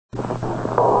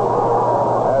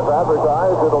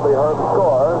will be heard to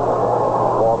score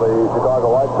for the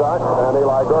Chicago White Sox and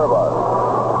Eli Gerba.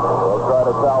 They'll try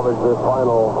to salvage this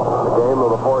final game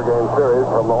of the 4-game series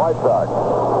from the White Sox.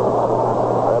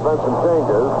 There have been some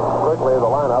changes. Quickly,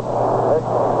 the lineup. Hicks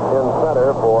in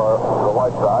center for the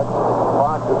White Sox.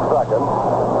 Fox is second.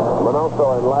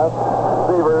 Minoso in left.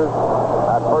 Severs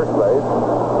at first base.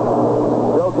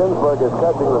 Joe Ginsberg is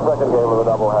catching the second game of the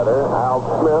doubleheader. Al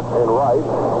Smith in right.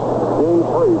 Gene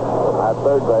Freese at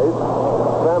third base.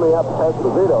 Sammy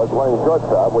Esposito is playing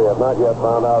shortstop. We have not yet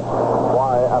found out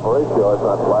why Aparicio is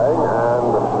not playing.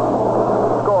 And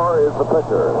Score is the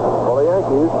pitcher. For the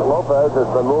Yankees, Lopez has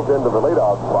been moved into the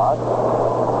leadoff spot.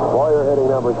 Boyer hitting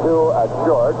number 2 at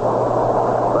short.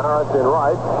 Maris in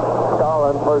right.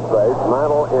 Starlin first base.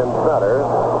 Mantle in center.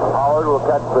 Howard will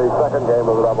catch the second game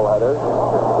of the doubleheader.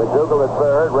 McDougal at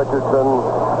third. Richardson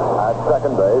at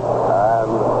second base.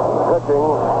 And pitching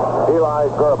Eli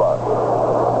Gerba.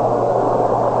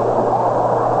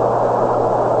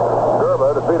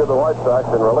 Gerba defeated the White Sox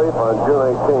in relief on June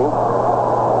 18th,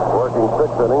 working 6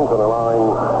 innings and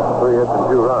allowing 3 hits and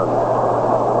 2 runs.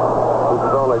 This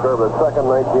is only Gerba's second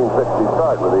 1960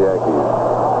 start with the Yankees.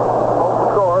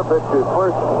 Score pitched his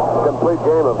first complete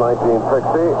game of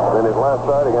 1960 in his last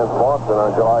start against Boston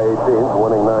on July 18th,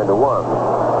 winning 9-1.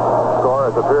 Score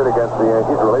has appeared against the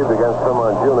Yankees, relieved against them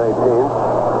on June 18th,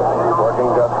 working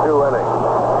just 2 innings.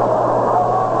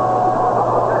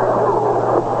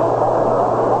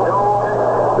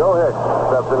 Joe Hicks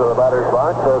steps into the batter's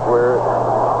box as we're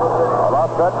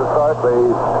about set to start the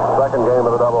second game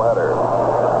of the doubleheader.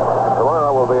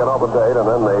 Tomorrow will be an open date, and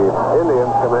then the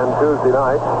Indians come in Tuesday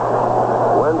night,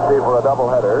 Wednesday for a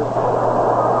doubleheader,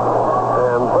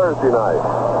 and Thursday night.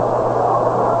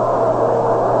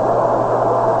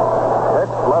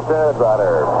 Hicks, left-handed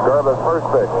batter. Gerba's first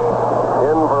pitch.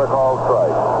 In for a called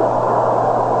strike.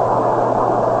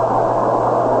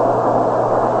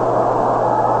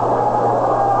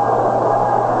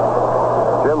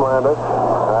 Jim Landis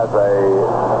has a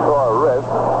sore wrist,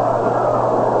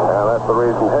 and that's the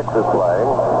reason Hicks is playing.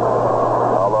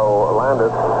 Although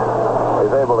Landis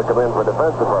is able to come in for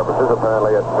defensive purposes,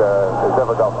 apparently it is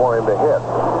difficult for him to hit,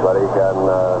 but he can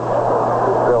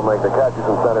still make the catches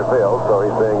in center field, so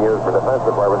he's being used for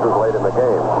defensive purposes late in the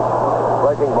game.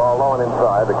 Breaking ball low and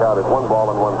inside. The count is 1 ball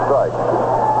and 1 strike.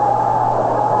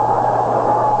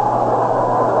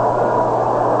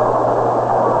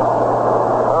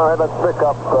 All right, let's pick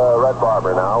up Red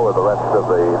Barber now with the rest of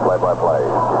the play-by-play.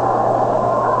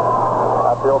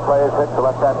 Outfield play is Hicks, the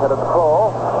left-hand hit at the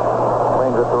full.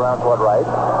 Swings it around toward right.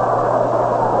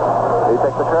 He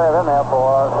takes the curve in there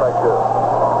for strike 2.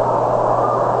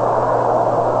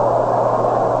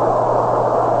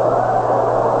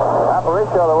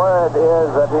 Aparicio, the word is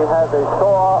that he has a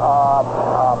sore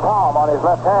palm on his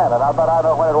left hand, and I bet I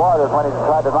know when it was when he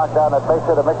tried to knock down that base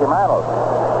hit of Mickey Mantle.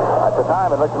 At the time,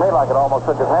 it looked to me like it almost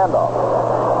took his hand off.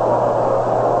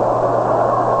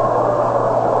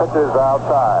 Pitches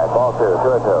outside, ball 2,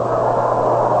 2-2.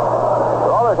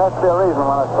 There always has to be a reason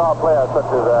when a star player such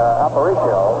as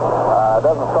Aparicio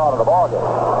doesn't start in the ball game.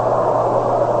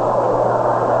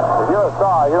 If you're a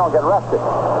star, you don't get rested.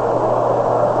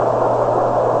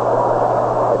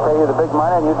 They pay you the big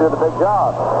money and you do the big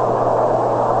job.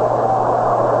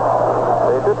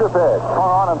 The 2-2 pitch, swung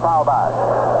on and foul back.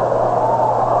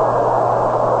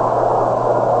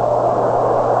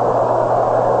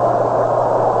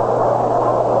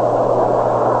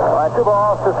 All right, 2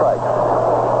 balls, 2 strikes.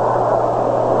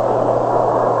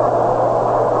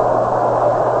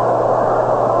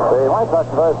 The White Sox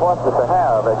are very fortunate to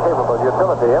have a capable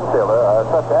utility infielder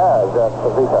such as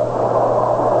Esposito.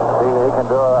 He can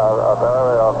do a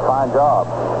very fine job.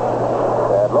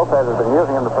 And Lopez has been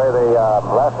using him to play the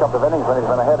last couple of innings when he's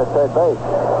been ahead at third base.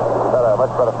 He's a much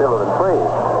better fielder than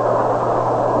Freese.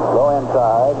 Low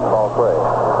inside, ball 3.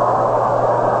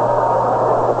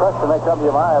 The question may come to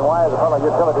your mind, why is a fellow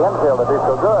utility infielder be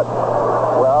so good?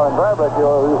 Well, invariably,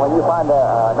 when you find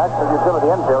an excellent utility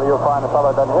infielder, you'll find a fellow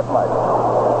doesn't hit much.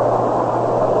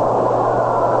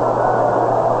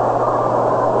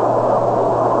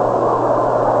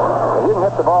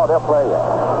 The ball, they'll play you.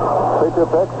 3-2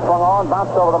 pitch, swung on,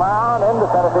 bounced over the mound, into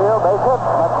center field, base hit.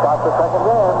 That starts the second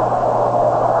game.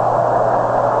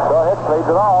 So Hicks leads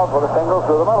it off with a single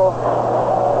through the middle.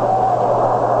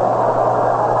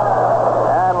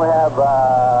 And we have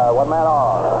 1 man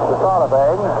on to start the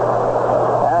thing.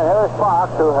 And here's Fox,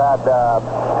 who had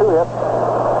 2 hits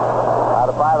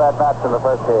out of 5 at-bats in the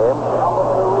first game.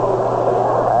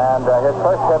 And his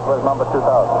first hit was number 2000.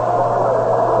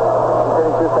 He's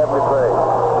hitting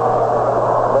 273.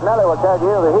 But Nelly will tell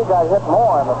you that he got hit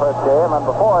more in the first game and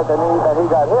before it than he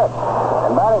got hit.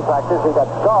 In batting practice, he got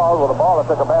stalled with a ball that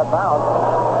took a bad bounce.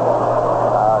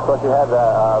 Of course, he had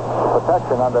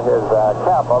protection under his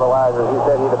cap. Otherwise, as he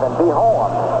said, he'd have been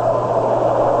dehorned.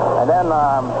 And then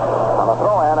on a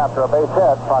throw-in after a base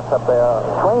hit, Fox up there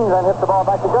swings and hits the ball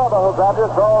back to Gerber, who grabs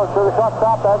it, throws to the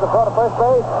shortstop, has the throw to first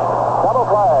base. Double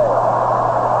play.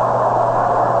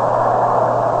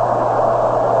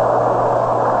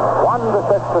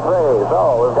 1-6-3. So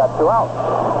we've got 2 outs.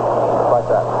 Like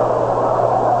that.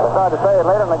 It's hard to say.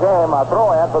 Later in the game, a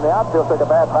throw-in from the outfield took a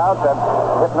bad bounce and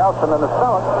hit Nelson in the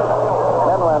stomach.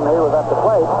 Then when he was at the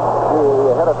plate, he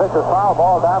hit a vicious foul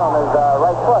ball down on his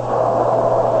right foot.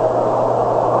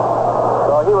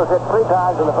 So he was hit 3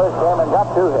 times in the first game and got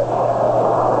 2 hits.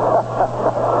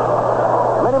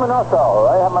 Minnie Minoso,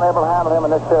 they haven't been able to handle him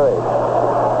in this series.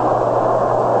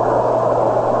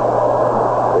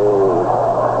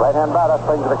 Right-hand batter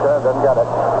swings to the curve, doesn't get it.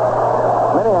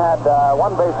 Minnie had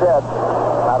 1 base hit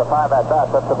out of 5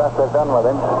 at-bats. That's the best they've done with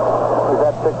him. He's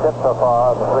had 6 hits so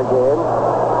far in the 3 games.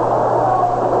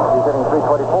 He's hitting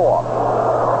 .324.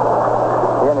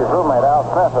 He and his roommate, Al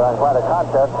Smith, are in quite a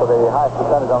contest for the highest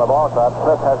percentage on the ball club.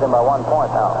 Smith has him by 1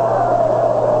 point now.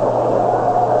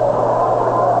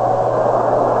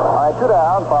 All right, 2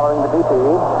 down following the DP.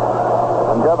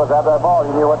 When Gerber grabbed that ball,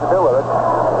 he knew what to do with it.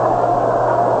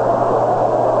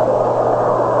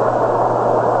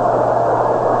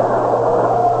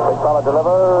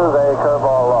 Delivers a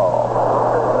curveball low.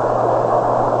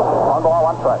 1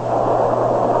 ball, 1 strike.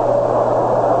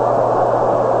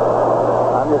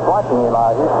 I'm just watching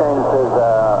Eli. He's changed his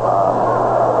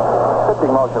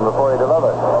pitching motion before he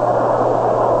delivers.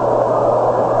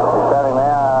 He's standing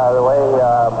there the way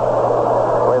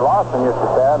Lawson used to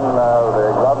stand, with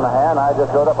the glove in the hand. I just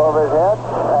goes up over his head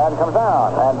and comes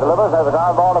down and delivers. Has a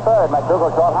ground ball to third. McDougal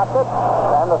short hops it,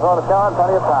 and the throw to Stone,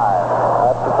 plenty of time.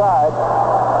 That's the side.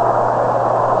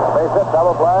 Hit,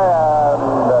 double play,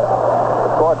 and the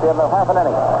score at the end of half an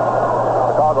inning.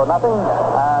 Chicago nothing,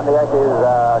 and the Yankees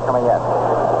coming in.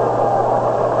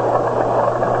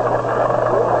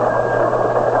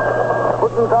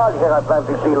 Guten Tag, Herr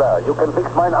Atlantic Dealer. You can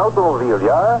fix mein Automobile,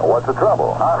 ja? What's the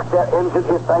trouble? Ach, der Engine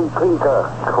ist ein Klinker.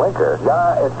 Clinker?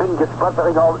 Ja, es bin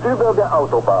gesputtering all über der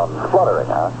Autobahn. Spluttering,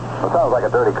 huh? It sounds like a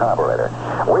dirty carburetor.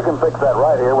 We can fix that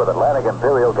right here with Atlantic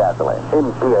Imperial gasoline.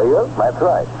 Imperial? That's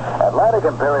right. Atlantic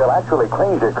Imperial actually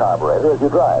cleans your carburetor as you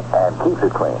drive and keeps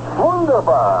it clean.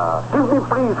 Wunderbar. Give me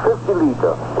please 50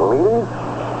 liters. Liters?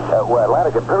 Well,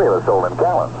 Atlantic Imperial is sold in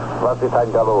gallons. Was ist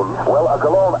ein Gallon? Well, a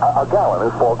gallon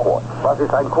is 4 quarts. Was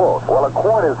ist ein Quart? Well, a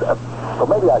quart is... well,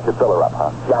 maybe I should fill her up, huh?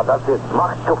 Ja, das ist.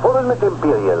 Mach voll mit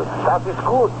Imperial. Das ist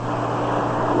gut.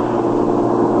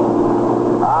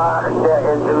 Ach, der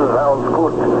Engine sounds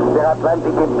good. Der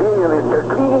Atlantic Imperial is the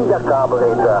cleaning the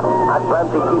carburetor.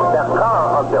 Atlantic is the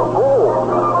car on the go.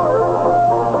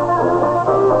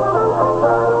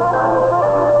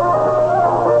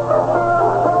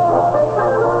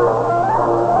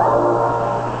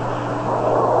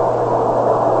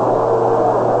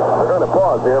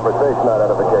 Here for station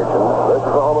identification. This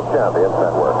is the home of Champions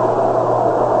Network.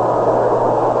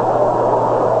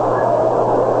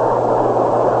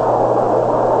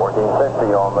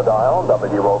 .1450 on the dial,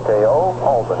 WOKO,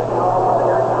 Albany.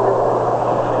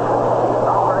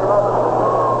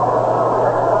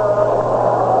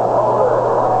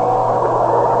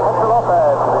 Hector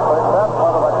Lopez, the first step,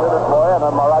 one of Exhibit Boy and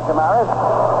then Maraja Maris.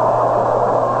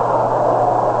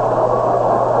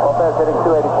 Lopez hitting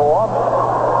 .284.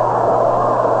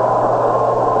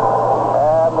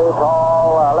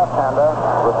 Left-hander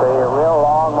with the real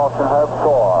long motion Herb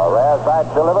score. Razback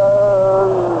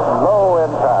delivers low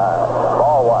inside.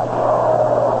 Ball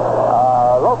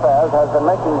 1. Lopez has been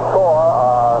making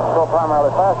throw primarily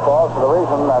fastballs for the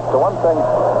reason that the one thing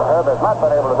Herb has not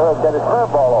been able to do is get his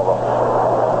curveball over.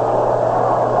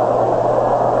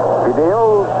 He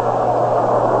deals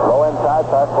low inside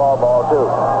fastball, ball 2.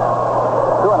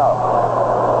 2-0.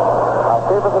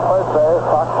 Keepers at first base,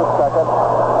 Fox at second.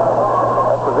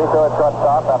 Esposito at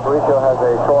shortstop. Aparicio has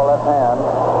a sore left hand.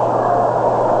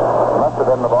 Must have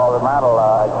been the ball that Mantle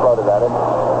exploded at him.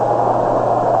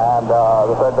 And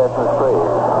the third baseman is free.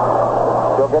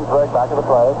 Joe Ginsberg back at the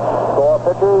plate. 4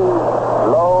 pitches,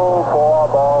 low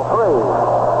for ball 3.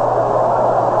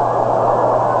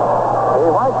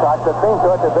 The White Sox, it seems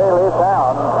to it that they leave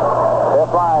town. They're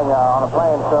flying on a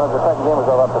plane as soon as the second game is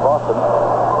over up to Boston.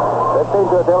 They seem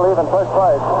to it they'll leave in first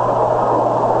place.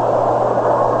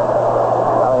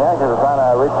 Now the Yankees are trying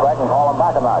to reach back and call them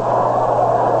back a notch.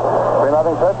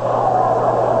 3-0 pitch.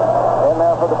 In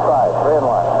there for the strike. 3-1.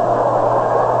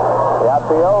 The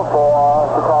outfield for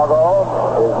Chicago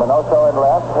is Minoso in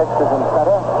left, Hicks is in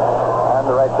center, and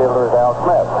the right fielder is Al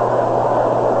Smith.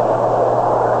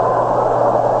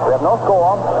 We have no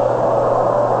score.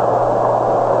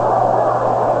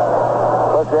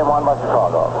 First game won by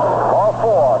Chicago. Ball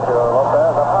 4 to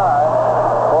Lopez, up high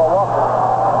for Walker.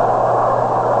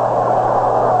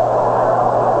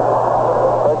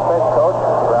 First base coach,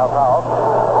 Ralph House,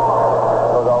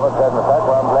 goes over and says, in effect,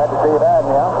 well, I'm glad to see you back,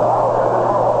 yeah.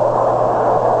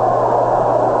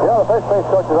 You know, the first base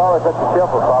coach is always such a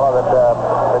cheerful fellow that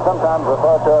they sometimes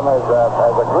refer to him as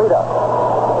a greeter.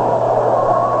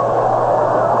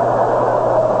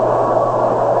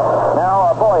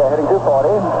 Now, Boyer hitting 240.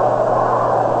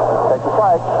 Takes a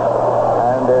strike,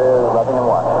 and is nothing in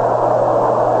one.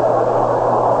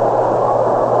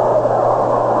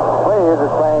 Cleves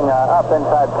is playing up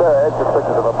inside third, 6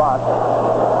 pitches of a bunt.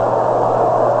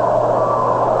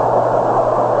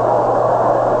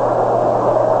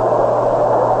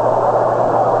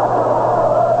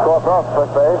 Off first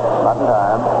base, not in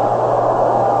time.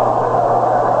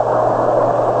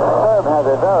 Herb has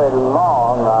a very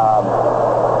long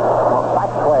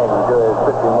backswing to his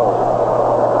pitching move.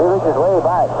 He reaches way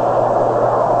back.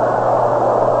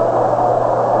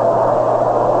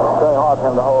 It's very hard for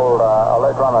him to hold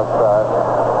alert runners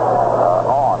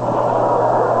on.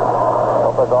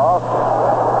 Lopez off.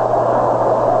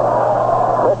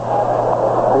 Rich.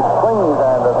 He swings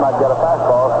and does not get a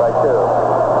fastball, strike 2.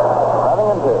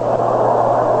 Nothing in 2.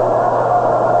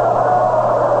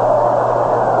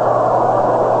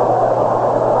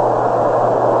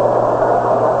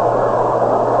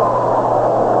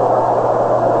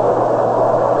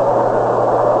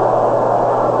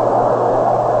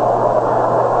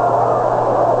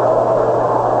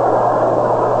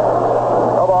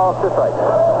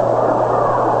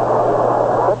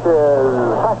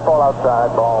 Outside,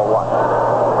 ball 1.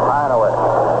 High and away.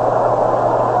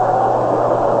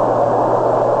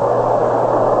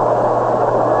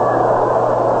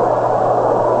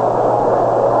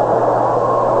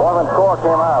 Warman's score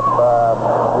came up.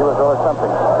 He was really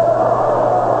something.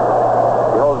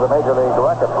 He holds the major league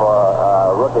record for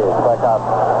rookie strikeout.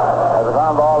 As the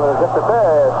ground ball is just a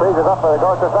third, freezes up,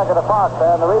 goes to second to Fox,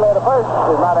 and the relay to first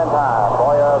is not in time.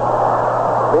 Boyer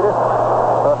beat it.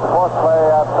 So it's the fourth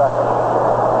play at second.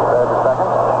 Third to second.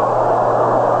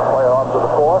 Boyer on to the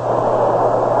fourth.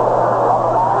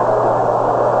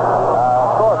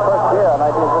 Scored first year in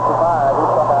 1955. He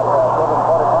struck out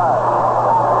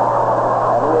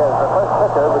 245. And he is the first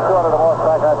pitcher with 200 or more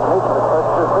strikeouts in each of his first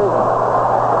 2 seasons.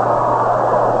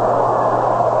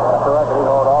 That's the record he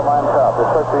held all by himself.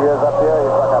 His first 2 years up here, he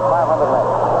struck out 500 men.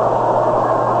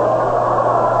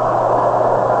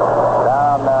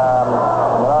 Down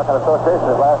American Association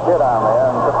his last year down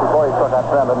there. In 54, he struck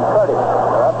out 330.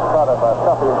 That's sort of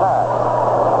stuff he's had.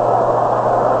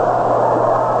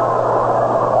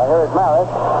 Here is Maris,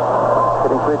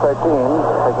 hitting 313,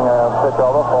 taking a pitch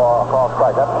over for a call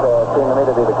strike. That seemed to me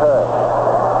to be the curve.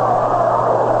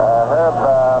 Herb,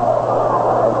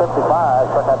 in 55,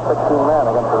 struck out 16 men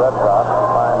against the Red Sox,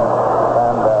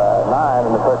 and 9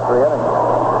 in the first 3 innings.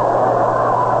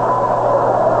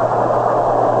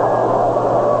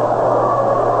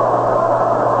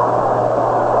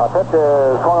 Pitch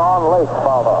is going on late,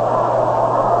 foul ball.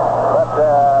 But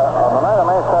on the night of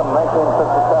May 7,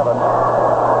 1967,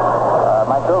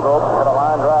 McDougall hit a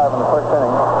line drive in the first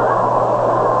inning,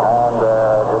 and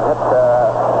it hit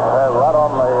right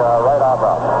on the right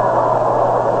eyebrow.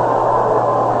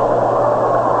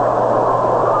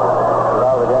 He's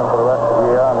out of the game for the rest of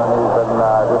the year, and then he's been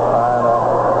just trying to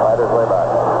fight his way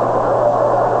back.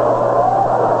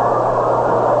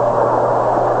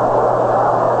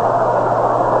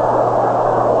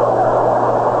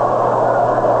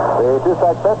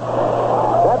 Two-strike pitch.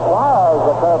 That was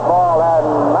the curveball,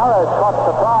 and Maris caught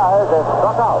surprise and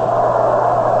struck out.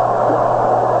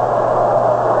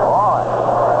 Boy,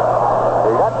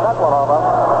 he got that one over.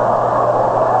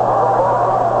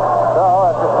 So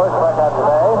that's his first strikeout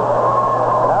today.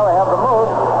 And now we have the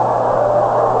Moose,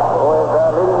 who is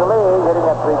leading the league, hitting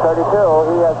at 332.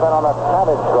 He has been on a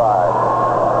savage drive.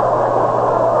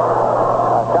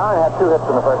 Stein had 2 hits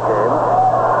in the first game.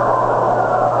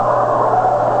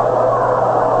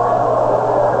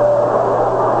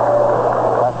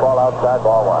 Outside,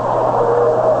 ball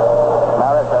 1.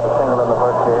 Maris had a single in the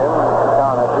first game.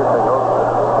 Town had 2 singles.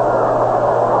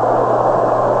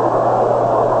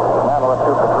 Mantle was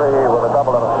 2 for 3 with a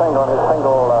double and a single. And his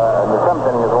single in the 7th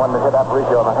inning is the one that hit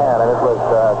Aparicio on the hand, and it was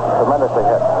tremendously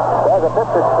hit. There's a pitch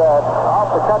that's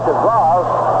off the catcher's glove,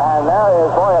 and there is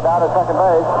Boyer down at second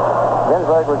base.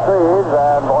 Ginsberg retrieves,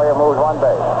 and Boyer moves 1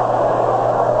 base.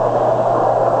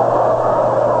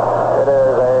 It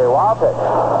is a whop. pitch.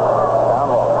 Down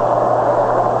low.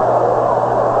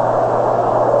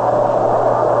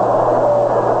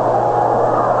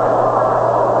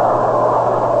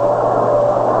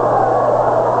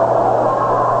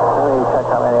 Let me check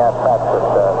how many at-bats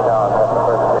that John had in the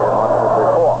first game. 1, 2,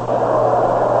 3, 4.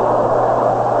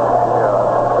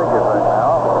 Figures right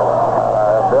now.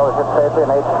 Bill hit safely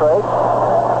in 8 straight.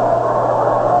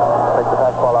 Take the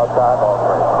fastball outside, ball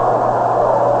straight.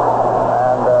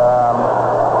 And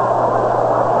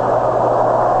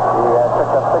he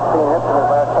picked up 16 hits in his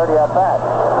last 30 at-bats.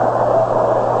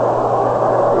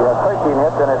 He had 13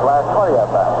 hits in his last 20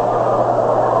 at-bats.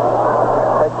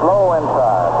 Takes low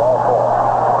inside, ball 4.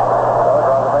 So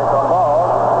draws a base on ball.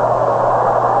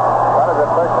 Runners at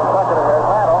first and second, and here's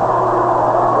Mantle.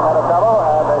 He had a double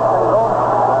and a single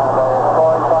and a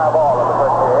scoring fly ball in the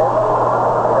first game.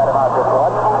 He got him out just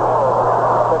once.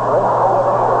 Officially.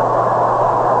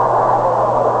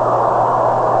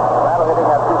 Mantle hitting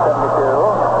at 272.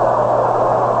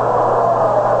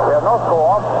 We have no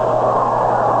score.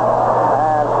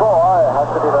 And score has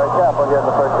to be very careful here in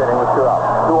the first inning with 2 outs.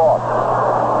 2 outs.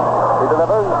 He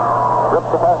delivers, rips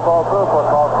the fastball through for a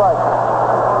call strike.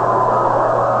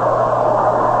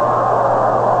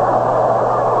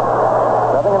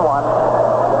 Nothing in 1.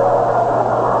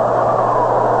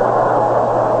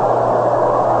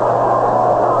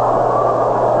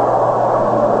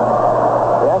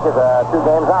 The Yankees are 2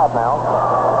 games out now.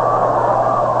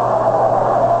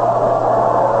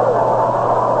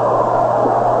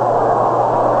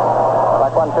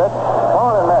 Like 1 pitch.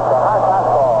 Swung and missed. A high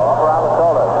fastball up around the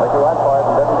shoulders. Mickey went for it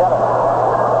and didn't get it.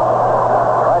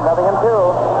 All right, nothing in 2.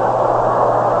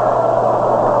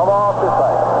 No ball, 2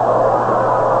 strikes.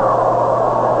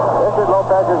 This is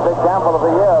Lopez's big gamble of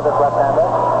the year, this left-hander.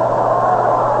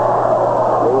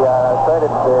 He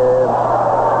traded for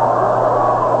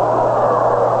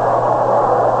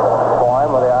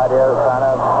him with the idea of trying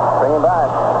to bring him back.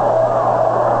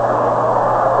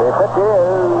 The pitch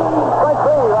is strike 3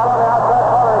 right on the outside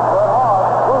corner. He's going hard.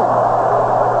 Boom.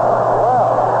 Well.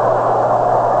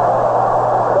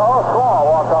 So Squall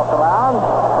walked off the mound,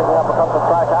 picking up a couple of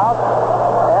strikeouts.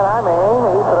 And I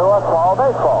mean, he threw a small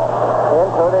baseball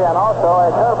into the, and also a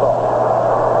curveball.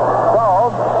 So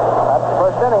that's the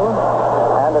first inning,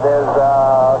 and it is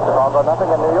Chicago nothing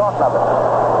and New York nothing.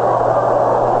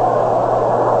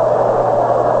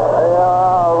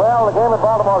 Well, the game at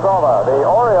Baltimore's over. The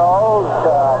Orioles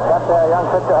got their young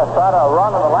pitcher started a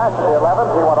run in the last of the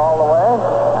 11th. He went all the way,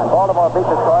 and Baltimore beat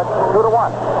Detroit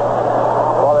 2-1.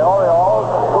 For the Orioles,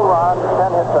 2 runs,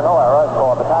 10 hits, and no errors.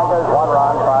 For the Tigers, 1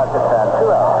 run, 5 hits, and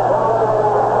 2 errors.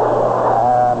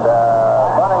 And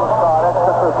running started.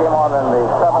 Sissu came on in the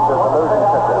 7th as the losing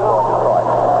pitcher for Detroit.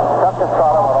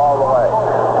 Starter went all the way.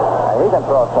 And he can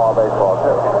throw a small baseball,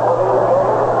 too.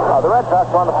 The Red Sox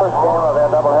won the first game of their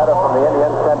doubleheader from the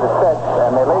Indians 10-6,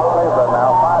 and they lead Cleveland now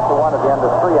 5-1 at the end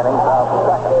of 3 innings, now the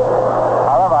second.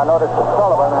 However, I noticed that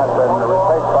Sullivan has been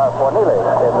replaced by Fornelli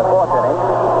in the 4th inning,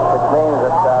 which means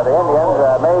that the Indians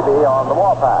may be on the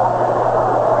warpath.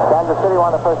 Kansas City won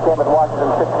the first game at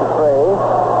Washington 6-3,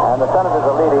 and the Senators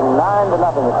are leading 9-0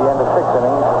 at the end of 6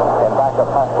 innings in back of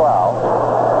Pasquale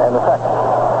in the second.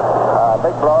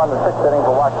 Big blow in the 6th inning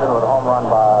for Washington with a home run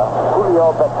by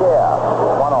Julio Becerra,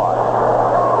 1 on.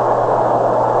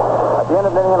 At the end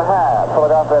of an inning and a half,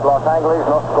 Philadelphia at Los Angeles,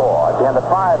 no score. At the end of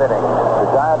 5 innings, the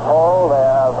Giants hold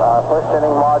their first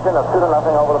inning margin of 2-0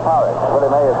 over the Pirates.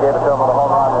 Willie Mays gave it to them with a home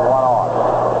run with 1 on.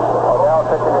 Odell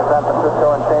pitching to San Francisco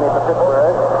and Cheney for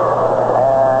Pittsburgh.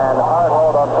 And hard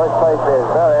hold on first place is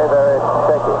very, very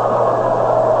shaky.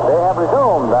 They have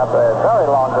resumed after a very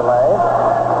long delay.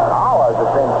 Hours, it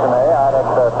seems to me, out at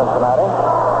Cincinnati.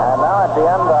 And now at the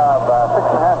end of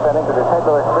 6.5 innings, it is St.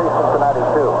 Louis 3, Cincinnati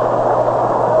 2.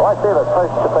 Dwight Davis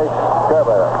first to face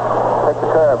Gerber. Take the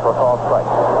curve for a called strike.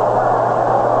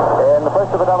 In the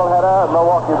first of the doubleheader,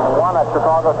 Milwaukee won at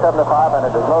Chicago 7-5, and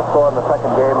it is no score in the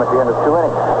second game at the end of 2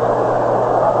 innings.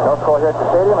 No score here at the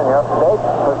stadium, and you're up to date.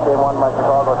 First game won by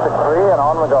Chicago 6-3, and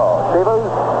on we go. Stevens,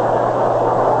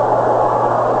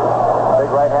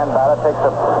 big right-hand batter, takes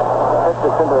a pitch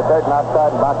that's into the dirt and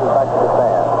outside and bounces back to the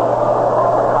stand.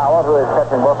 Howard, who is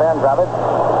catching both ends of it,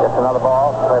 gets another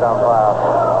ball straight on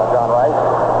John Rice.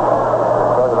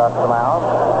 Throws it out to the mound.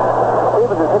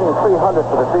 Stevens is hitting 300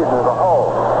 for the season as a whole.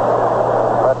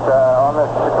 But on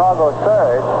this Chicago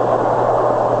surge,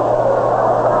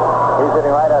 he's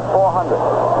hitting right at 400.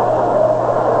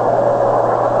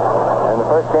 In the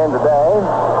first game today,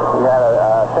 he had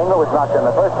a single which knocked in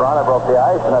the first run. It broke the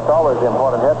ice, and that's always the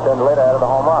important hit. Then later added a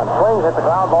home run. Swings, hit the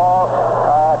ground ball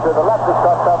to the left of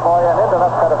Savoy and into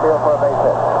left center field for a base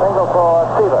hit. Single for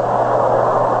Stevens.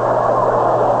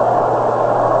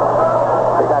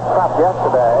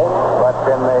 yesterday, but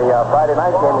in the Friday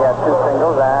night game he had 2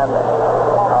 singles and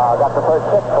got the first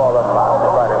hit for them on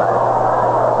Friday night.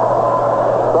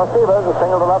 So Stevens is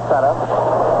single to left center.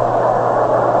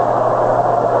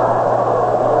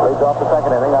 Leads off the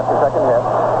second inning. That's the second hit.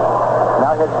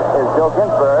 Now hit is Joe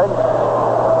Ginsberg,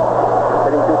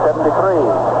 hitting 273.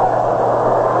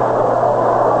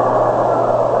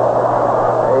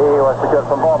 He was secured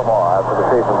from Baltimore after the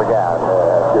season began,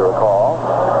 if you recall.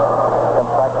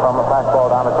 Comes back from a fastball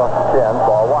down across the chin,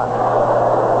 ball 1.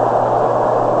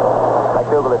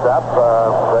 McDougal is up,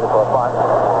 ready for a punt.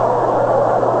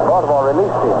 Baltimore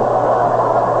released him.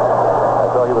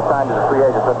 So he was signed as a free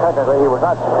agent, so technically he was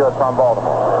not secured from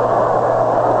Baltimore.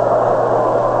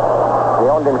 He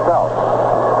owned himself.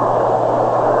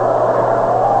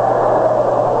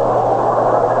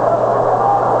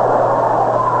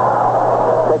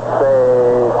 Takes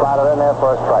a slider in there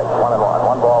for a strike. 1-1.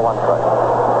 1 ball, 1 strike.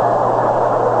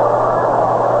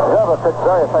 Gerber pitched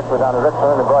very effectively down to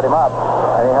Richmond and brought him up,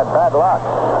 and he had bad luck.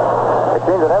 It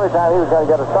seems that every time he was going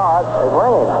to get a start, it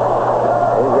rained.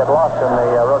 He'd get lost in the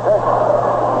rotation.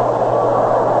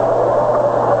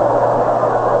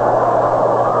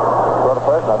 Go to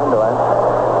first, nothing doing.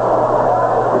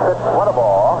 He pitched 1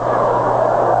 ball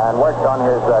and worked on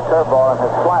his curveball and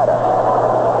his slider.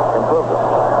 Improved it.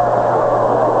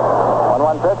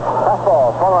 1-1 pitch.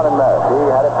 Fastball, swung on and missed. He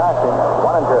had it past him.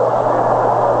 1-2.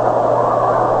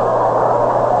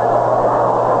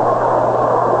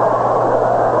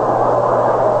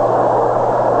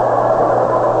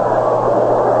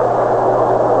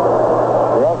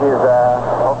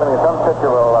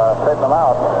 Pitcher will straighten them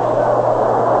out.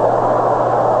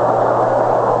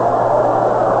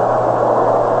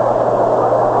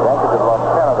 The Yankees have lost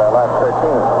 10 of their last 13.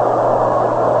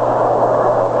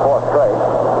 4 straight.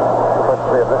 The first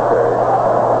 3 of this series.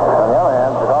 On the other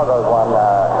hand, Chicago's won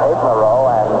 8 in a row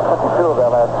and 22 of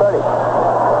their last 30.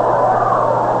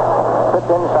 Pitch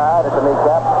inside at the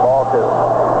kneecap, ball 2.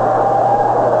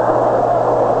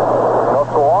 No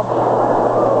score.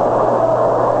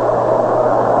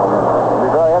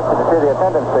 See the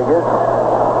attendance figures.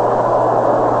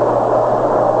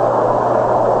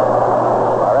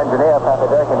 Our engineer,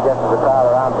 Papa Durkin, gets to the crowd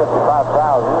around 55,000.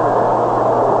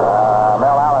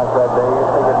 Mel Allen said they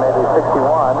figured maybe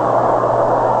 61.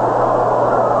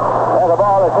 There's a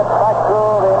ball that's hit back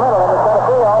through the middle in the center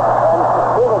field, and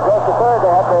Stevens goes to third.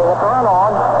 They have to hit the run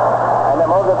on, and they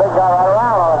move the big guy right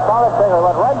around on a solid single.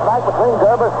 Went right back between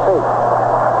Gerber's feet.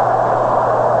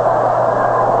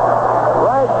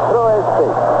 Right through his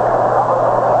feet.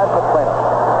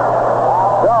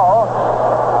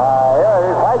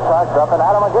 Up and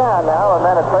at him again now, and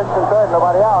then at first and third,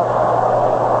 nobody out.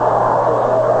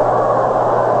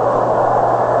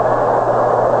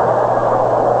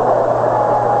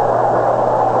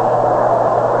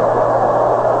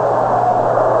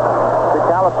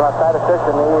 Dick Allison, our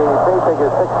statistician, he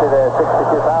figures 60 to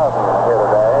 62,000 here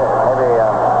today. Maybe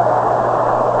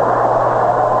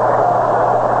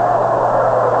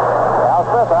Al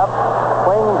Smith up,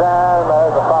 swings, and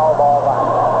there's a foul ball back.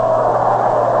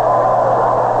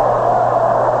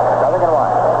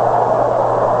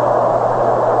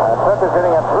 Is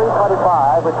hitting at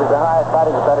 325, which is the highest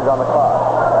batting percentage on the card.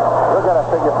 We'll get a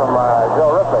figure from Joe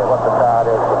Ripley what the crowd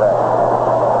is today.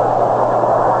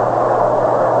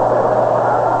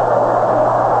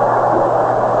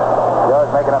 Joe's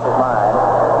making up his mind.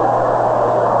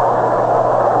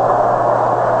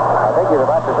 I think he's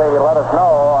about to say he'll let us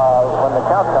know when the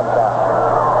count comes down.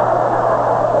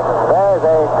 There's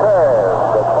a curve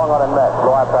that swung on and missed.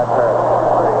 Blow out that curve.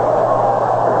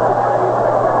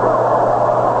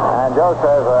 Joe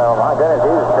says, well, my goodness,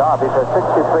 he's sharp. He says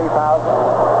 63,660.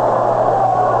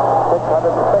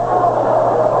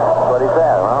 That's what he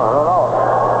said. Well, I don't know.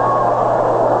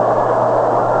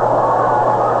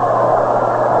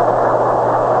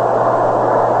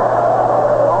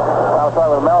 I was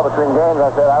talking with Mel between games.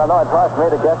 I said, I don't know. It's hard for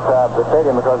me to get the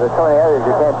stadium because there's so many areas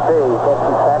you can't see. You can't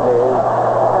see Sandy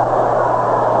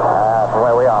from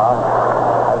where we are.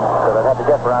 So they'd have to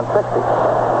get for around 60.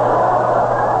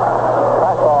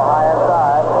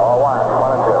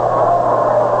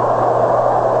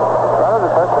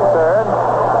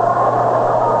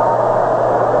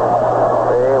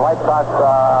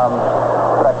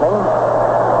 Threatening.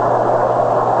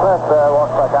 Smith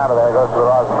walks back out of there, goes to the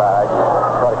rosin bag.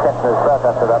 Tried to catch his breath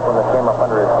after that one that came up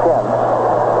under his chin.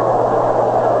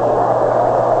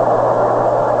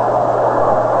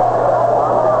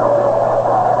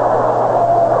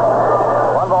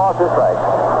 1 ball, 2 strikes.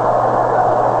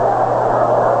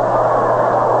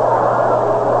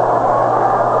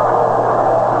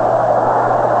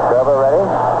 Gerber ready.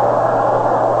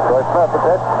 George Smith the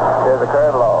pitch. Here's a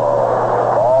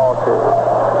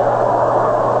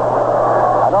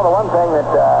I know the one thing that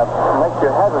makes you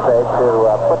hesitate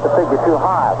to put the figure too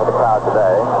high for the crowd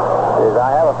today is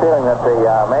I have a feeling that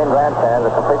the main grandstands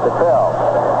are completely filled.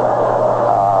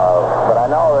 But I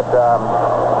know that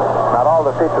not all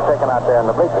the seats are taken out there in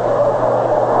the bleachers.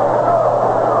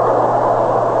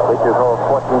 Bleachers hold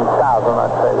 14,000.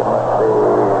 I'd say there must be,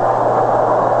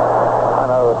 I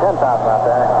don't know, 10,000 out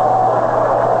there.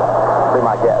 Be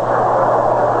my guess.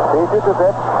 The 2-2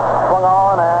 pitch swung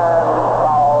on and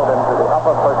fouled into the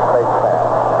upper first base stand.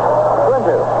 2-2.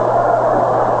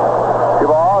 2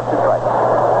 balls, 2 strikes.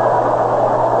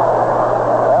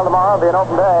 Well, tomorrow will be an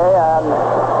open day, and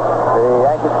the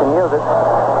Yankees can use it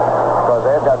because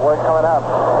they've got work coming up.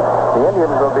 The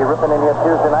Indians will be ripping in here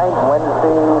Tuesday night,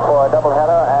 Wednesday for a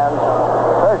doubleheader, and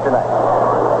Thursday night.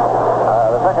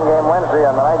 The second game Wednesday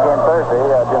and the night game Thursday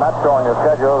do not show on your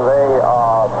schedule. They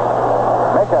are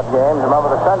makeup games.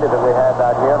 Remember the Sunday that we had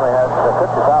out here, and we had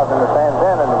 50,000 in the stands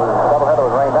in, and the doubleheader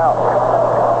was rained out.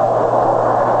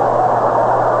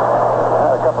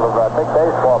 Had a couple of big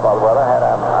days for about the weather. Had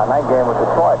a night game with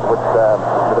Detroit, which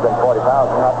would have been 40,000.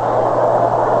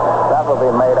 That will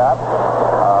be made up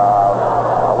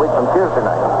a week from Tuesday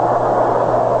night.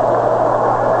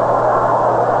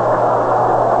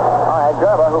 All right,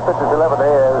 Gerber, who pitches delivery,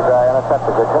 is in a set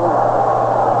position.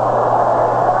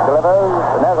 Delivers,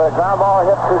 and there's a ground ball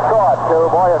hit too short to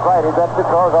Boyer's right. He gets it,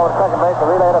 throws over to second base. The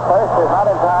relay to first is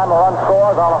not in time. The run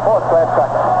scores on a fourth play at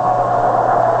second.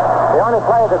 The only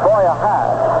play that Boyer had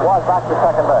was back to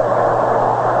second base.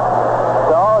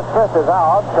 So Smith is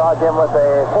out. Charge him with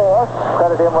a fourth.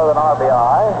 Credit him with an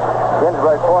RBI.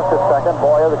 Ginsburg forced at second.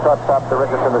 Boyer, the shortstop, to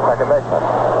Richardson, the second baseman.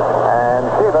 And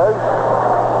Severs,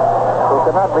 who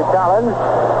could not be challenged,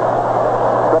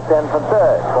 slipped in from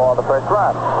third for the first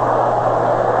run.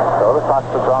 So the Sox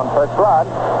have drawn first blood.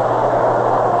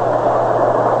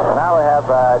 And now we have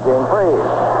Gene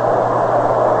Freeze.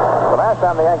 The last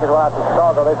time the Yankees went out to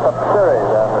Chicago, they swept the series.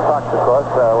 And the Sox, of course,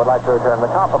 would like to return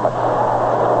the compliment.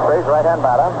 Freeze, right-hand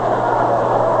batter.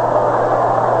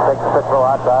 Takes the pitch throw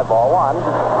outside, ball 1.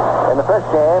 In the first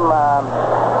game,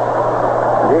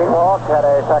 Gene walked, had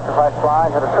a sacrifice fly,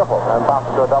 and hit a triple, and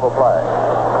bounced into a double play.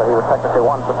 So he was technically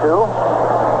 1 for 2.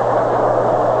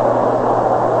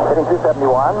 Hitting 271.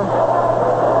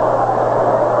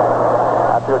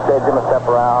 After a stage him a step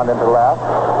around into left.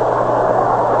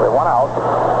 With 1 out.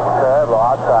 Third, low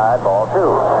outside, ball 2.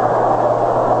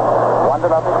 1-0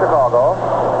 Chicago.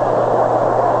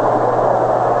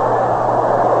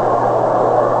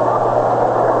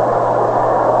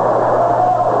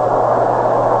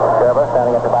 Gerber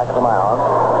standing at the back of the mound.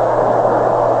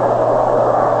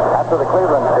 After the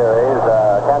Cleveland series,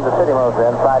 Kansas City moves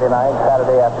in Friday night,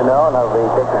 Saturday afternoon. That'll be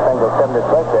Dickie Single's 70th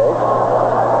birthday.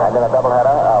 And then a doubleheader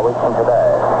a week from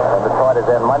today. And Detroit is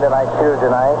in Monday night,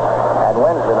 Tuesday night, and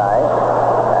Wednesday night.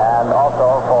 And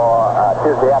also for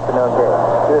Tuesday afternoon game.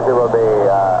 Tuesday will be 2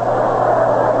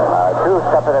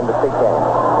 separate and distinct games.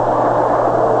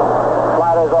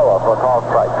 Sliders over for a call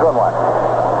strike. 2-1.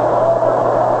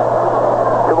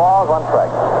 2 balls, 1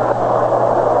 strike.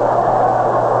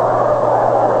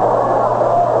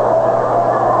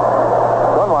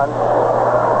 1-1.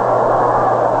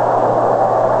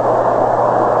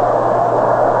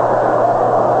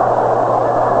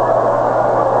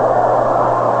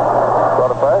 Go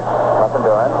to first. Nothing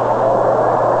doing.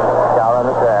 Callen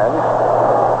returns.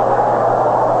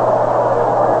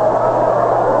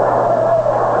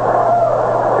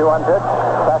 2-1 pitch.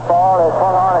 Fastball is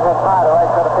swung on and hit high to right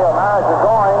center field. Maris is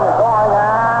going,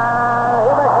 and he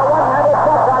makes a one-handed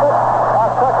catch on it.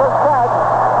 Off Tucker's catch,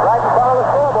 right in front of the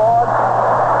scoreboard.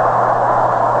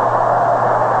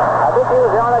 I think he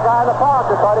was the only guy in the park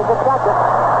that thought he could catch it.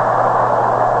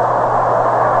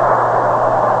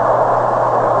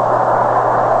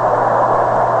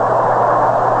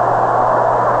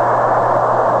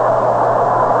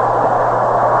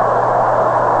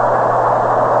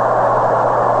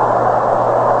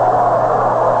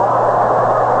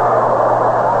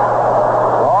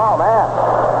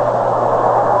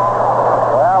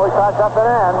 Something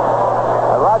in.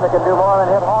 Roger can do more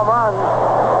than hit home runs.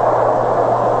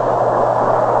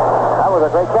 That was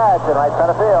a great catch in right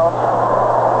center field.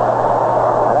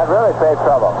 And that really saved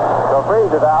trouble. So Freeze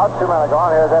is out. 2 men are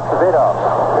gone. Here's Esposito.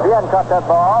 If he hadn't caught that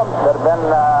ball, there'd have been,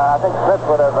 I think Smith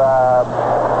would have,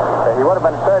 he would have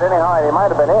been third anyhow, and he might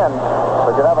have been in.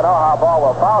 But you never know how a ball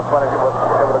will bounce when it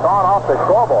would have gone off the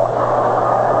scoreboard.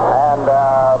 And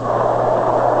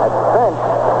I think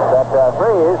that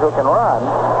Freeze, who can run,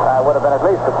 would have been at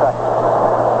least a second.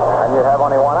 And you'd have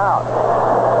only 1 out.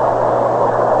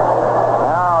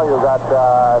 Now You've got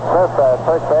Smith at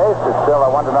first base. It's still a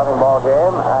 1-0 ball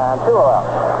game, and 2 are out.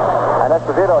 And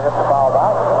Esposito hits the foul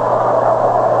back.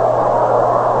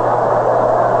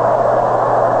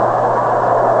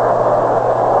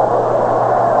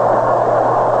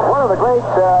 One of the great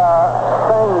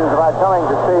things about coming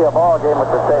to see a ball game at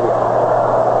the stadium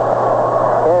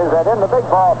is that in the big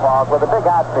ballpark with the big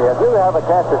outfield, you have a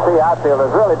chance to see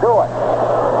outfielders really do it.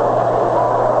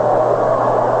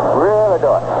 Really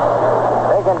do it.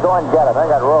 They can go and get it. They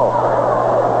got room.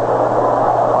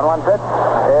 1-1 pitch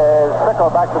is Pickle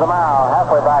back to the mound.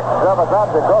 Halfway back. Silva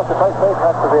grabs it, goes to first base.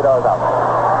 Esposito is out.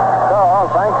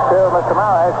 So, thanks to Mr.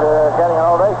 Maris getting an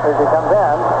ovation as he comes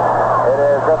in, it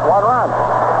is just 1 run.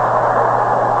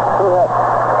 2 hits.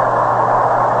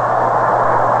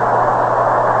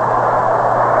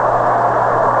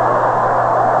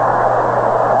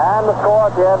 And the score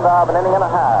at the end of an inning and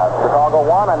a half. Chicago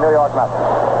 1 and New York nothing.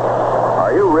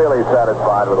 Are you really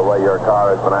satisfied with the way your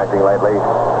car has been acting lately?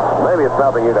 Maybe it's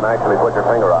nothing you can actually put your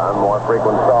finger on. More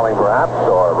frequent stalling, perhaps,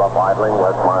 or rough idling,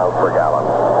 less miles per gallon.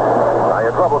 Now,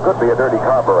 your trouble could be a dirty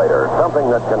carburetor,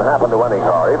 something that can happen to any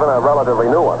car, even a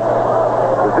relatively new one.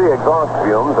 You see, exhaust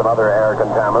fumes and other air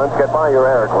contaminants get by your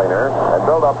air cleaner and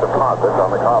build up deposits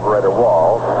on the carburetor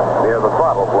wall near the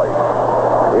throttle plate.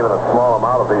 Even a small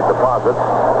amount of these deposits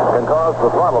can cause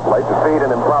the throttle plate to feed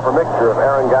an improper mixture of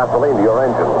air and gasoline to your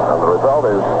engine, and the result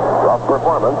is rough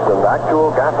performance and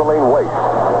actual gasoline waste.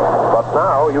 But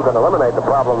now you can eliminate the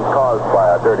problems caused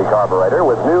by a dirty carburetor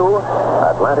with new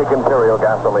Atlantic Imperial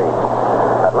gasoline.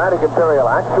 Atlantic Imperial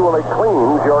actually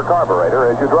cleans your carburetor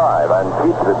as you drive and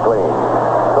keeps it clean.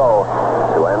 So,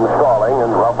 to end stalling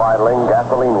and rough idling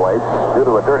gasoline waste due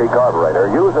to a dirty carburetor,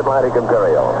 use Atlantic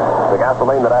Imperial, the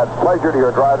gasoline that adds pleasure to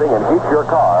your driving and keeps your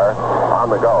car on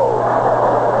the go.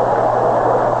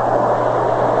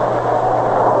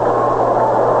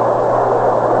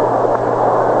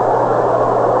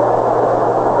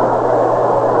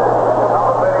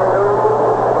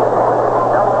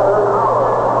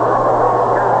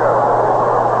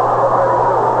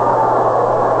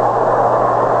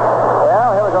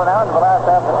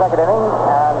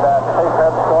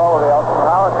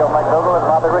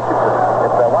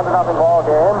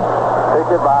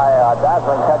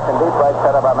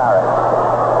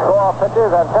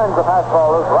 Pitches and turns the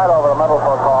fastball loose right over the middle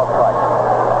for a called strike.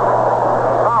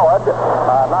 Howard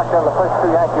knocked in the first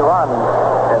 2 Yankee runs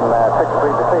in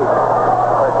 6-3 defeat.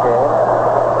 First game.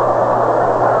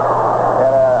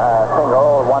 Hit a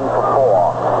single, 1 for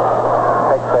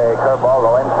 4. Takes a curveball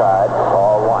low inside,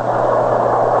 ball 1.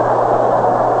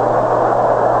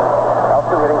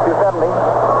 Elster hitting 270.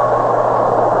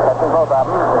 Catching both of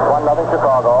them. It's 1-0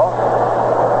 Chicago.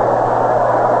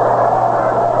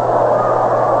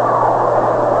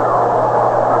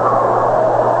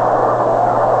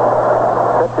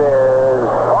 Is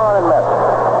on and missed.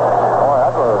 Boy,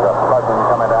 that was a buzzing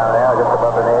coming down there just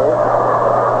above the knees.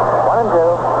 1-2.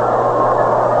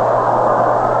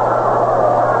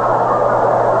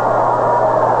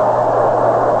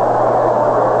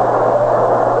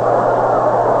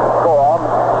 Score.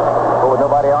 But with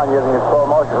nobody on using his full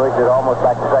motion, reached it almost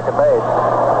back to second base.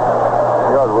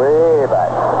 He goes way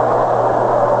back.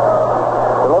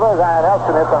 Delivers, and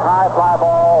Elston hits a high fly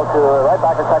ball to right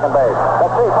back at second base.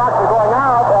 Let's see, Fox is going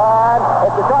out, and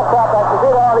it's a shortstop. That's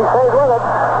Esposito, and he stays with it.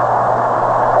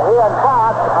 He and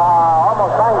Fox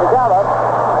almost banged together.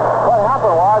 What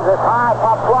happened was this high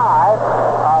pop fly.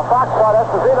 Fox thought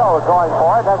Esposito was going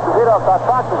for it, and Esposito thought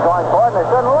Fox was going for it, and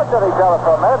they stood and looked at each other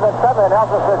for a minute, and then suddenly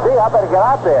Nelson said, gee, I better get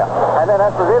out there. And then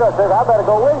Esposito says, I better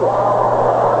go with you.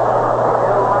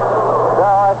 So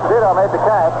Esposito made the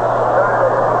catch.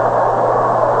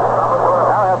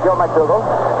 Joe McDougal.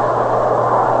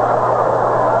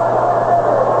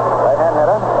 Right-hand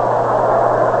hitter.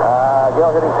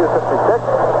 Gill hitting 256.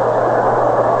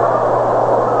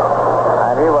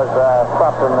 And he was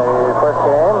stopped in the first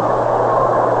game.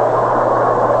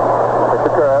 It's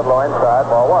a curve, low inside,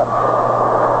 ball 1.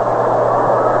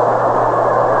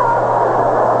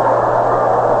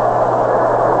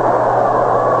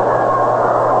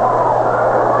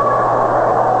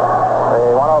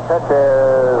 The 1-0 pitch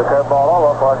is a curveball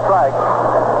over for a strike.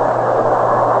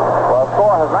 Well,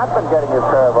 Score has not been getting his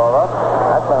curve over.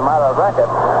 That's been a matter of record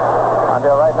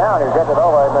until right now, and he's getting it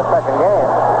over in the second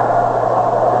game.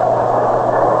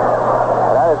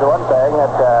 And that is the one thing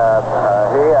that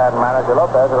he and manager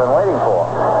Lopez have been waiting for.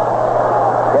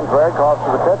 Ginsberg calls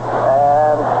to the pitch,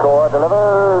 and Score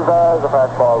delivers the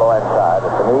fastball low inside.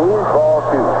 It's the knees, ball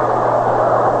 2.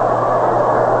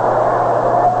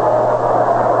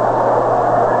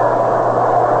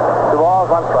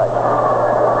 One strike.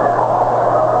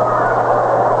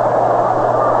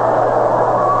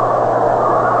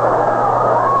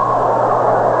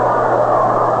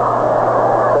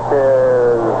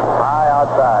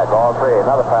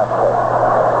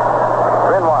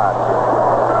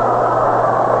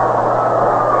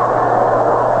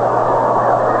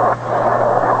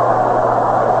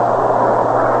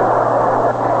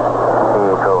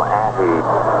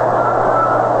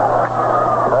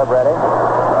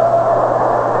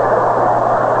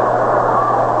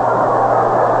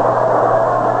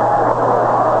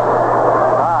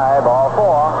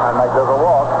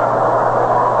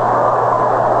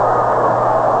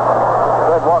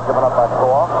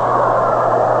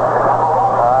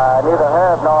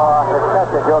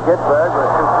 Joe Ginsberg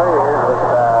was too pleased with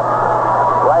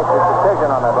Rice's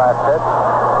decision on that last pitch.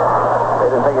 They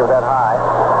didn't think it was that high.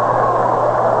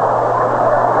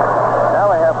 Now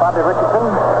we have Bobby Richardson,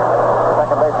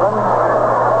 second baseman.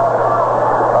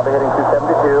 Bobby hitting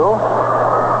 .272.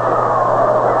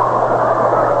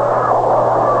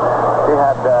 He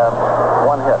had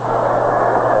one hit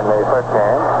in the first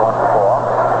game, 1 for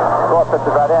 4. 4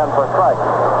 pitches right in for a strike.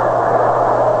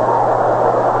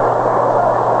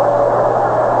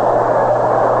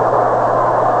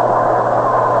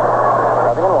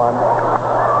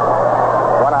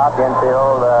 The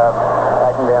infield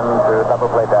tightened in to double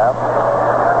play down.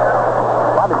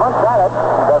 Bobby Bunch got it.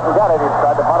 He doesn't get it. He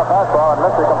tried to bunt a fastball and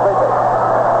missed it completely.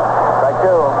 Strike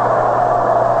 2.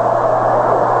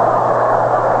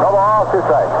 No ball, 2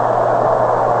 strikes.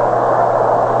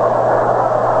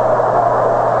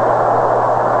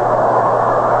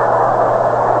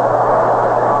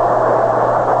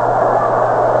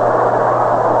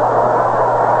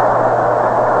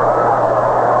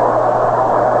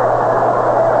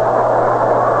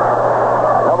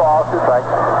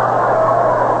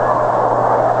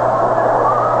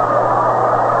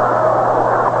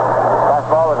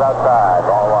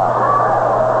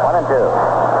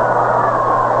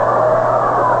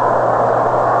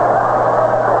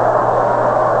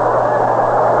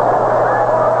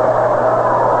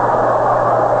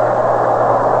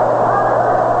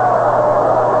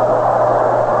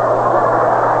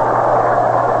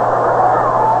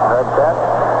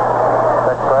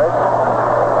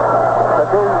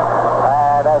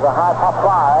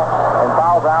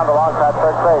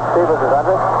 Stevens is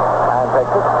under it and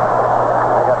takes it.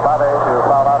 They got Bobby to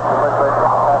foul out to first base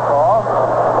fastball.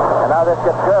 And now this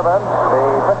gets Gerber, the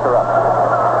pitcher, up.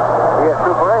 He is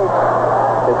 2 for 8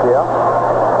 this year.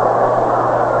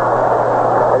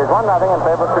 It is 1-0 in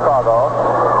favor of Chicago.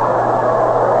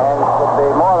 And should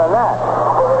be more than that.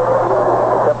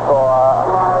 Except for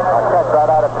a catch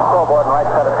right out at the scoreboard and right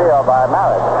center field by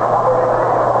Marriott.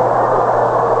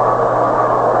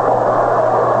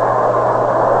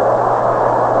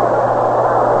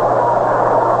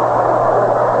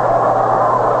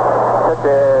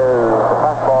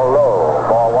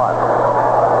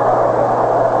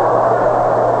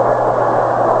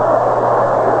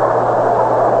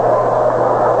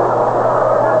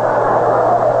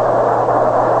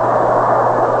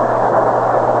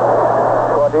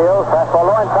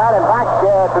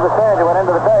 To the stage, he went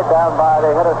into the dirt down by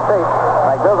the hitter's feet.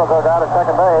 McDougal goes out at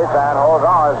second base and holds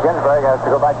on as Ginsberg has to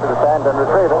go back to the stand and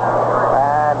retrieve it.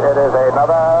 And it is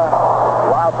another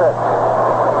wild pitch.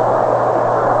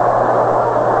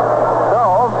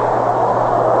 So,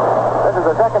 this is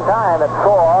the second time that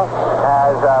Score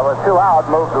has, with 2 out,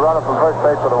 moved the runner from first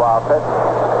base with a wild pitch.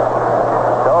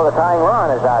 So the tying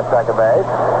run is now at second base.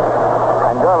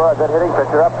 And Gerber, a good hitting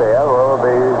pitcher up there, will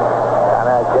be trying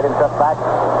to get himself back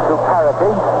to parity.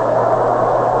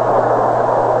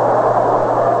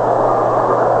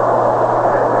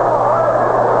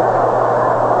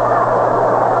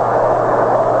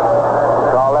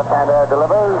 So left-hander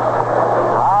delivers.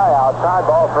 High outside,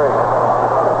 ball 3.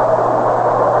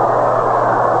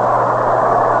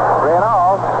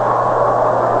 3-0.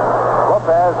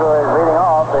 Lopez, who is leading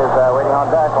off, is waiting on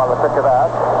deck while the pitcher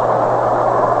bats.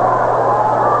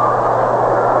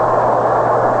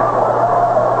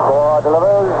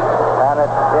 Delivers, and it's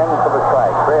in for the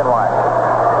strike. 3-1.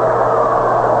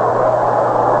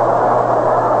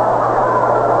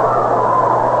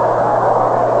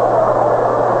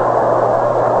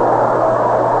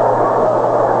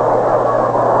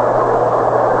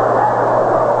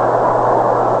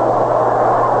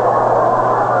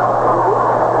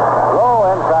 Low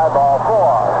inside, ball 4.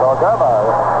 So Gerber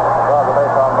draws the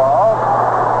base on ball.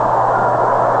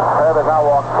 Herb has now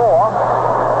walked 4.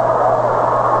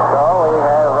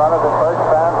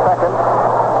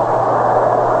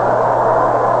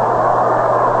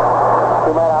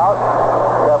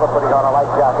 Putting on a light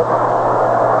jacket,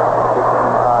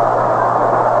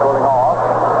 cooling off.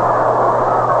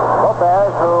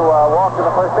 Lopez, who walked in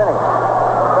the first inning.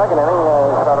 Second inning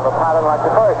is sort of a pattern like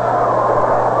the first.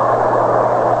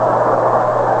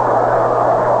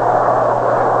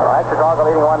 All right, Chicago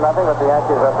leading 1-0, but the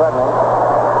Yankees are threatening.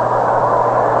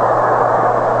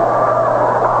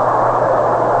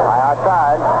 High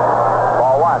outside,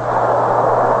 ball 1.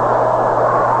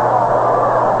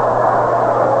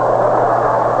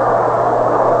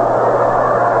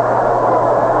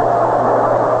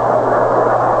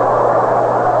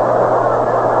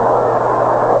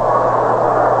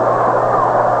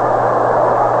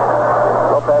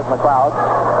 McLeod,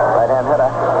 right-hand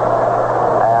hitter.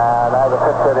 And as a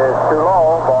pitch that is too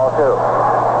low, ball 2.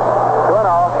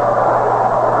 2-0.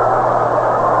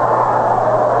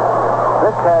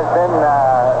 this has been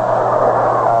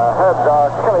Herb's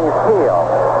Achilles heel.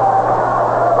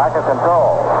 Lack of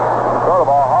control. Throw the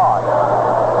ball hard.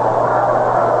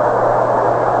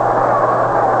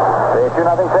 The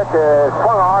 2-0 pitch is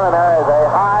swung on, and there is a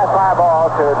high fly ball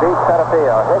to deep center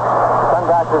field. Hicks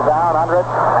sunglasses down under it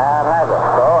and has it.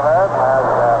 So Herb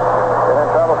has been in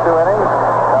trouble 2 innings.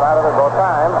 Got out of it both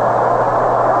times.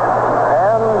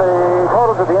 And the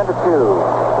totals at the end of 2.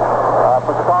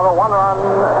 For Chicago, 1 run,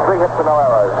 3 hits and no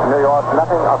errors. New York,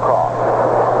 nothing across.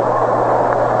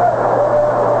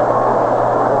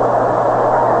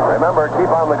 Remember,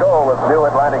 keep on the go with new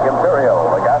Atlantic Imperial,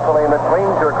 the gasoline that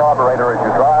cleans your carburetor as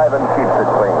you drive and keeps it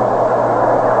clean.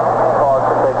 Cause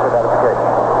for safety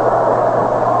identification.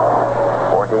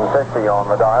 1450 on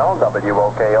the dial,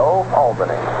 WOKO,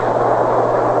 Albany.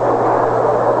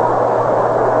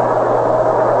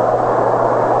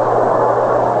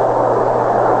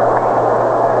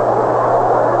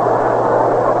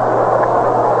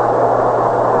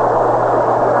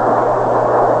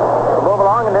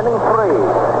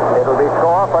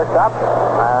 First up,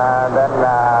 and then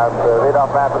the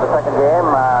leadoff man for the second game,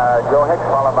 Joe Hicks,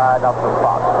 followed by Nelson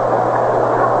Fox.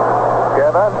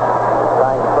 Gerber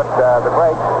trying to put the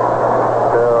brakes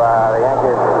to the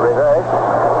Yankees reverse.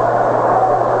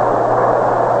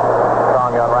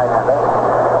 Strong young right-hander.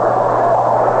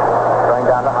 Going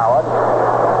down to Howard.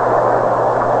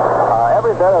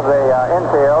 Every bit of the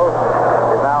infield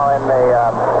is now in the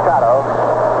shadow,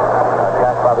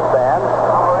 cast by the stand.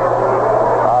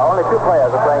 Only 2 players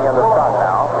are playing in the sun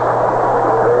now.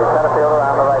 The center fielder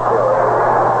and the right fielder.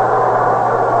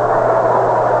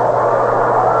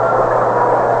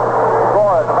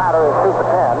 Score as the batter is 2 for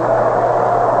 10.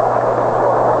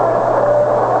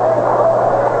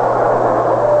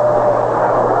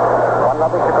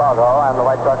 1-0 Chicago, and the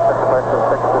White Sox took the first of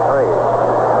 6 to 3.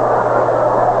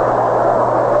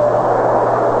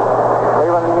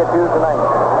 Cleveland and Tuesday night.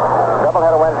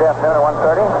 Doubleheader Wednesday afternoon at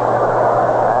 1:30.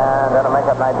 And then a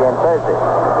make-up night game Thursday,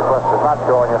 which of course does not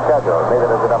show on your schedule. Neither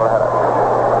does the doubleheader.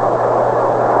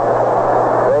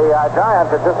 The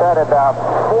Giants have just added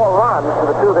 4 runs to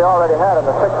the 2 they already had in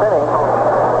the 6th inning.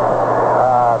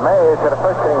 Mays hit a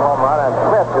first-inning home run, and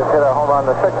Smith just hit a home run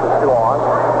in the 6th with 2 on.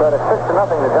 So it's 6-0,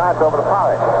 the Giants over the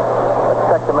Pirates. Let's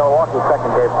check the Milwaukee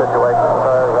second game situation,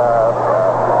 because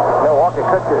Milwaukee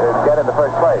could get into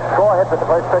first place. Score hits at the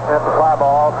first pitch and hits the fly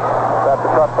ball that the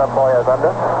shortstop boy is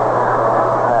under.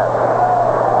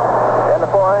 In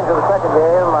the 4 innings of the second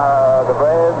game, the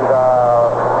Braves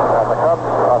and the Cubs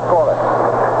are scoreless.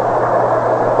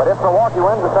 But if Milwaukee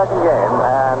wins the second game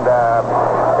and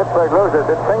Pittsburgh loses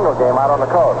its single game out on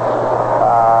the coast,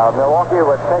 Milwaukee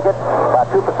would take it by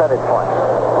 2 percentage points.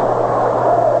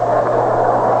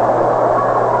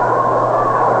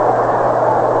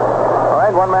 All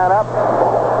right, 1 man up,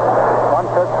 1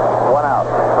 pitch, 1 out.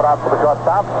 Put out for the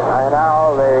shortstop, and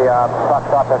now the Sox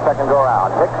stop their second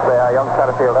go-around. Hicks, the young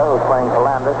center fielder who's playing for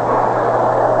Landis,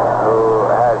 who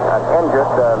has an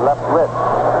injured left wrist,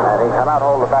 and he cannot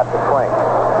hold the bat to swing.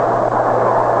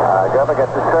 Gerber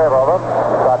gets his curve over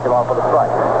and starts him off with a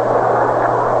strike.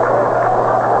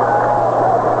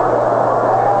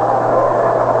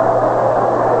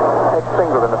 Hicks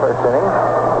singled in the first inning,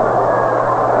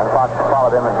 and Fox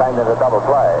followed him and banged into a double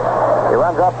play. He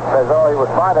runs up as though he was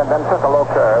fine and then took a low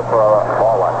curve for a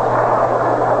ball 1.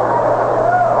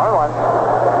 1-1.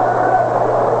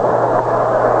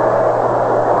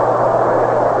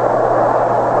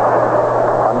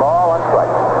 One ball, 1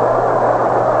 strike.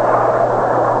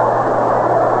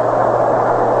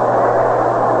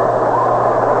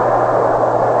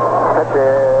 Pitch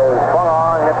is swung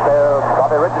on, hit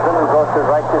Bobby Richardson, who goes to his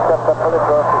right, 2 steps up for the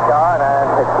throw to Scar, and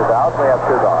Hicks is out. We have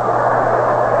 2 gone.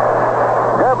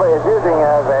 Gerber is using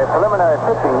as a preliminary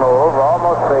pitching move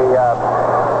almost the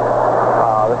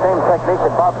same technique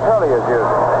that Bob Turley is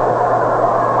using.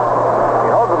 He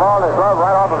holds the ball in his glove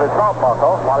right off of his belt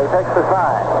buckle while he takes the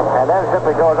sign, and then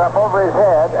simply goes up over his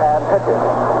head and pitches.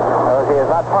 Because he is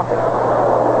not pumping.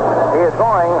 He is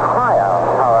going higher,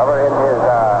 however, in his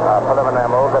preliminary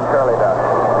move than Turley does.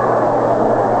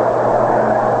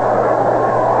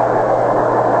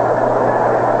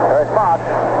 There's Fox.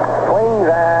 Swings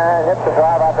and hits the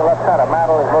drive out to left center.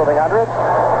 Mantle is moving under it.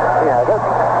 He has it.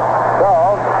 So,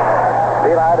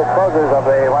 Eli disposes of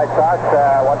the White Sox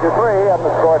 1-2-3, and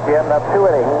the score at the end of 2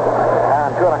 innings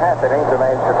and 2.5 innings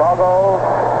remains Chicago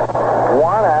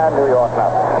 1 and New York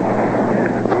nothing.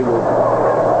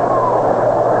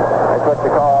 That's what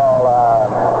you call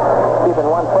keeping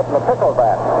 1 foot in the pickle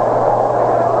bat.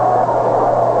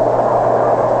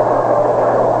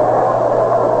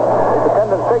 His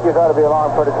attendance figures ought to be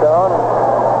along pretty soon.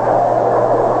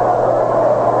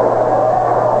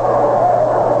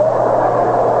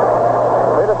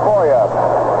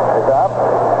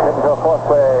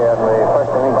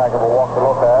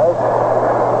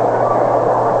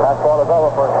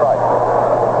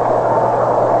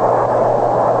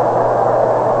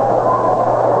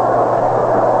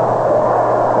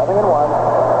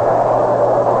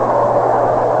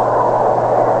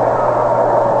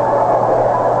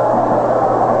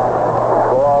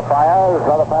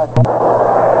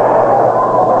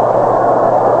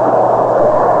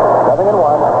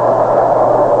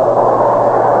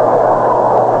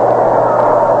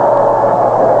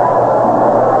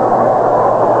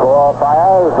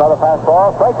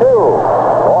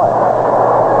 Boy.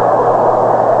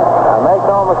 Now, make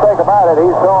no mistake about it,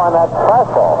 he's throwing that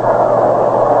fastball.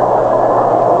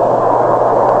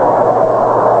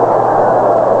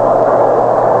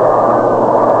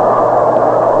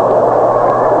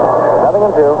 Nothing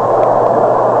in 2.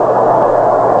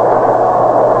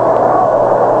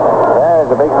 There's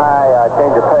a big high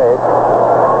change of pace.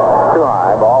 Too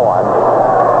high, ball 1.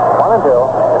 1 and 2.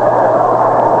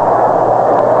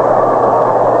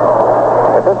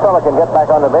 If this fella can get back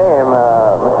on the beam,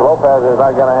 Mr. Lopez is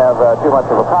not going to have too much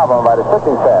of a problem by his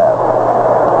pitching staff.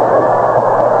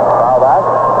 Foul back.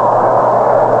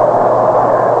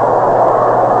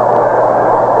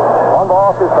 1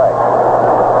 ball, 2 strikes.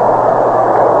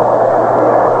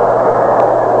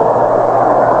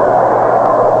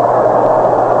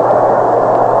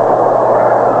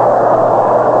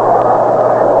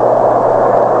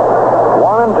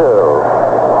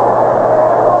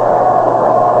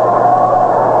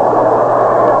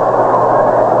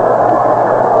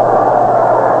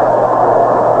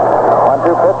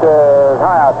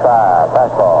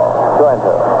 Fastball, 2 and 2.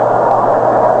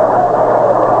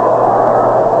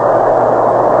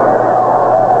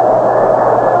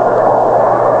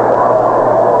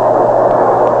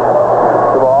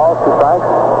 Two balls, 2 strikes.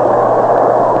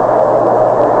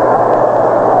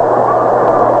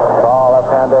 Ball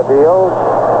left-hander deals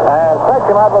and strikes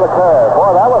him out with a curve.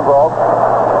 Boy, that one broke.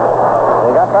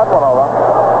 He got that one over.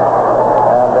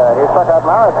 And he struck out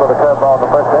Maris with a curveball in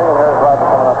the first inning, and here's Rogers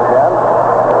coming up again.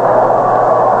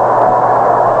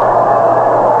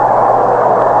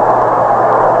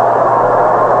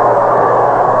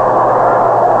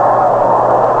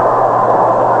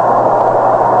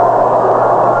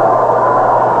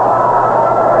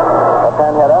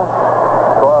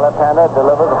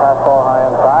 Delivers the fastball high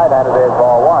inside, and it is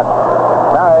ball 1.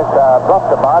 Maris bluffed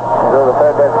the butt, drew the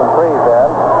third baseman freeze there.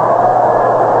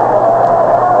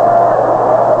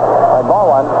 And ball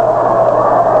 1.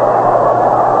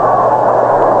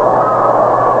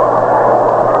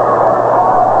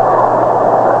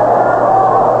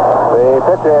 The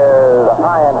pitch is a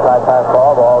high inside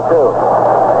fastball, ball 2.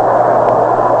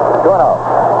 2 and 0.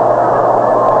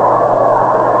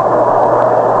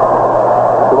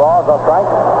 2 balls, no strikes.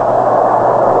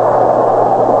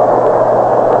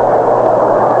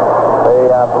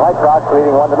 White Sox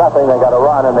leading 1-0. They got a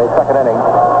run in the second inning.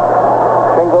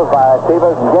 Singles by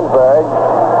Stevens and Ginsberg.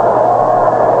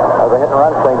 That was a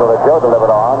hit-and-run single that Joe delivered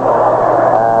on.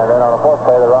 And then on the fourth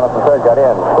play, the runner from third got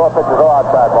in. 4 pitches all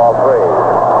outside, ball 3.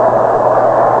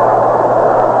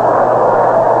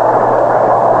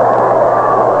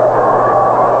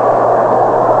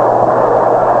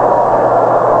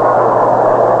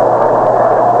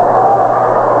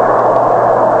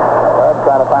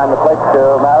 Trying to find the plate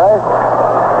to Maris.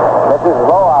 This is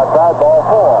low outside, ball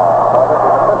 4. So this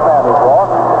is the fifth man who's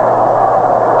walked.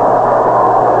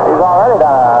 He's already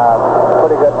done a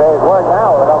pretty good day's work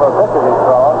now with the number of pitches he's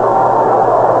thrown.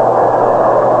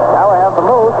 Now we have the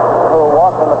Moose, who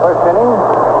walked in the first inning,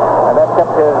 and that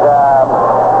kept his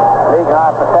league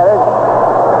high percentage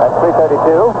at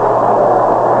 .332.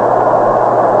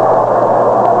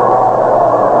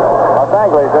 Los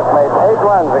Angeles just made 8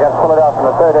 runs against Philadelphia in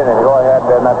the third inning to go ahead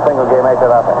in that single game 8-0.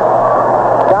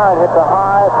 Garrett hits a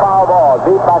high foul ball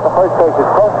deep back to first base.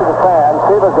 It's close to the stand.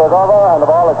 Stevens goes over, and the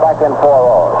ball is back in 4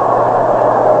 rows.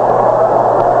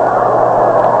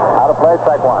 Out of play,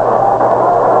 strike 1.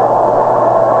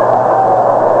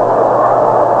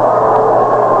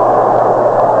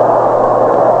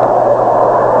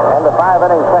 In the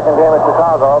 5-inning second game at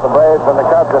Chicago, the Braves and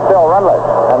the Cubs are still runless,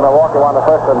 and Milwaukee won the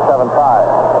first one 7-5.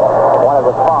 One of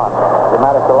the Spahn. He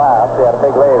managed to last. He had a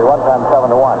big lead at one time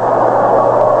 7-1.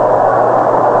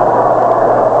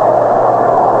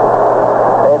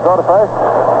 Throw to first.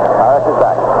 Harris is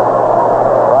back.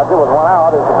 Roger with 1 out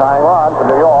is the tying run for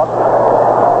New York.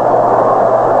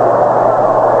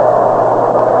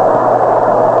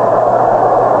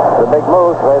 The big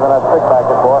Moose waving that stick back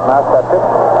and forth. Now sets it.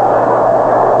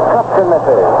 Cups and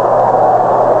misses.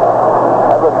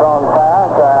 That was thrown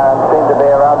fast and seemed to be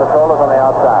around the shoulders on the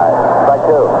outside. Strike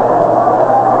 2.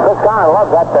 Chris Garner loves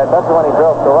that bend. That's when he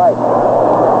drills to right.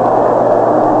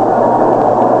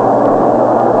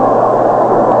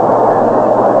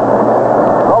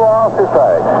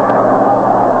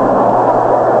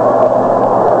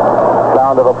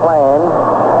 Down to the plane.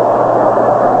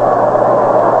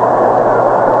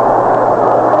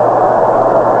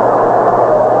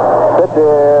 Pitch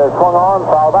is swung on,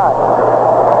 foul back.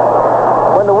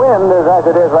 When the wind is as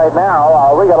it is right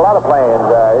now, we got a lot of planes.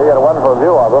 You got a wonderful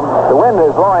view of them. The wind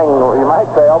is blowing, you might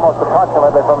say, almost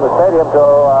approximately from the stadium to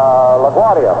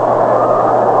LaGuardia.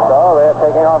 So they're taking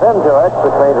taking off into it,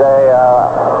 which means they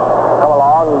come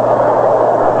along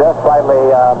just slightly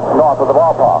north of the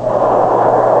ballpark.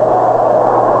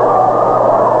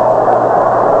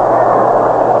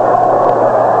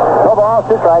 No balls,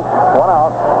 2 strikes, 1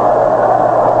 out.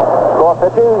 4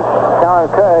 pitches. Karen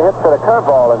hits to the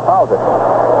curveball and fouls it.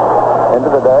 Into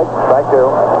the dirt, strike 2.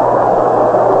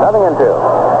 Nothing in 2.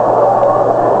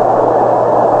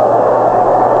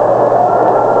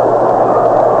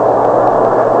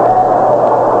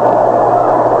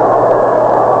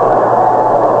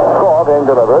 Score being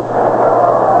delivered.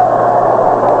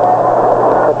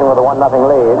 Pitching with a 1-0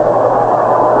 lead.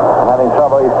 And having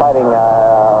trouble, he's fighting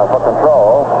for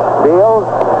control. Deals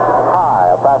high,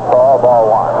 a fastball, ball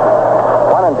 1.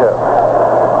 1 and 2.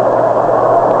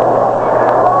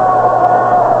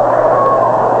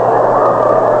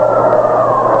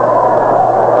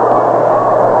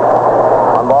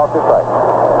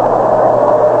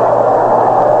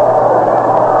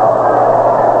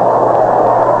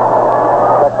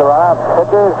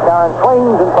 Pitches, Karen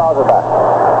swings and fouls it back.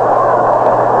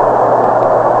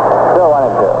 Still 1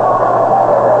 and 2.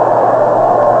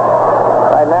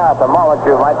 Right now, at the moment,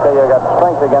 you might say you got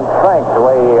strength against strength, the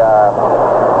way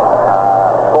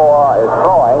Score is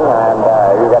throwing, and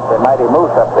you got the mighty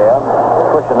Moose up there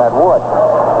pushing that wood.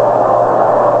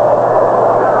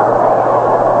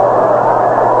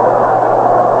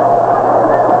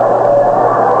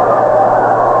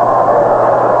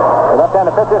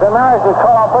 The pitches and Maris is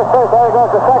caught on first base. There he goes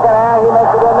to second, and he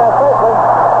makes it in there safely.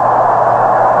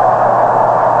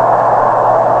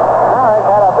 Maris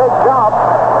had a big jump,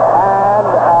 and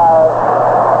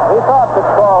he thought that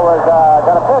Score was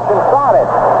going to pitch and started.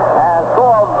 And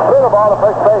Score threw the ball to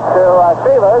first base to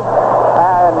Severs,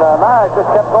 and Maris just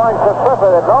kept going so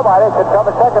swiftly that nobody could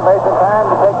cover second base in time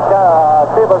to take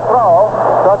Severs' throw.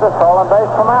 So it's a stolen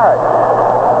base for Maris.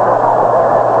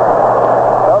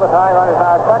 So the tying run is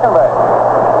now at second base.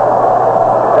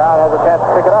 Has a chance to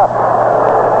pick it up.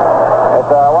 It's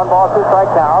a 1-2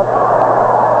 strike count.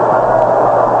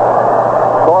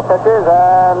 4 pitches,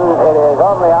 and it is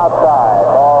on the outside.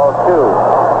 Ball 2.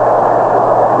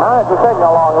 Maris is taking a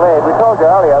long lead. We told you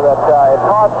earlier that it's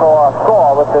hard for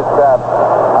Score with this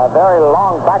very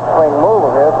long backswing move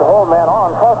of his to hold men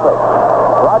on closely.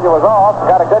 Roger was off,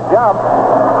 got a good jump.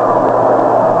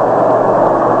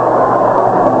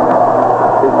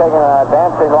 He's taking a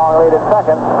dancing long lead at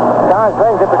second. John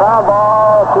swings at the ground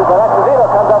ball to the next Zito.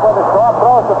 Comes up with a short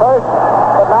throws to first,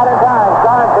 but not in time.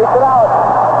 John beats it out.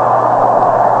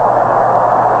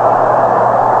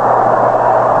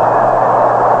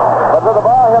 But with the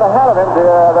ball hit ahead of him to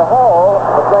the hole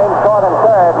between short and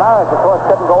third, Maris, of course,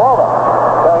 couldn't go over.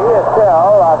 So he is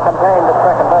still contained at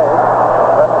second base.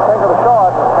 But the thing to the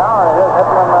short, John is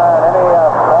hitting him in any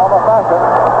form or fashion.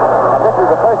 And this is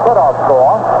the first hit-off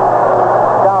Score.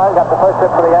 Got the first hit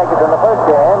for the Yankees in the first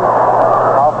game.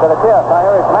 Off to the 5th. Now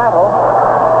here is Mantle,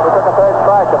 who took a 3rd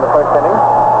strike in the first inning.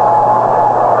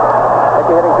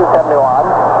 Mickey hitting 271.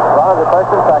 Runners at first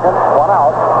and second. 1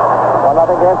 out. 1-0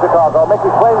 game Chicago.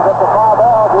 Mickey swings at the far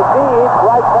ball to deep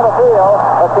right center field.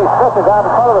 Let's see, Smith is out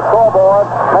in front of the scoreboard.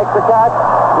 Makes the catch.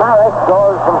 Maris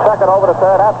goes from second over to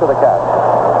third after the catch.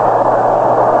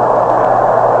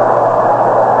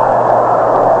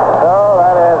 So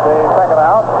that is the second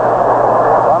out.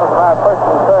 First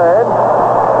and third,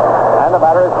 and the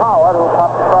batter is Howard, who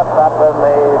popped the shortstop in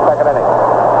the second inning.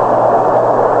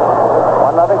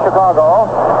 1-0 Chicago.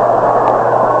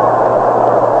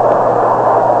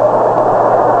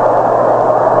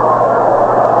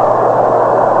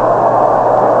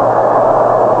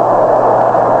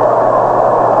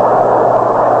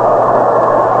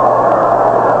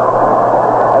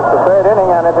 It's the 3rd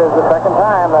inning, and it is the second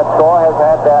time that Score has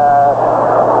had the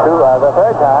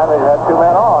 3rd time he's had 2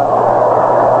 men on.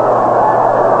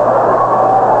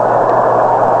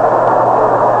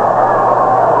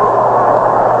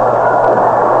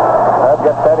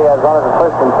 Gets steady as runners at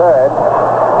first and third.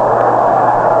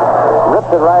 Rips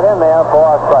it right in there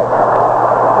for a strike.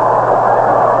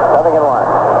 7-1.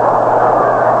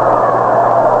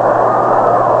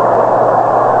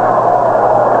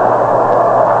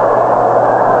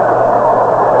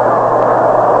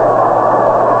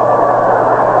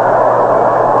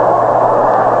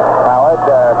 Howard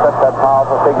sets that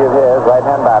powerful figure of his,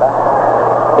 right-hand batter.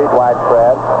 Feet wide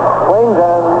spread. Swings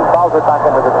and fouls it back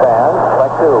into the stands.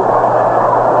 Strike 2.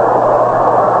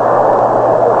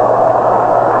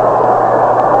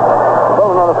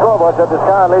 That this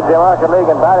Karen leads the American League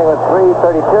in batting with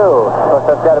 332. Of course,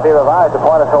 that's got to be revised to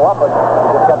point us so upward.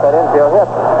 He just got that infield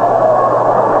hit.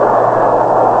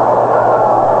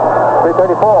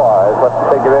 334 is what the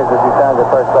figure is as he stands at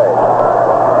first base.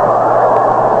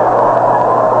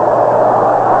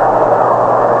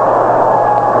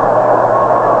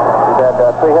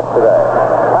 3 hits today.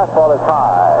 Fastball is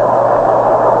high.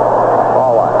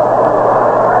 Ball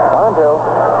 1. 1-2.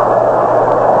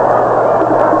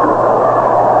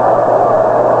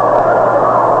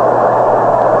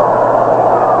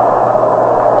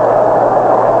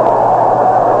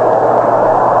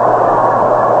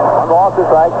 One ball, 2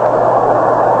 strikes.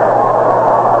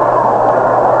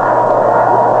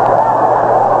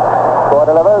 Score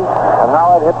delivers, and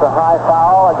Howard hits a high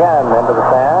foul again into the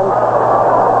stands.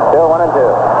 Still 1-2.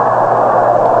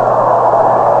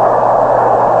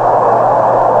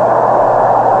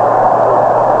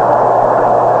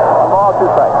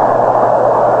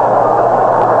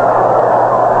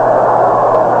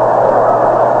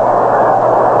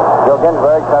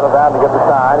 Ginsberg settled down to give the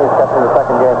sign. He's catching the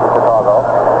second game for Chicago.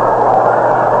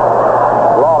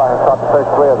 Lawler has caught the first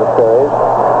 3 of the series.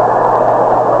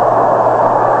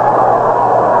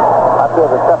 After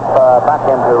the step back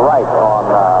into right on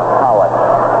Howard.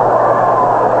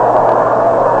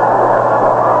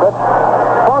 Pitch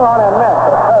swung on and missed.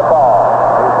 A curveball.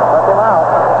 He struck him out.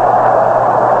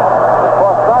 For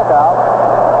a strikeout.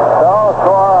 So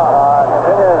Score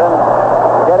continues to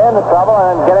get into trouble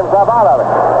and get himself out of it.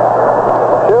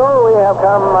 We have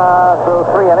come through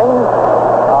 3 innings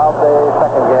of the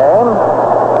second game.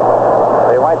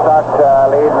 The White Sox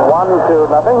lead 1-0.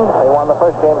 They won the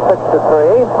first game 6-3.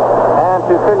 And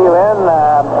to fill you in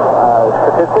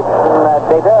statistics and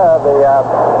data of the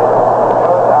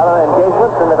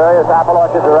engagements in the various apple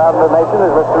orchards around the nation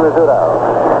is Mr. Rizzuto.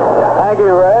 Thank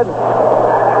you, Red.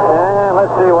 And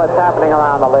let's see what's happening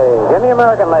around the league. In the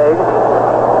American League,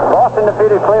 Boston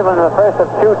defeated Cleveland in the first of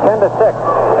 2, 10-6.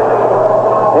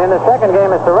 In the second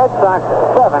game, it's the Red Sox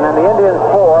 7 and the Indians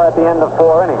 4 at the end of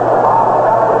 4 innings.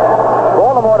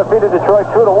 Baltimore defeated Detroit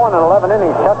 2-1 in 11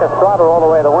 innings. Chuck Estrada all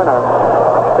the way the winner.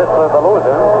 Sisler the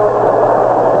loser.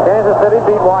 Kansas City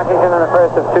beat Washington in the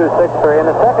first of 2, 6-3.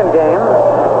 In the second game,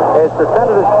 it's the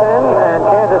Senators 10 and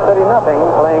Kansas City nothing,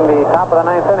 playing the top of the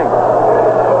 9th inning.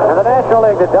 In the National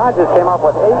League, the Dodgers came up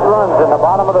with 8 runs in the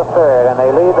bottom of the 3rd, and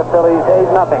they lead the Phillies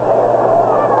 8-0.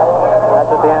 That's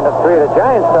at the end of 3. The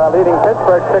Giants are leading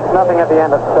Pittsburgh 6-0 at the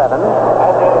end of 7.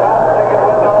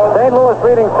 St. Louis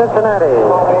leading Cincinnati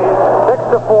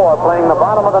 6-4, playing the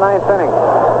bottom of the 9th inning.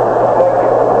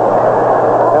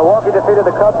 Milwaukee defeated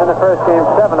the Cubs in the first game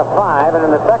 7-5, and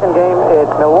in the second game it's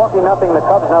Milwaukee nothing, the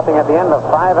Cubs nothing at the end of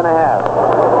 5.5.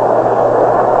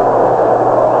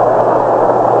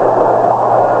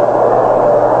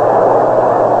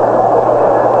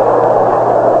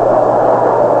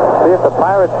 The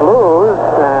Pirates lose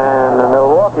and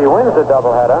Milwaukee wins the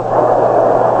doubleheader.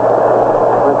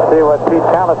 Let's see what Pete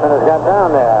Callison has got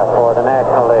down there for the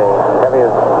National League.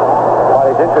 While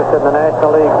he's interested in the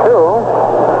National League too,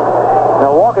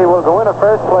 Milwaukee will go into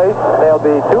first place. They'll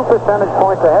be 2 percentage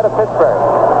points ahead of Pittsburgh.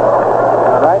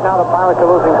 And right now the Pirates are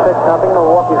losing 6-0.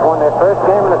 Milwaukee's won their first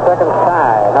game and the second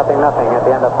tie 0-0 at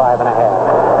the end of 5.5.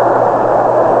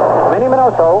 Minnie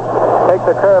Minoso takes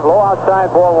a curve low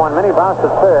outside, ball 1. Minnie bounced to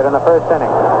third in the first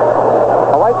inning.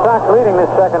 The White Sox leading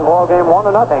this second ball game 1-0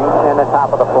 in the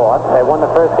top of the 4th. They won the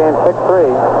first game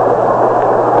 6-3.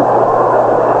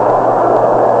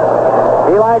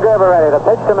 Eli Gerber ready. The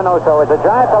pitch to Minoso is a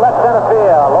drive to left center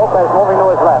field. Lopez moving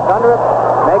to his left. Under it,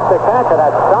 makes the catch of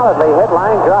that solidly hit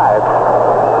line drive.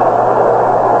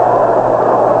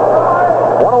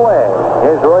 One away.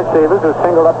 Here's Roy Stevens, who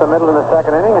singled up the middle in the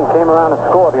second inning and came around and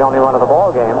scored the only run of the ball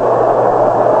game.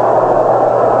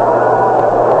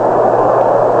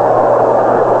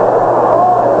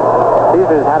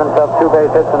 Stevens had himself 2 base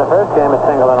hits in the first game, a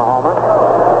single and a homer.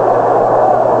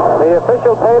 The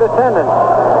official paid attendance,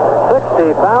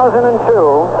 60,002.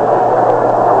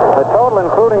 The total,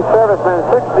 including servicemen,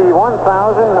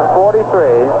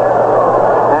 61,043.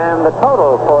 And the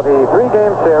total for the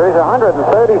 3-game series,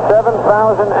 137,007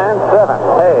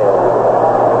 paid.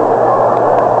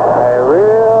 A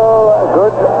real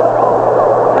good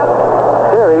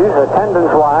series,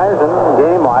 attendance-wise and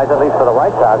game-wise, at least for the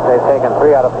White Sox. They've taken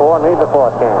 3 out of 4 and lead the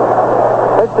 4th game.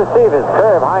 Pitch to Stevens,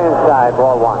 curve high inside,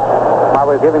 ball 1. While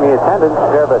we're giving the attendance,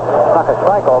 Gerber snuck a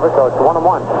strike over, so it's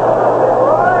 1-1.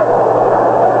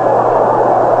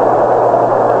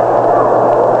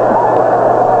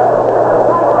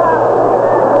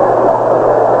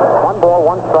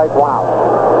 Strike one out.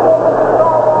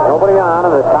 Nobody on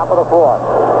in the top of the 4th.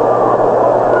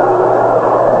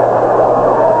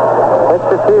 Pitch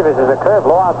to Stevens is a curve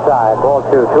low outside. Ball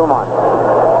 2, 2-1.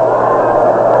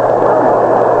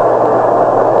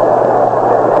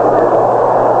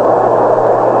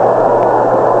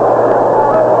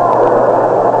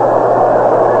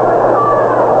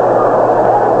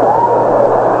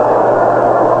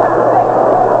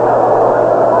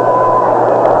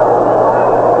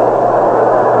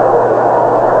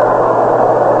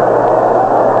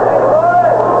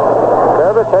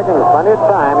 pitching. Plenty of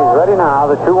time. He's ready now.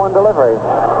 The 2-1 delivery.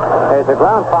 There's a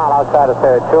ground foul outside of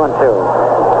third. 2-2. In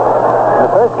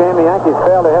the first game, the Yankees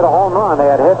failed to hit a home run. They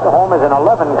had hit homers in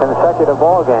 11 consecutive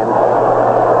ball games.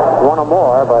 One or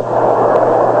more, but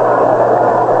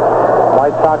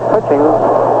White Sox pitching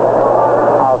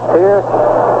of Pierce,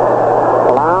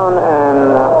 Lown,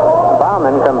 and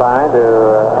Baumann combined to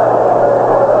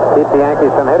keep the Yankees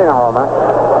from hitting a homer.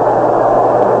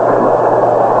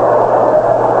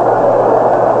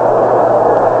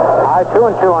 High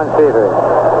 2-2 on Seavers.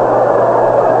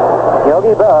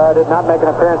 Yogi Berra did not make an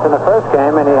appearance in the first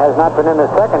game, and he has not been in the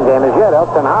second game as yet.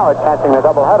 Elton Howard catching the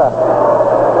doubleheader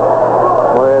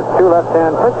with 2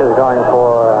 left-hand pitches going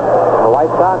for the White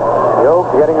Sox.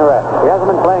 Yogi getting a rest. He hasn't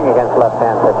been playing against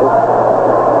left-hand pitches.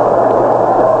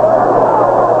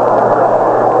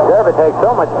 Gerber takes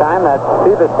so much time that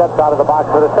Seaver steps out of the box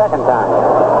for the second time.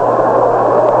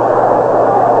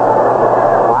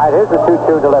 All right, here's the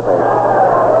 2-2 delivery.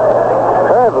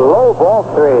 Curve, low, ball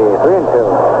 3,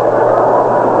 3-2.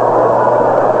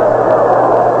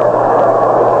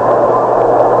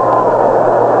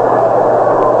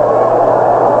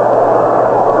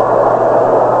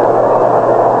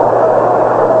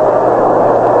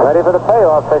 For the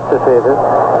payoff pitch to Seavers.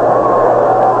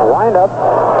 Wind up.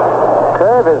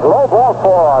 Curve is low, ball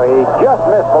 4. He just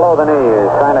missed below the knees,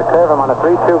 trying to curve him on a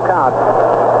 3-2 count.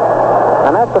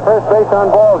 And that's the first base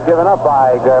on balls given up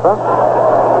by Gerber.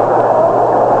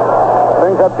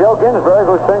 Brings up Joe Ginsberg,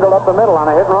 who singled up the middle on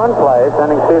a hit-and-run play,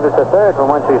 sending Seavers to third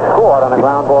from whence he scored on a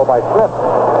ground ball by Smith.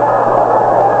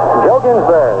 Joe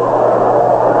Ginsberg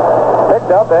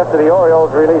picked up after the Orioles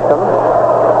released him.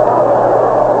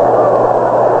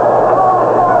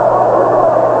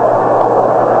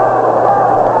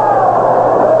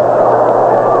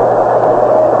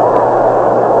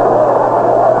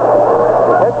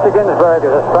 Ginsberg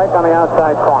is a strike on the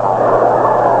outside corner.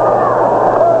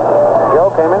 Joe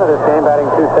came into this game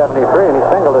batting .273, and he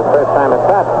singled his first time at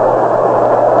bat.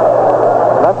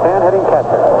 Left-hand hitting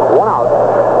catcher. 1 out.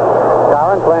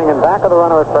 Darren playing in back of the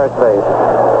runner at first base.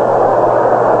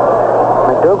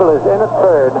 McDougal is in at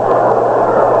third.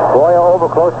 Boyer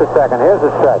over close to second. Here's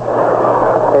the stretch.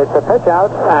 It's a pitch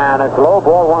out, and it's low,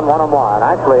 ball 1, 1-1.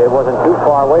 Actually, it wasn't too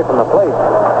far away from the plate.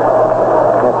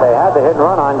 If they had the hit and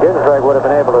run on, Ginsberg would have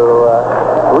been able to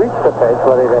reach the pitch.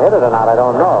 Whether he hit it or not, I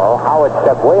don't know. Howard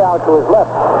stepped way out to his left.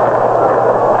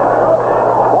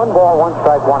 1 ball, 1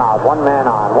 strike, 1 out. 1 man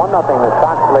on. 1-0, the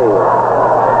Sox lead.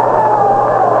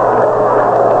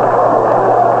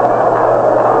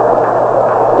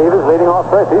 Stevens leading off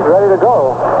first. He's ready to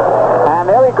go. And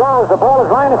there he goes. The ball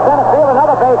is lined to center field.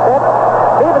 Another base hit.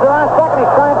 Stevens around second. He's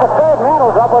trying for third.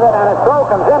 Mantles up with it, and a throw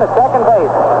comes in at second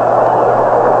base.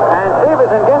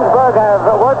 And Ginsberg have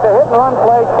worked a hit-and-run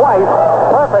play twice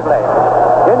perfectly.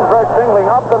 Ginsberg singling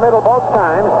up the middle both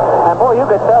times, and boy, you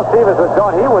could tell Stevens was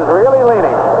going. He was really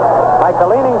leaning, like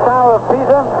the Leaning Tower of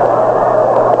Pisa.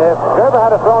 If Gerber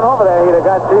had thrown over there, he'd have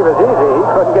got Stevens easy. He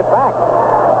couldn't get back.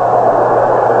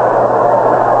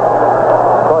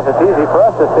 Of course, it's easy for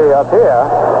us to see up here,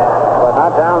 but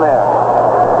not down there.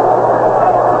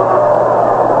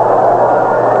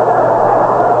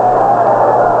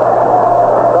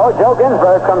 Joe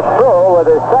Ginsberg comes through with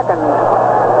his second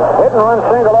hit-and-run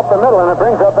single up the middle, and it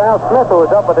brings up Al Smith, who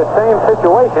was up with the same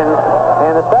situation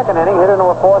in the second inning, hit into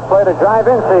a force play to drive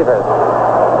in Seavers.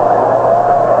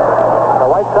 The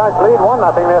White Sox lead 1-0.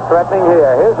 They're threatening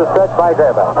here. Here's the stretch by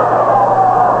Gerber.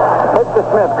 Pitch to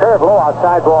Smith, curve low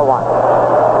outside, ball 1.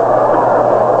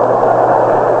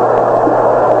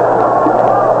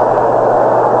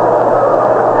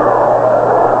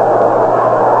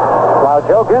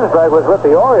 Joe Ginsberg was with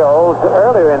the Orioles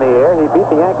earlier in the year. He beat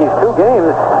the Yankees 2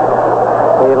 games.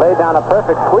 He laid down a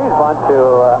perfect squeeze bunt to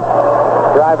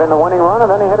drive in the winning run, and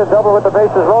then he hit a double with the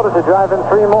bases loaded to drive in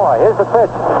 3 more. Here's the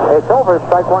pitch. It's over.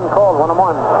 Strike 1 called.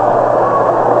 1-1.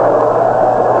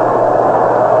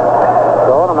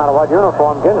 So no matter what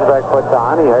uniform Ginsberg puts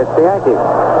on, he hurts the Yankees.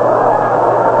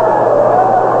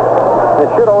 It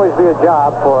should always be a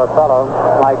job for a fellow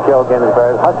like Joe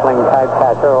Ginsberg, hustling type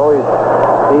catcher, always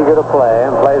eager to play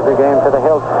and plays the game to the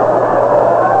hilt.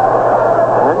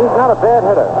 And he's not a bad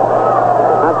hitter.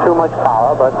 Not too much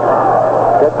power, but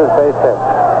gets his base hit.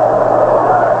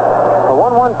 The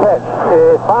 1-1 pitch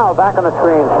is fouled back on the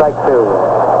screen, strike 2.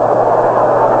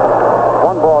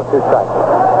 1 ball, 2 strikes.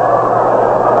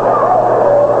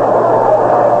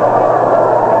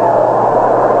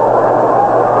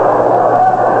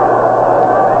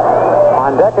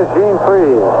 On deck is Gene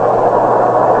Freeze.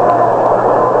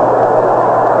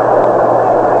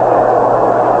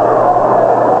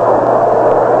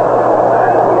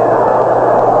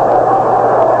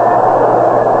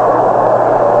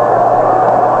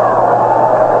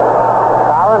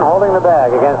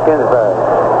 Ginsburg.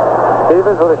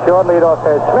 Stevens with a short leadoff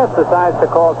pitch. Smith decides to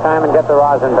call time and get the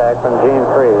rosin back from Gene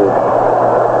Freeze.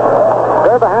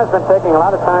 Gerber has been taking a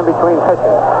lot of time between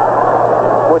pitches,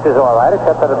 which is all right,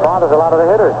 except that it bothers a lot of the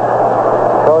hitters.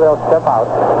 So they'll step out.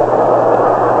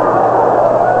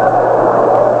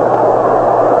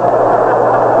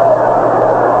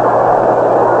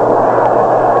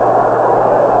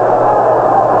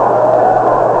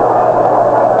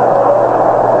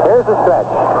 Here's the stretch.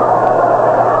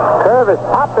 Curve is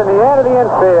popped in the air to the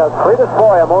infield. Cletus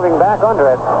Boyer moving back under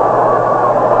it.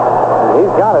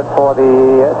 He's got it for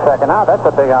the second out. That's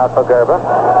a big out for Gerber.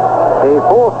 He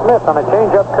fooled Smith on a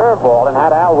change-up curveball and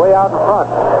had Al way out in front.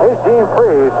 Here's Gene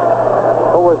Freeze,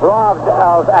 who was robbed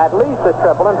of at least a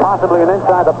triple and possibly an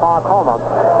inside-the-park homer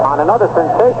on another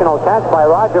sensational catch by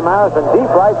Roger Maris in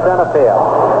deep right center field.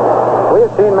 We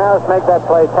have seen Maris make that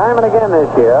play time and again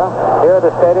this year, here at the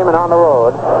stadium and on the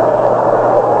road.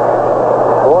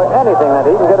 Boy, anything that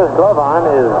he can get his glove on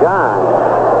is gone.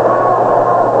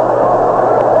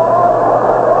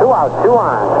 2 out, 2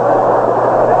 on.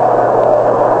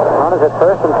 Runners at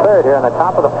first and third here in the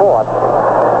top of the fourth,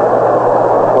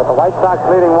 with the White Sox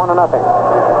leading 1-0.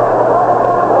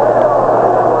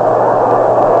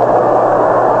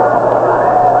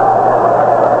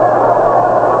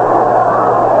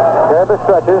 Gerber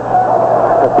stretches.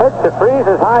 The pitch to Freeze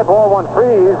is high ball when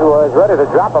Freeze was ready to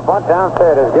drop a bunt down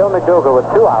third as Gil McDougal with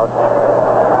 2 outs.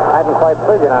 Hadn't quite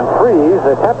figured on Freeze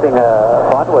attempting a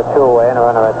bunt with 2 away and a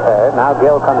runner at third. Now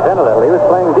Gil comes in a little. He was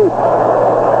playing deep.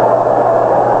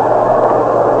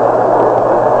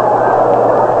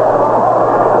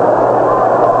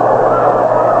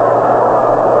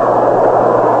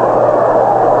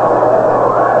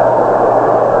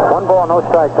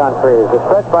 Strikes on Freeze. The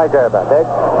stretch by Gerber. The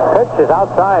pitch is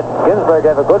outside. Ginsburg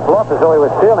gave a good bluff as though he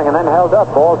was stealing and then held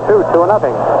up. Ball 2,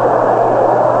 2-0.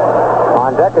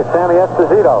 On deck is Sammy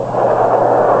Esposito.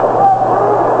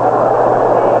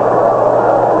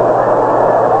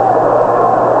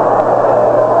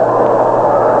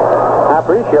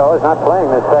 Aparicio is not playing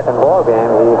this second ball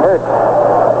game. He hurt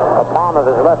the palm of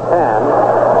his left hand.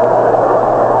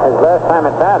 His last time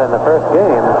at bat in the first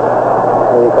game,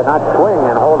 he could not swing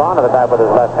and hold on to the bat with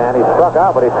his left hand. He struck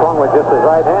out, but he swung with just his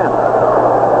right hand.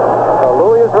 So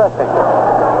Louis is resting.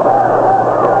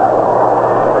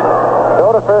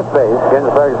 Go to first base.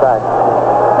 Ginsburg's back.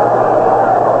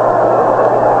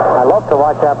 I love to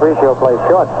watch Aparicio play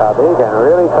shortstop. He can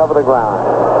really cover the ground.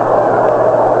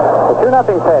 The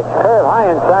 2-0 pitch. Curve high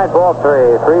inside, ball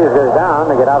 3. Freeze goes down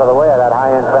to get out of the way of that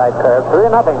high inside curve.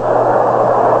 3-0.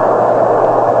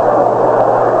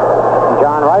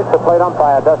 John Rice, the plate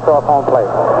umpire, dusts off home plate.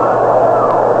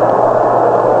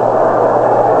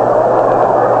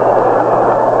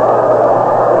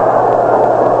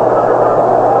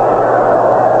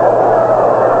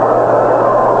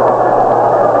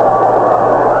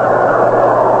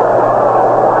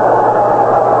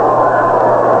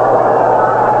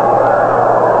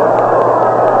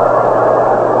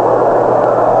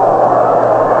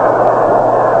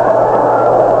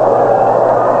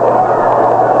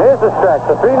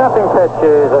 The 3-0 pitch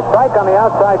is a strike on the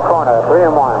outside corner,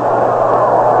 3-1.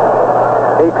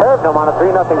 He curved him on a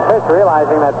 3-0 pitch,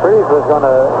 realizing that Freeze was going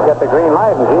to get the green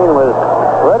light, and Gene was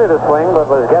ready to swing, but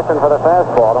was guessing for the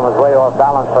fastball and was way off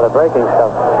balance for the breaking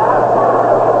stuff.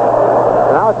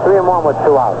 So now it's 3-1 with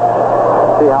 2 outs.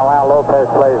 See how Al Lopez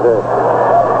plays this.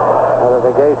 Whether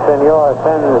the gay senor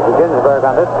sends Ginsburg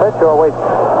on this pitch or waits.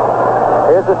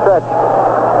 Here's the stretch.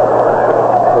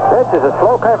 The pitch is a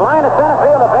slow curve line to center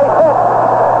field, a base hit.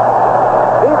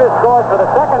 Stevens scores for the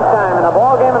second time in the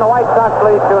ball game, and the White Sox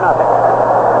lead 2-0.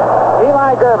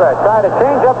 Eli Gerber tried a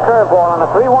change-up curveball on a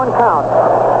 3-1 count,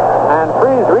 and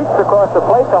Freeze reached across the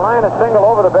plate to line a single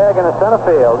over the bag in the center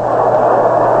field.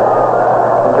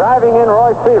 Driving in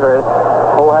Roy Severs,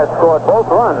 who has scored both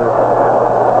runs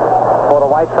for the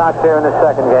White Sox here in the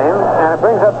second game, and it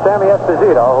brings up Sammy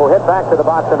Esposito, who hit back to the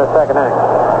box in the second inning.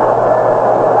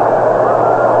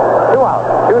 2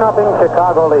 out, 2-0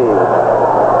 Chicago lead.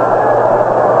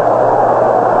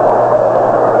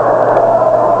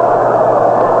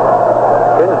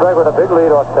 Ginsburg with a big lead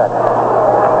off set.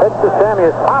 Pitch to Sammy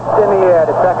is popped in the air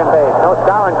to second base. No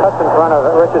Skowron cuts in front of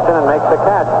Richardson and makes the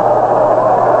catch.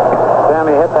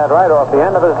 Sammy hit that right off the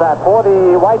end of his bat. For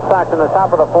the White Sox in the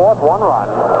top of the fourth, 1 run.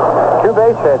 2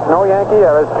 base hits, no Yankee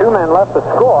errors, 2 men left to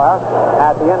score.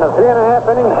 At the end of 3.5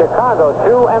 innings, Chicago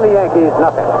 2 and the Yankees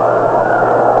nothing.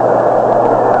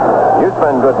 You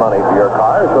spend good money for your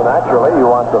car, so naturally you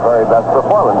want the very best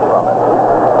performance from it.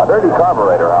 A dirty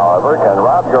carburetor, however, can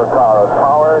rob your car of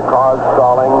power, cause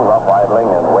stalling, rough idling,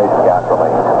 and waste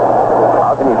gasoline.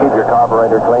 How can you keep your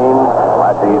carburetor clean?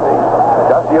 Latch It's easy.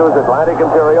 Just use Atlantic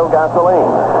Imperial gasoline.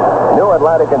 New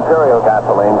Atlantic Imperial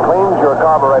gasoline cleans your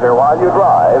carburetor while you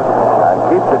drive and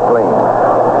keeps it clean.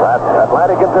 That's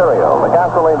Atlantic Imperial, the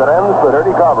gasoline that ends the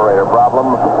dirty carburetor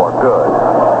problem for good.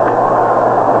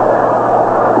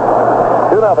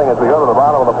 2-0 as we go to the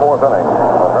bottom of the fourth inning.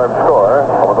 Herb score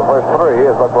over the first three.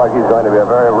 It looks like he's going to be a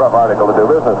very rough article to do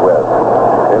business with.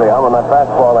 Really humming that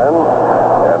fastball in,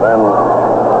 and then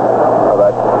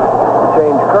that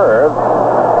change curve,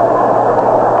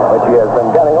 which he has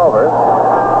been getting over.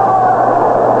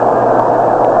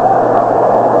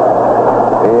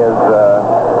 He is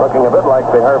looking a bit like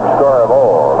the Herb score of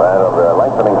old, and of the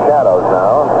lengthening shadows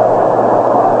now.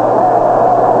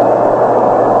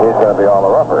 He's going to be all the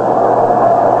rougher.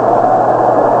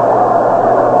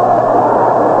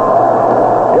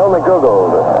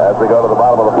 McDougald, as we go to the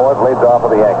bottom of the fourth, leads off for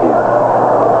the Yankees.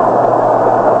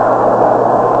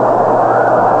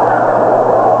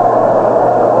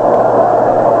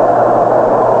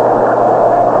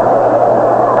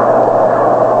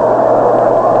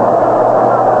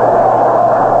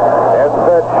 There's the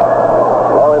pitch.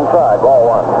 Low inside, ball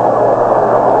one.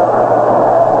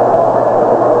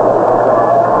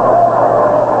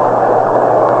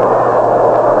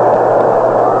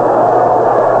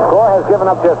 Given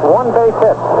up just one base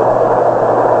hit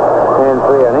in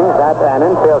 3 innings. That's an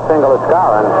infield single to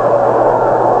Skowron.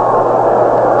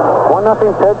 1-0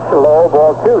 pitch, low,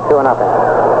 ball 2, 2-0.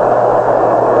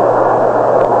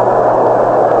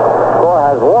 Score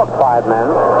has walked 5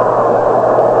 men,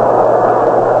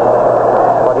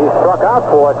 but he struck out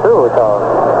 4 too. So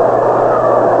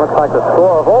looks like the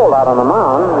score of old out on the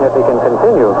mound if he can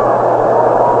continue.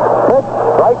 Pitch,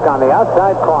 strike on the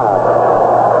outside corner.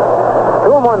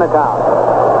 2-1 the count.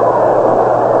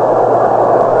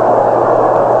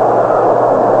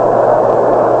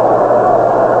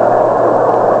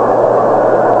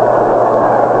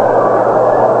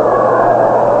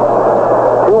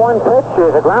 Pitch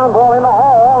is a ground ball in the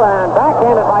hole and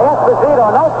backhanded by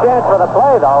Esposito. No chance for the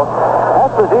play, though.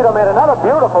 Esposito made another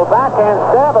beautiful backhand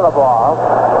stab of the ball.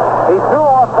 He threw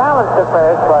off balance to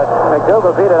first, but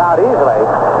McDougald beat it out easily.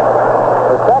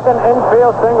 The second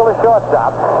infield single to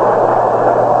shortstop.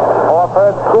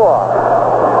 Third score.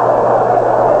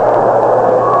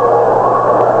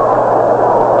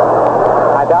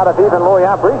 I doubt if even Louis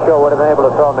Abricio would have been able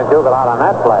to throw McDougald out on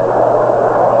that play.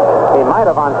 He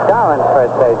might have on Skowron's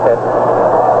first base hit,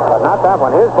 but not that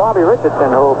one. Here's Bobby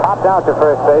Richardson, who popped out to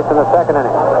first base in the second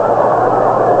inning.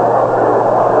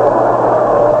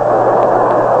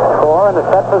 Score in the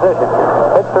set position.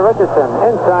 Pitch to Richardson,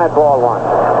 inside, ball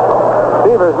 1.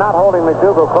 Seaver's not holding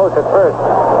McDougald close at first.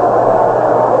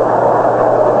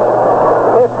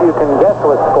 If you can guess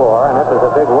with score, and this is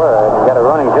a big word, and get a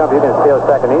running jump, you can steal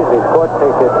second easily. Score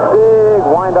takes a big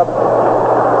wind-up.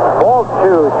 Ball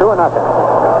 2, 2-0.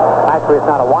 Actually, it's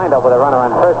not a wind-up with a runner on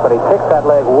first, but he kicks that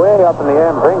leg way up in the air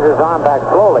and brings his arm back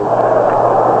slowly.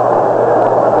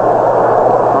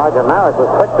 Roger Maris was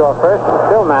quick to first and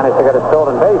still managed to get a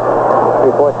stolen base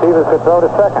before Stevens could throw to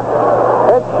second.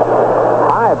 Pitch,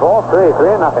 high, ball 3,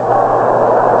 3-0.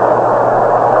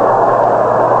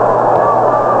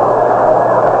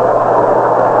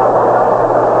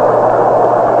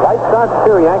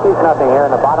 Two, Yankees nothing here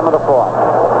in the bottom of the fourth.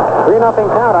 3-0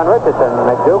 count on Richardson.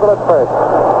 McDougald at first.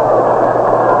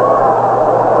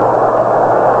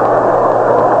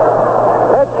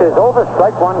 Pitch is over,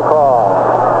 strike 1 call.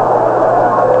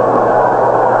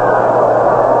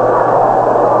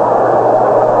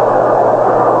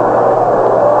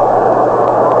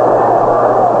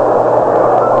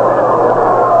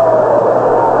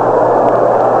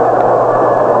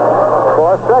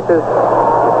 Four stretches.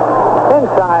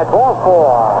 Inside, ball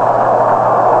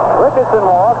 4. Richardson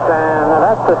walks, and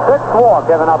that's the 6th walk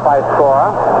given up by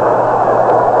Scorer.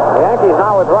 The Yankees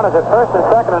now with runners at first and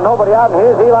second and nobody out, and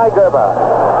here's Eli Gerber.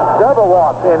 Gerber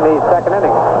walks in the second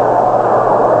inning.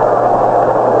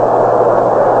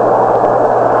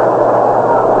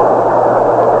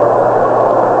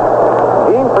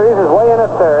 Gene Freese is way in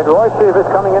at third. Roy Shivers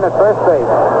coming in at first base.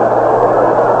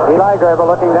 Eli Gerber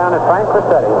looking down at Frank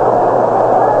Frasetti.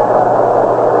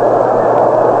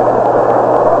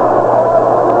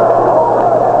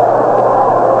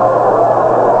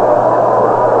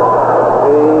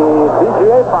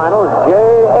 Finals,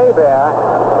 Jay Hebert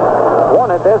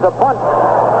won it. There's a punt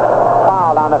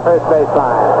fouled on the first base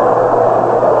line.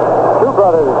 Two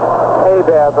brothers,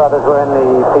 Hebert brothers, were in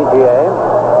the PGA.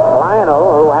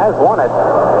 Lionel, who has won it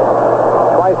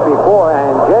twice before,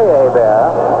 and Jay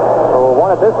Hebert, who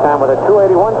won it this time with a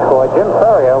 281 score. Jim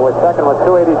Ferrier was second with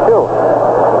 282.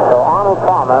 So Arnold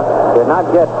Palmer did not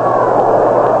get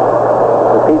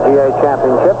the PGA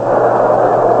championship.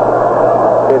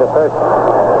 be the first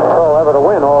pro ever to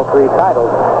win all three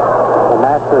titles. The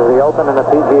Masters, the Open, and the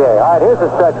PGA. All right, here's the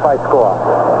stretch by Score.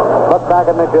 Look back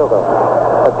at McDougal.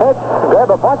 The pitch,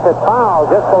 Gerber bunts it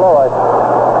foul just below it.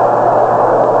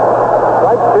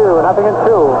 Strike two, 0-2.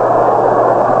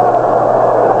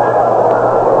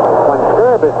 When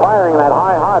Skirb is firing that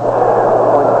high hot,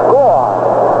 when Score,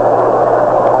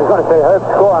 I was going to say Herb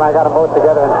Score, and I got them both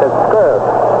together and said Skirb.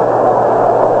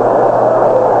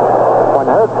 When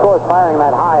Herb Score is firing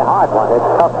that high hot one, it's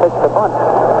a tough pitch to bunt.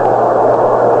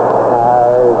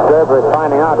 Gerber is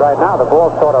finding out right now the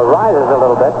ball sort of rises a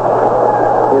little bit.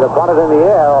 Either bunt it in the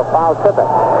air or foul tip it.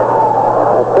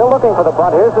 They're still looking for the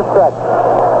bunt. Here's the stretch.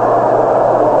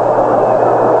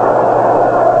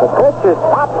 The pitch is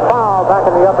popped foul back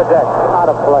in the upper deck. Out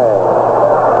of play.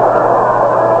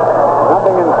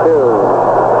 0-2.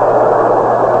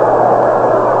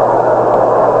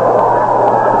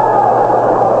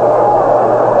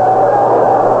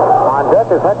 On deck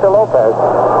is Hector Lopez.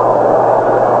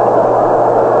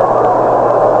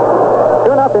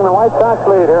 2-0, the White Sox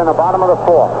lead here in the bottom of the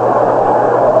fourth.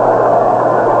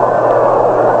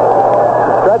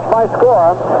 Stretch by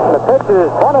Score. The pitch is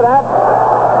pointed at.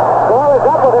 Score is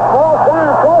up with it. Falls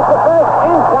down. Throws to first.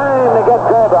 In time to get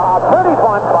Gerber. A pretty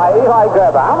bunt by Eli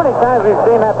Gerber. How many times we've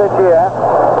seen that this year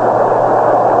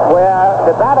where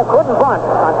the batter couldn't bunt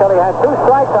until he had two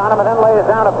strikes on him and then lays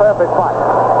down a perfect bunt.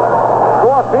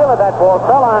 Score fielded that ball,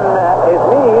 fell on his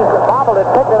knees, bobbled it,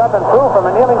 picked it up, and threw from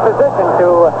a kneeling position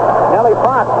to Nellie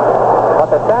Fox.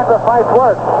 But the sacrifice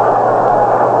worked.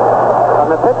 From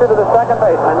the pitcher to the second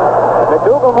baseman,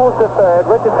 McDougal moves to third,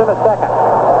 Richardson to second.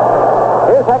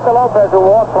 Here's Hector Lopez, who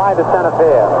walks wide to center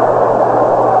field.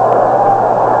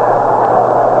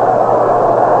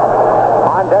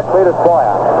 On deck, Cletus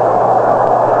Boyer.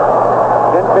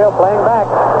 Infield playing back.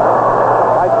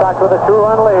 White Sox with a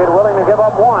 2-run lead, willing to give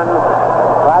up one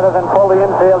rather than pull the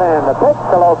infield in. The pitch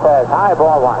to Lopez, high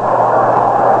ball one.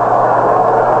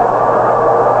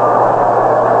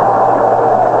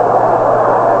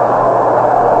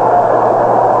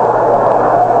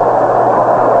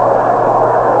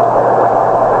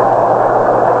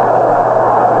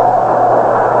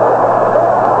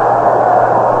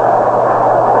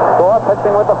 Score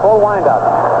pitching with the full windup.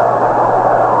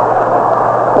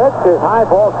 Pitch is high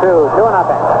ball two,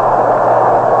 2-0.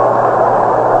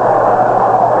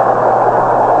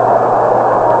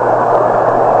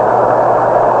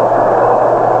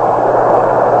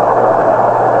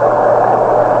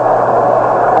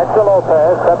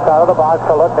 Steps out of the box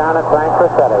to look down at Frank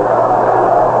Crissetti.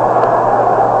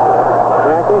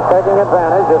 Yankees taking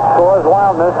advantage of Score's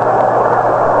wildness.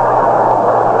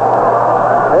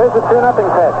 Here's the 2-0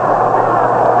 pitch.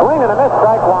 Swing and a miss,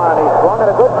 strike one. He swung at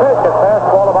a good pitch, a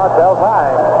fastball about belt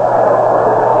high.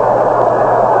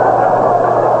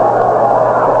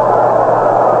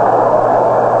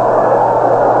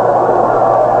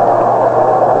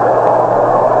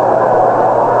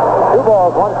 Two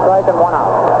balls, one strike, and one out.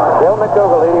 Bill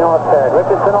McDougal leading off third.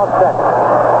 Richardson off second.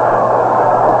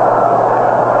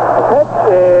 The pitch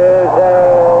is a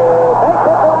big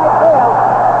hit to right field.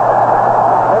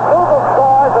 McDougal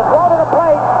scores, a throw to the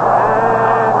plate,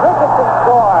 and Richardson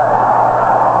scores.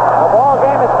 The ball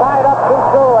game is tied up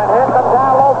 2-2, and here comes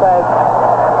Al Lopez.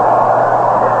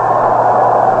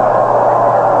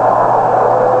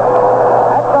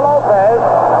 Hector Lopez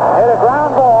hit a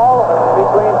ground ball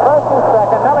between first and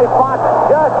second. Nellie Fox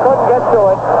just couldn't get to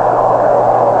it.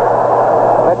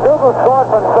 McDougal scored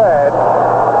from third.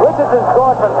 Richardson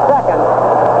scored from second.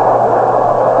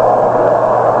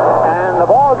 And the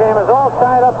ball game is all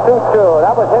tied up 2-2.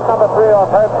 That was hit number 3 off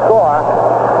Herb Score.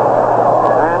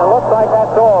 And it looks like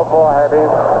that's all for Herbie.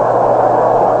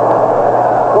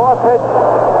 Score pitched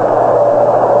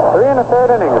 3 1/3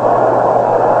 innings.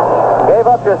 Gave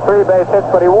up just 3 base hits,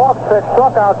 but he walked 6,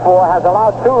 struck out 4, has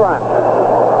allowed 2 runs.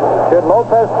 Should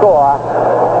Lopez score,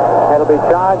 it'll be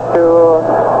charged to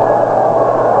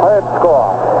Herb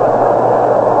Score.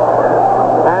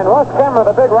 And Russ Kemmer,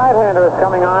 the big right-hander, is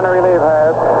coming on to relieve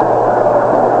Herb.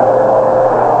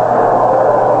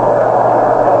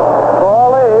 Score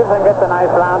leaves and gets a nice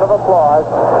round of applause.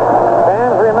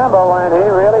 Fans remember when he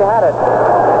really had it.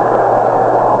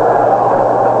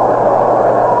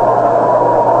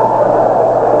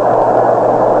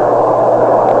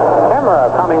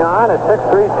 Kemmer coming on at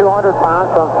 6'3", 200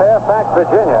 pounds from Fairfax,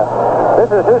 Virginia.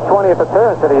 This is his 20th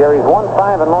appearance of the year. He's won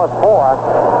 5 and lost 4.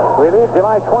 Relieved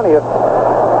July 20th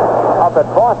up at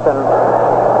Boston.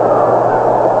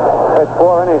 Pitched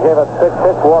 4 innings, gave up 6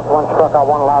 hits, walked 1, struck out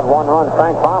 1, allowed 1 run.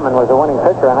 Frank Baumann was the winning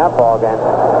pitcher in that ball game.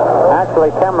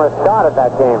 Actually, Kemmer started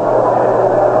that game.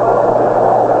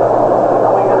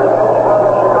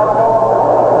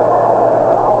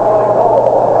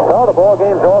 four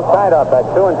games all tied up at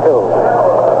 2-2.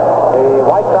 The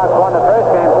White Sox won the first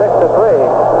game 6-3.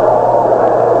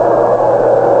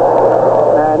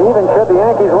 And even should the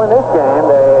Yankees win this game,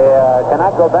 they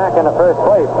cannot go back into first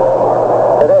place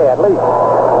today, at least.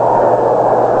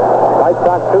 White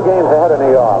Sox 2 games ahead of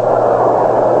New York.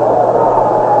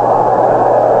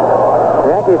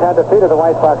 The Yankees had defeated the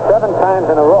White Sox 7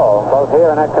 times in a row, both here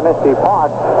and at Comiskey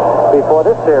Park, before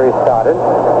this series started.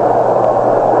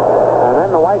 And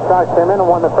then the White Sox came in and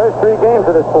won the first 3 games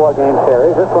of this 4-game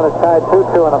series. This one is tied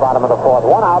 2-2 in the bottom of the fourth.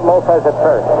 1 out, Lopez at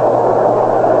first.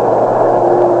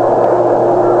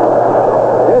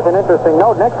 Here's an interesting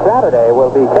note. Next Saturday will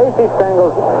be Casey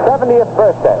Stengel's 70th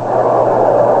birthday.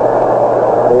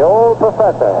 The old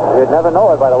professor. You'd never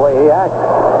know it by the way he acts.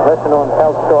 Listen to him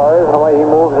tell stories and the way he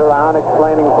moves around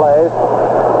explaining plays.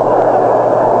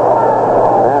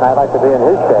 Man, I'd like to be in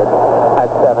his shape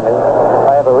at 70, if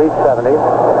I ever reach 70.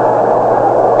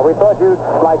 But we thought you'd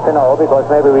like to know, because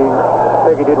maybe we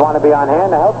figured you'd want to be on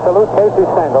hand to help salute Casey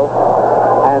Stengel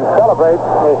and celebrate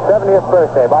his 70th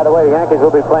birthday. By the way, the Yankees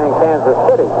will be playing Kansas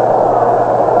City.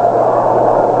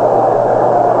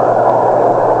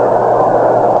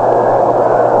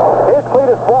 Here's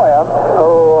Cletus Boyer,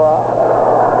 who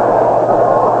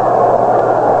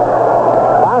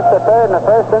bounced to third in the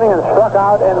first inning and struck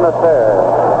out in the third.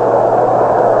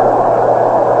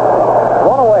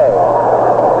 1 away.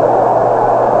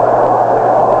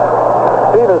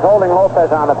 Steve is holding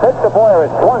Lopez on the pitch. The Boyer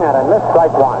is swung at and missed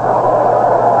strike 1.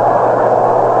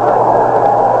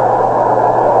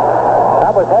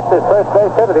 That was Hector's first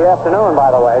base hit of the afternoon,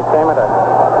 by the way. Came at a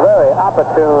very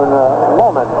opportune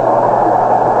moment.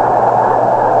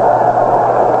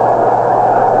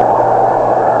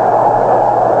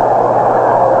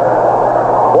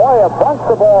 Boyer bunts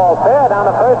the ball fair down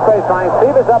the first base line.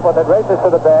 Stevens up with it, races to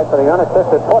the bag for the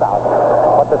unassisted putout.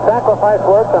 But the sacrifice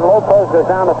works and Lopez goes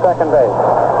down to second base.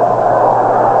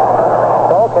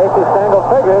 So Casey Stengel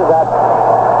figures that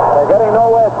they're getting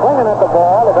nowhere swinging at the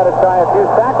ball. They better try a few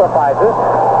sacrifices.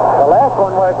 The last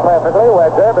one worked perfectly, where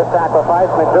Gerber sacrificed,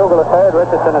 McDougal a third,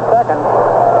 Richardson a second.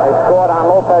 They scored on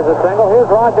Lopez's single. Here's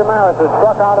Roger Maris, who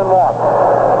struck out and walked.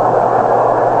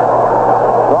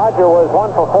 Roger was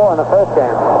 1 for 4 in the first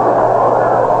game.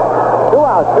 2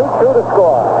 outs, 2-2 to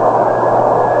score.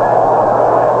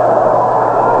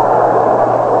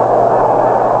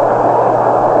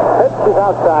 Pitch is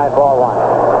outside, ball 1.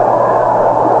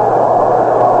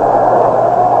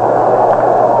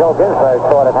 Joe Ginsberg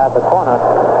scored it at the corner.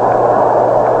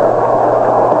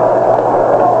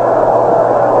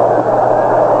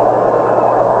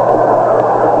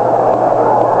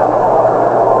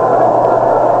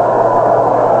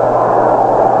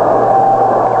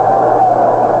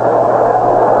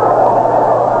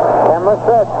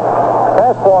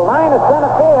 Fastball line to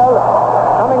center field.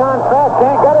 Coming on fast,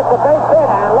 can't get it. The base hit,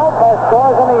 and Lopez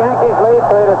scores, and the Yankees lead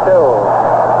 3-2.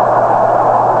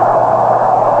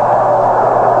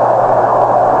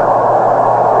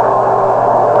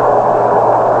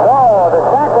 So the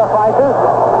sacrifices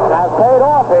have paid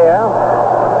off here.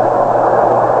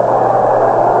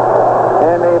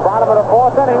 In the bottom of the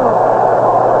fourth inning,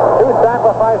 2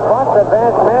 sacrifice bunts,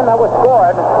 advanced men that was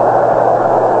scored.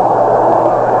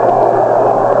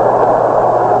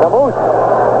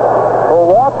 Who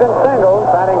walked and singled,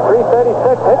 batting .336,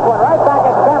 hits one right back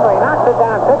at Emery, knocks it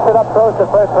down, picks it up, throws to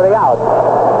first for the out.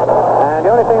 And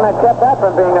the only thing that kept that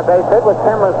from being a base hit was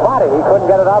Kemmer's body. He couldn't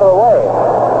get it out of the way.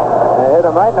 They hit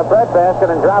him right in the breadbasket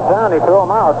and dropped down. He threw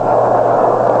him out.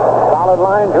 Solid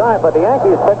line drive, but the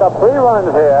Yankees pick up 3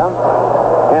 runs here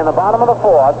in the bottom of the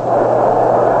fourth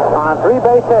on 3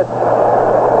 base hits.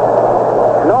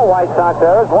 No White Sox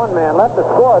errors. 1 man left to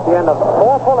score at the end of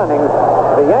 4 full innings.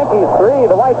 The Yankees 3,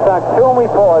 the White Sox 2, and we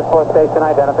pause for station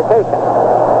identification.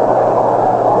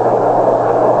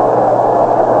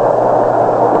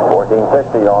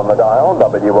 1460 on the dial,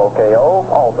 WOKO,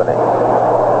 Albany.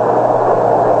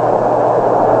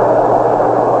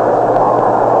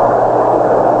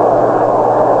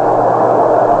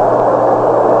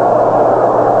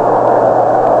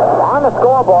 On the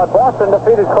scoreboard, Boston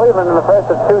defeated Cleveland in the first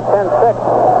of 2, 10-6.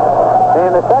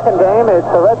 In the second game, it's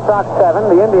the Red Sox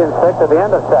 7, the Indians 6 at the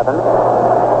end of 7.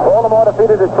 Baltimore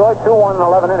defeated Detroit 2-1 in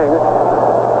 11 innings.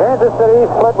 Kansas City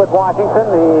split with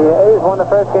Washington. The A's won the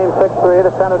first game 6-3.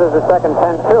 The Senators the second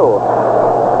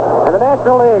 10-2. In the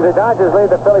National League, the Dodgers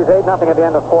lead the Phillies 8-0 at the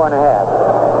end of 4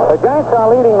 1/2. The Giants are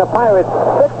leading the Pirates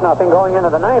 6-0 going into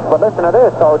the ninth. But listen to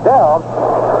this. Odell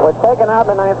was taken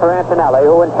out in the ninth for Antonelli,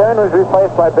 who in turn was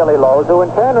replaced by Billy Lowe's, who in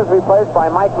turn was replaced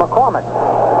by Mike McCormick.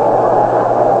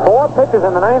 4 pitches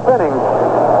in the ninth inning,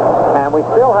 and and we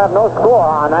still have no score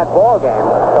on that ball game.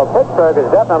 So Pittsburgh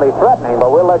is definitely threatening, but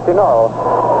we'll let you know.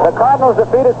 The Cardinals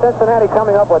defeated Cincinnati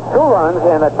coming up with 2 runs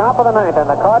in the top of the 9th,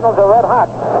 and the Cardinals are red hot.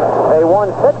 They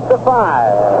won 6-5.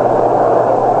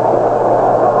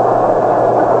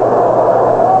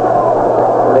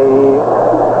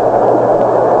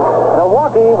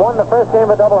 Milwaukee won the first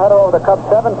game of the doubleheader over the Cubs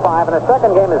 7-5, and the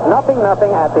second game is 0-0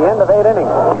 at the end of 8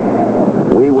 innings.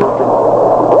 We will.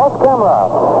 Russ Kemmerer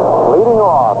leading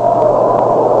off.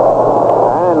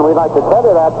 And we'd like to tell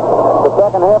you that the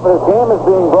second half of this game is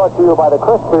being brought to you by the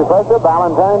crisp refresher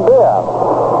Ballantine beer.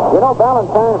 You know,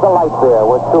 Ballantine's a light beer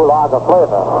with true lager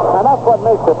flavor, and that's what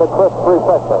makes it the crisp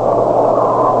refresher.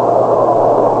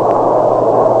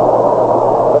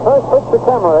 The first pitch to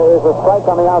Kemmerer is a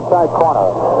strike on the outside corner.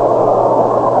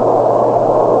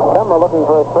 Kemmerer looking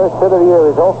for his first hit of the year.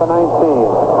 He's 0 for 19.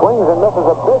 Swings and misses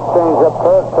a big changeup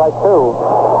curve, strike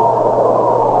 2.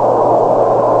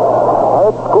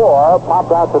 Score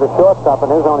popped out to the shortstop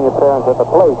in his only appearance at the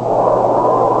plate.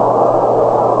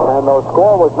 And though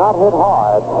Score was not hit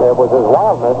hard, it was his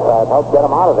wildness that helped get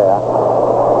him out of there.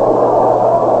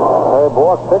 Herb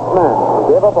walked 6 men.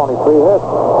 He gave up only 3 hits.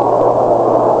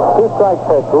 2-strike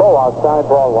pitch, low outside,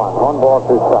 ball 1. 1 ball,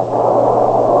 2 strikes.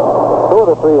 2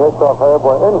 of the 3 hits off Herb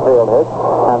were infield hits,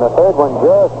 and the third one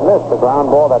just missed the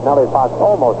ground ball that Nellie Fox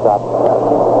almost got.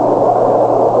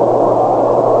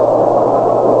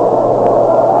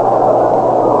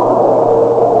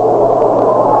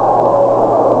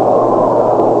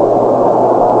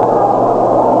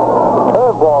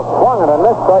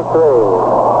 Strike 3.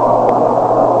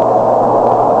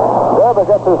 Gerber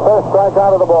gets his first strike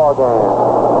out of the ball game.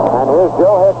 And here's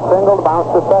Joe Hicks singled,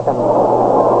 bounced to second.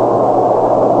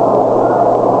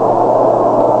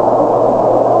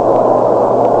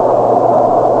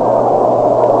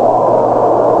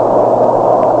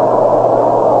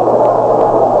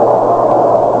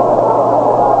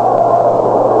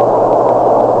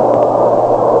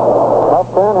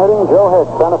 Left-hand hitting Joe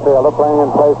Hicks, center fielder, playing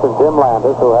in place of Jim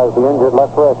Landis, who has the injured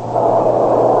left wrist.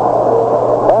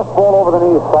 Fastball over the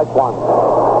knees, strike 1.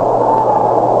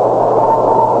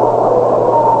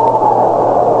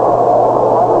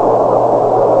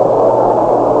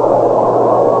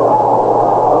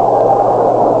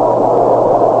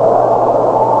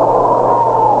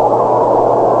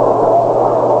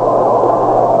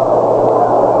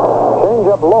 Change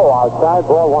up low outside,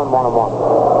 ball 1, 1-1.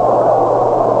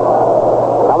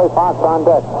 Nellie Fox on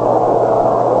deck.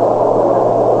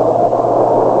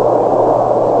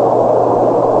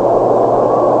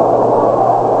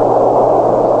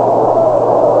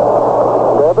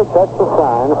 Checks the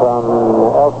sign from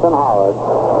Elston Howard.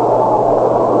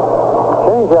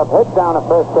 Change up, hit down to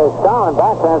first base. Down and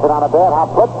backhands it on a bad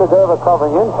hop. Flips the Gerber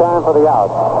covering in time for the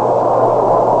out.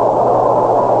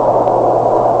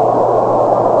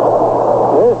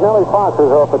 Here's Nellie Fox,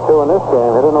 who's 0 for 2 in this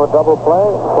game. Hit into a double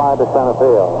play, slide to center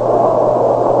field.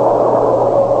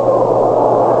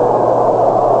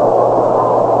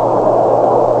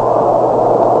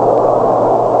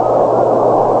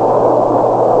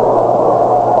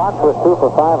 Was 2 for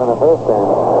 5 in the first game.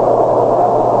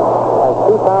 Has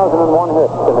 2,001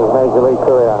 hits in his major league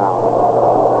career now.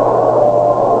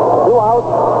 2 out,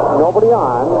 nobody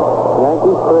on.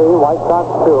 Yankees 3, White Sox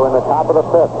 2 in the top of the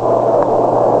 5th.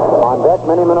 On deck,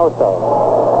 Minnie Minoso.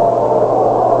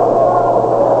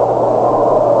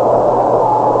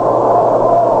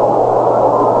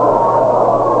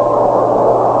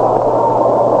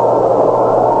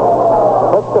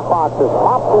 Pitch to Fox is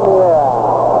popped in the air.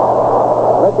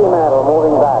 Mickey Mantle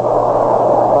moving back.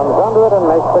 Comes under it and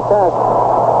makes the catch.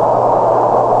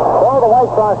 So the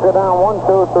White Sox are down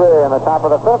 1-2-3 in the top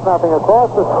of the 5th. Nothing across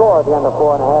the score at the end of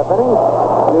 4.5 innings.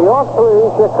 New York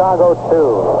 3, Chicago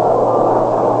 2.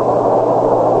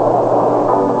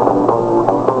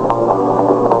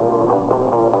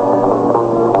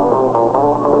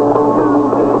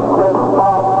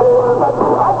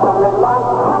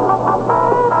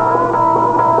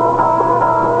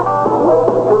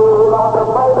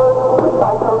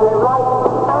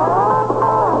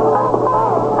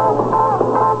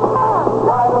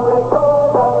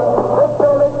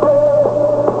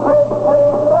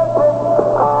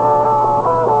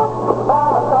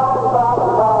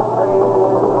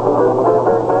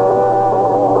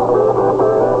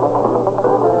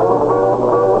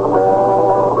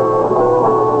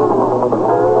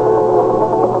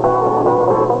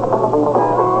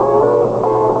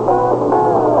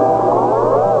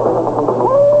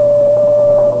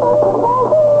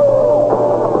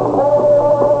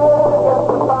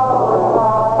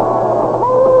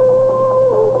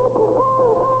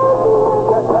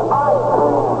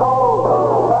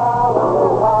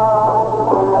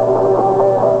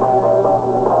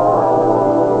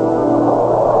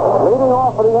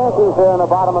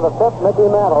 bottom of the fifth, Mickey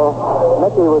Mantle.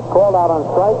 Mickey was called out on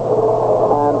strike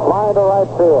and flying to right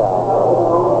field.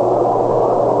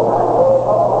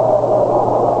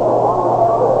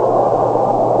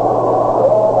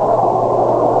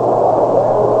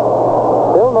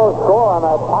 Still no score on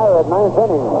that Pirate ninth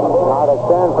inning out of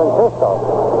San Francisco.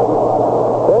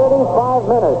 35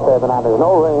 minutes they've been on. There's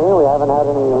no rain. We haven't had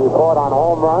any report on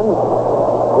home runs.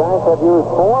 Giants have used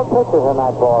 4 pitchers in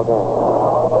that ball game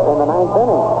in the ninth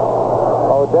inning.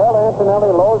 Odell, Antonelli,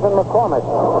 Lowe's, and McCormick.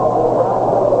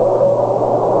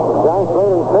 The Giants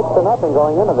leading 6-0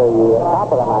 going into the top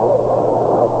of the ninth.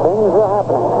 But things are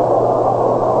happening.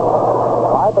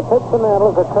 All right, the pitch to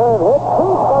Mantle is a curve hit.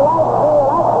 Deep to right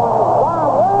field. That one is gone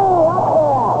way up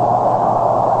there.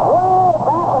 Way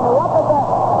back in the upper deck.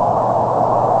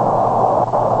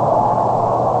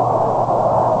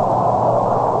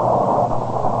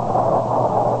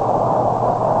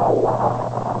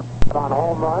 On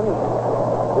home runs,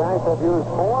 Giants have used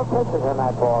 4 pitchers in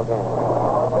that ball game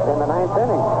in the ninth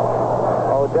inning.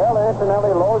 Odell,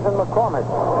 Antonelli, Lowe's, and McCormick.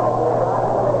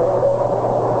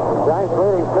 Giants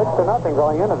leading 6-0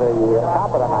 going into the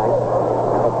top of the ninth.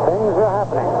 But things are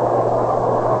happening.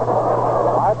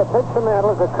 All right, the pitch to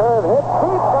Mantle is a curve hit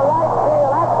deep to right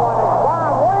field. That one is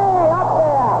gone way up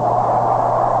there.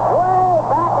 Way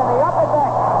back in the upper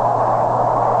deck.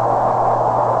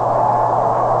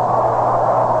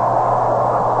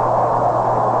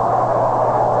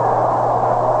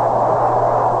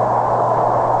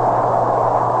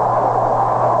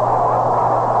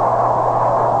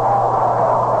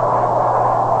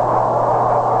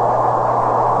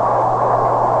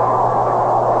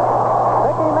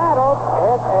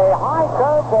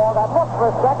 For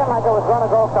a second like it was going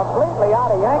to go completely out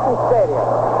of Yankee Stadium.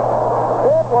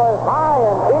 It was high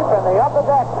and deep in the upper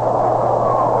deck.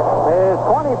 His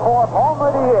 24th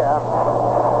homer of the year.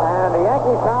 And the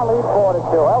Yankees now lead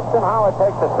 4-2. Elston Howard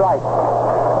takes a strike.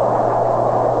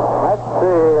 Let's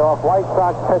see, off White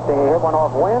Sox pitching. He hit one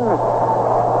off Wynn,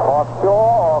 off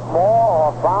Shaw, off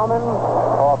Moore, off Bauman,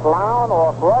 off Lown,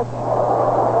 off Rush.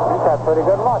 He's got pretty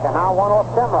good luck. And now one off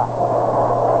Simra.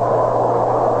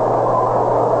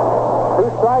 2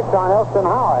 strikes on Elston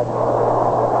Howard.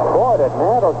 Boy, did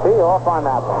Mantle tee off on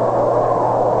that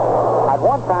one. At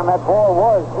one time, that ball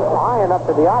was high enough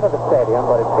to be out of the stadium,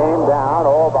 but it came down,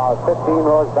 about 15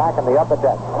 rows back in the upper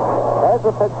deck. There's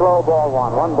the pitch, low, ball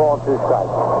 1. 1 ball, 2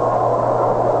 strikes.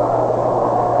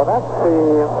 So that's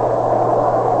the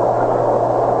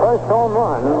first home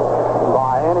run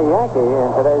by any Yankee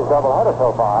in today's doubleheader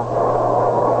so far.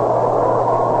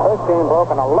 First game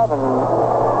broken 11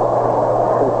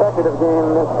 consecutive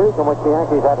game streak in which the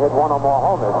Yankees had hit 1 or more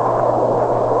homers.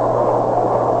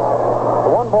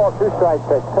 The 1 ball, 2 strike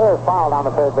pitch. Curve foul down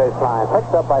the third base line.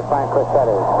 Picked up by Frank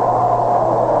Crissetti.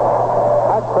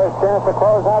 That's first chance to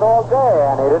close out all day,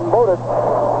 and he didn't boot it.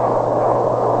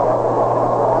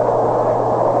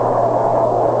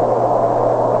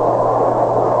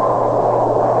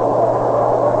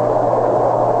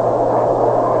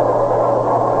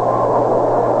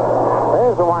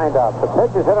 Up. The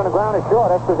pitch is hit on the ground is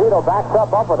short. Esposito backs up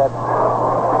with it.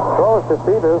 Throws to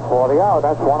Peters for the out.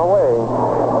 That's 1 away.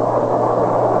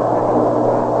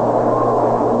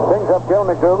 Brings up Gil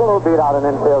McDougall, who beat out an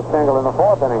infield single in the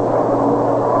 4th inning.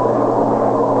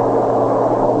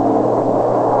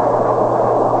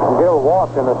 Gil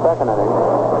walked in the 2nd inning.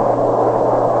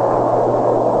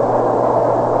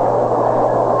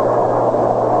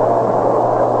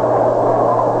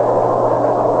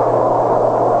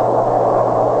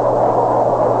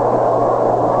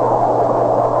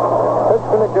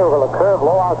 McDougall, a curve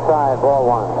low outside, ball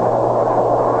 1.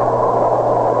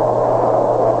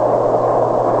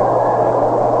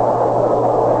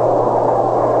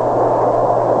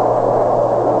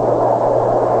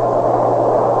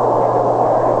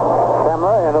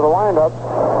 Kemler into the windup.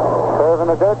 Curve in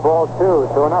the dirt, ball 2,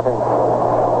 2-0.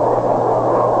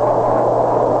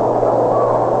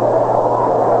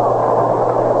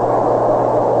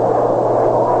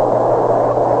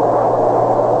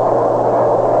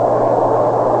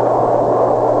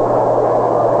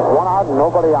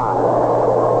 Nobody on.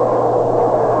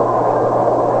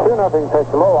 2-0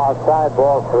 pitch low outside,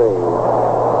 ball 3.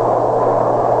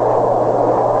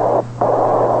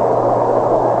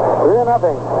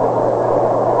 Nothing.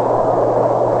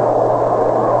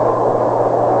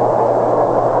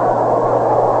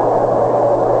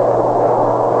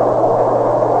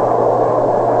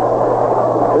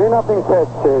 Nothing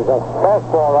pitch is a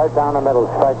fastball right down the middle,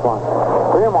 strike 1.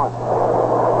 3-1.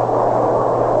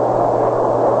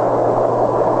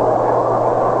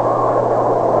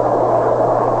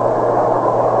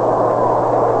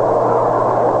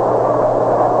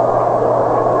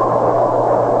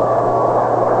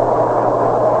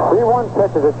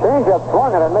 misses. A changeup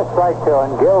swung and a missed strike two,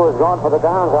 and Gill was going for the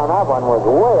downs on that one. Was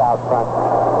way out front.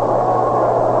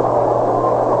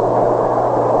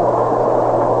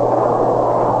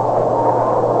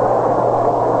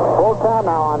 Full count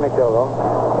now on McDougal.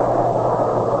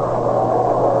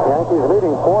 Yankees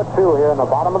leading 4-2 here in the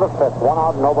bottom of the fifth. One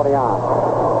out, nobody on.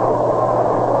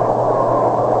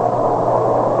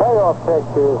 Playoff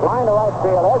pitch is line to right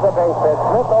field. There's a base hit.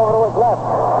 Smith over to his left.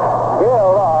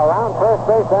 Gill around first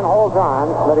base, then holds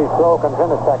on. Smitty's throw comes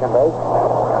into second base.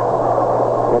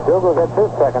 McDougal gets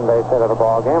his second base hit of the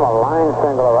ball game. A line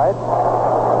single to right.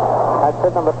 That's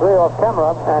hit number 3 off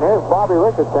camera. And here's Bobby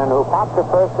Richardson, who popped to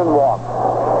first and walked.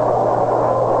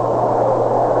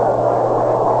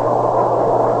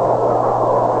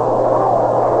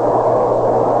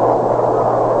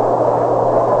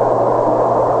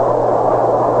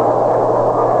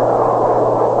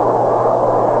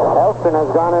 Has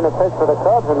gone in to pitch for the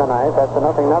Cubs in the ninth. That's a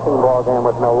 0-0 ball game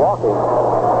with Milwaukee.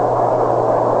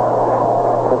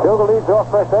 McDougal leads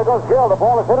off first. There goes Gill. The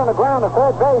ball is hit on the ground to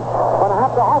third base. Going to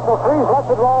have to hustle. Freeze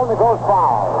lets it roll, and it goes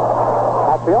foul.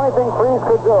 That's the only thing Freeze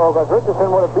could do, because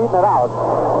Richardson would have beaten it out.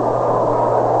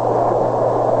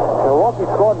 Milwaukee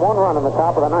scored 1 run in the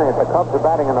top of the ninth. The Cubs are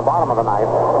batting in the bottom of the ninth.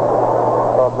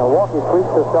 So if Milwaukee sweeps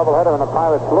this doubleheader and the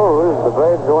Pirates lose, the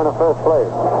Braves go into first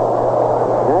place.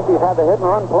 Yankees had the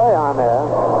hit-and-run play on there.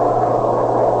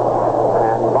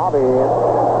 And Bobby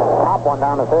popped one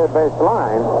down the third base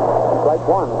line. Strike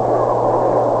one.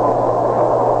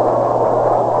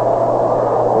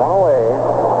 One away.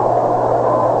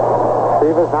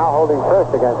 Stevens now holding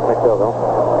first against McDougal.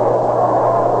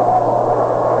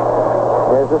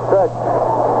 Here's the stretch.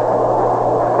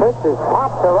 Pitch is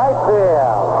popped to right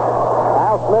field.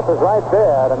 Al Smith is right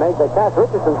there to make the catch.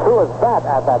 Richardson threw his bat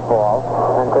at that ball.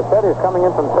 And Crissetti's coming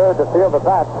in from third to field the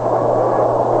bat.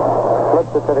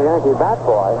 Flips it to the Yankee bat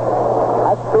boy.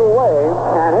 That's 2 away.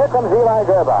 And here comes Eli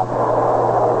Gerber.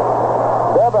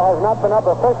 Gerber has not been up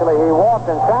officially. He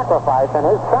walked and sacrificed, and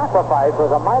his sacrifice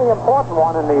was a mighty important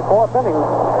one in the 4th inning.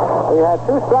 He had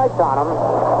 2 strikes on him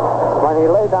when he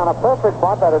laid down a perfect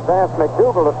bunt that advanced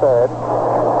McDougal to third.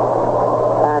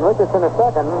 And Richardson to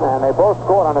second, and they both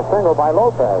scored on a single by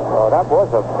Lopez. So that was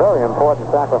a very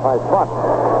important sacrifice bunt.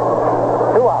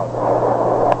 2 out.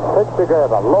 Pitch to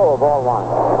Gerber. Low, ball 1.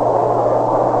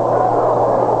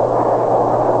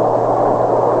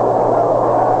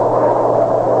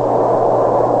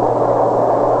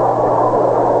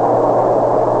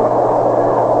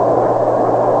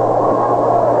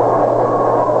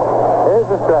 Here's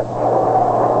the stretch.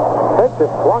 Pitch is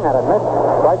swung at it. Missed.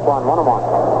 Strike 1. 1-1.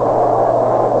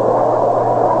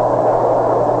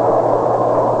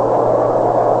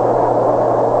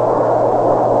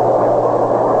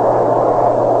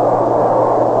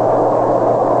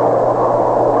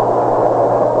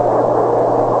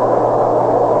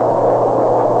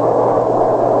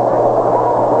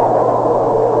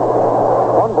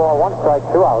 Strike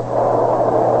 2 out.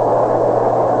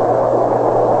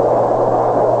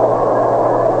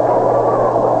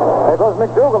 There goes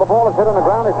McDougal. The ball is hit on the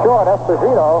ground. It's short.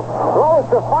 Esposito throws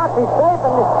to Fox. He's safe,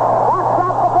 and Fox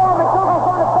stops the ball. McDougal's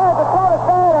going to third. The throw to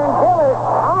third, and Gill is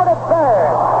out at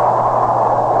third.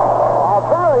 A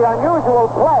very unusual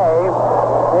play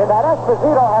in that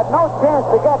Esposito had no chance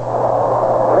to get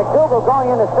McDougal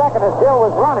going into second as Gill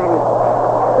was running.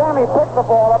 Sammy picked the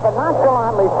ball up and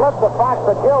nonchalantly flipped to Fox,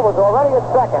 but Gill was already at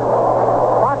second.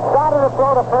 Fox started to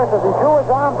throw to first as he threw his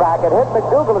arm back. It hit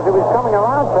McDougal as he was coming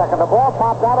around second. The ball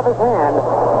popped out of his hand.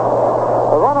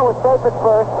 The runner was safe at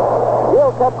first.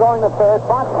 Gill kept going to third.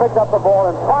 Fox picked up the ball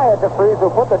and fired to Freeze,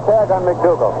 who put the tag on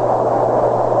McDougal.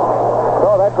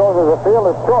 So that goes as a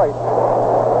fielder's choice.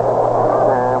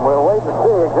 And we'll wait to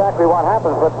see exactly what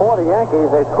happens. But for the Yankees,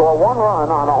 they score 1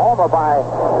 run on a homer by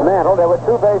Mantle. There were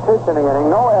 2 base hits in the inning,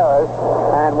 no errors,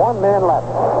 and 1 man left.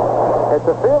 It's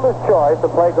a fielder's choice to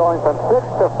play going from 6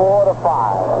 to 4 to 5.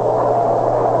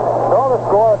 So the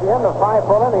score at the end of 5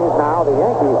 full innings now, the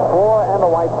Yankees 4 and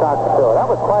the White Sox 2. That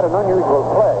was quite an unusual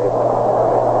play.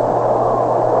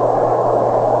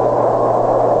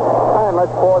 And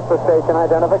let's pause for station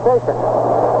identification.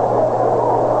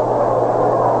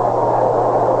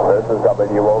 This is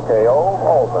WOKO,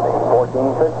 Albany,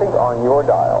 1450 on your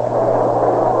dial.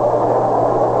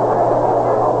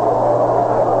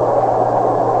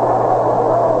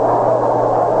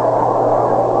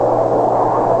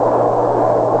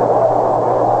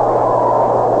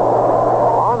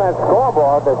 On that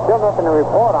scoreboard, there's still nothing to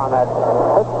report on that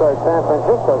Pittsburgh-San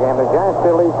Francisco game. The Giants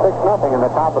still lead 6-0 in the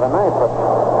top of the ninth, but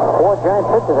 4 Giant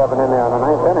pitchers have been in there in the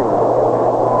ninth inning.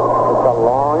 It's a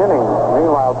long inning.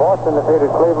 Meanwhile, Boston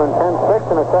defeated Cleveland 10-6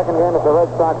 in the second game at the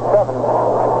Red Sox 7.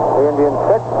 The The Indians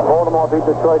 6. Baltimore beat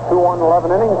Detroit 2-1 11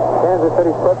 innings. Kansas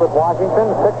City split with Washington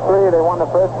 6-3. They won the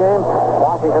first game.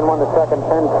 Washington won the second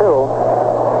 10-2.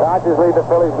 Dodgers lead the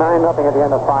Phillies 9-0 at the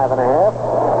end of 5 1/2.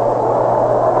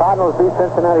 Cardinals beat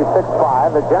Cincinnati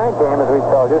 6-5. The Giant game, as we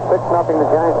told you, 6-0. The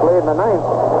Giants lead in the ninth.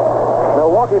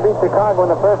 Milwaukee beat Chicago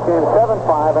in the first game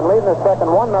 7-5 and lead in the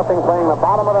second 1-0, playing the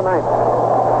bottom of the ninth.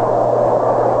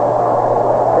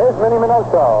 Here's Minnie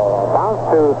Minoso.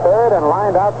 Bounced to third and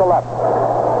lined out to left.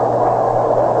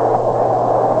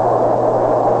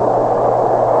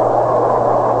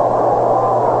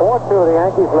 4-2, the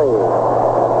Yankees lead.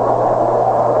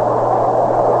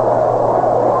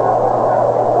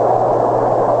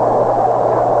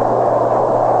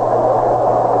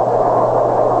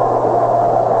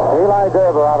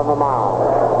 Gerber out on the mound.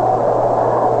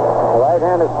 The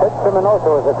right-handed pitch to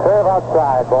Minoso is a curve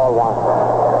outside, ball 1.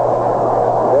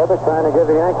 Gerber trying to give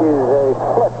the Yankees a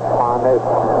split on this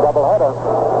doubleheader,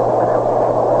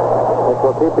 which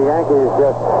will keep the Yankees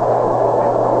just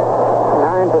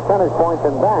 9 percentage points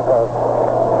in back of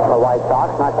the White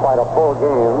Sox. Not quite a full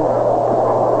game.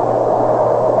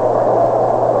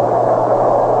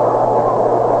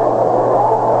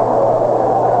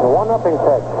 The 1-0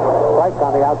 pitch. Strike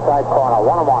on the outside corner.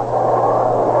 1-1.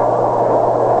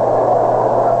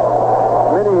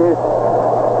 Minnie is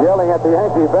yelling at the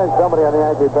Yankee bench. Somebody on the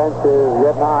Yankee bench is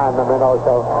getting on the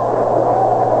Minoso.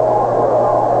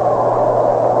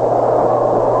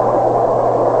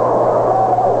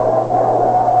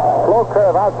 Slow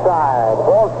curve outside.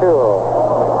 Ball 2.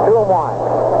 2-1.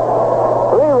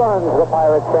 3 runs the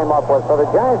Pirates came up with. So the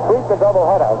Giants sweep the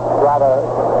doubleheader. Rather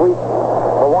sweep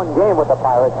the one game with the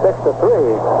Pirates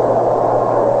 6-3.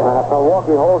 And if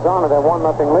Milwaukee holds on to their 1-0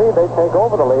 lead, they take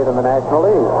over the lead in the National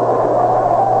League.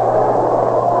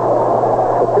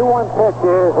 The 2-1 pitch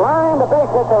is lined, the base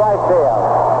hit to right field.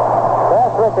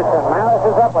 Bass Richardson, Maris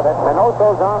is up with it.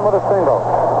 Minoso's on with a single.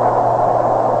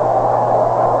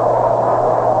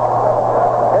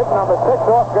 Hit number 6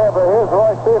 off Gerber. Here's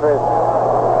Roy Severs.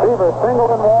 Severs singled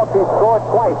in Milwaukee, scored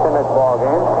twice in this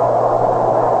ballgame.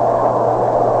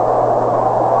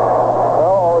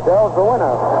 So Odell's the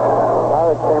winner.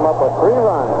 Pirates came up with 3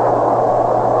 runs.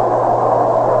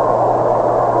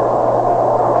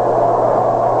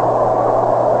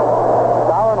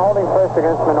 Sauer holding first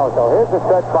against Minoso. Here's the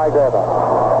stretch by Gerber.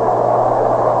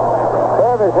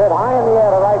 Gerber is hit high in the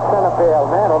air to right center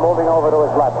field. Mantle moving over to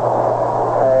his left.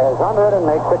 Is under it and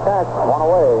makes the catch. 1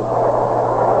 away.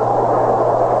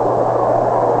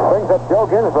 Brings up Joe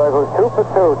Ginsberg, who's 2 for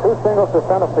 2. 2 singles to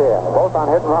center field. Both on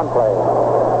hit and run plays.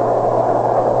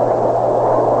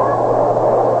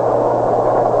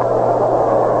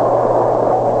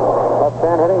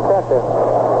 Hitting catcher.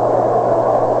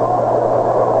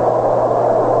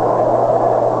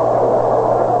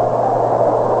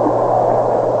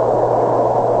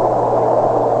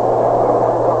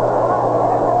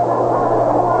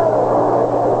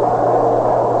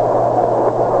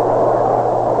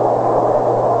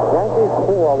 Yankees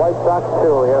 4, White Sox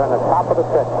 2 here in the top of the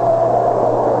 6th.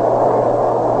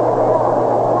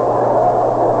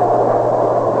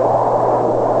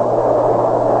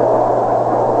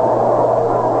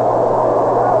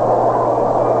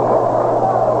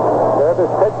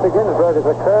 To Ginsberg is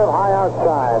a curve high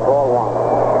outside. Ball 1.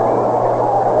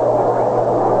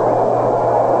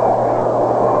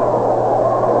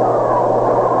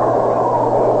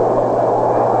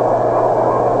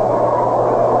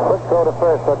 Quick throw to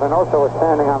first, but Minoso was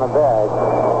standing on the bag.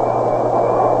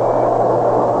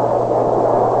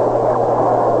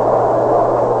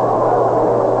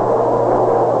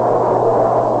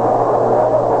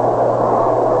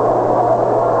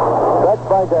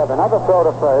 Another throw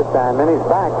to first, and then he's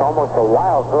back. Almost a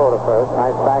wild throw to first.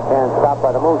 Nice backhand stop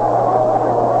by the Moose.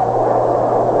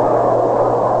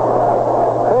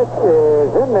 Pitch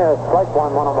is in there. Strike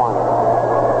 1, 1-1.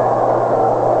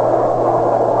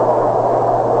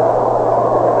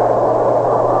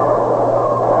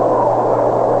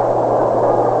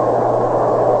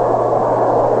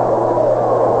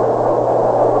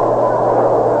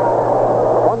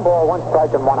 One ball, 1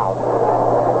 strike, and 1 out.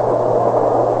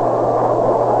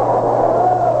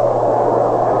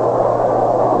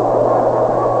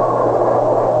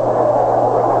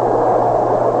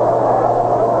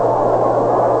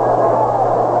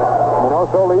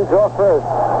 Leads off first.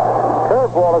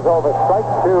 Curveball is over. Strike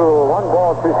 2. 1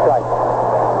 ball, 2 strikes.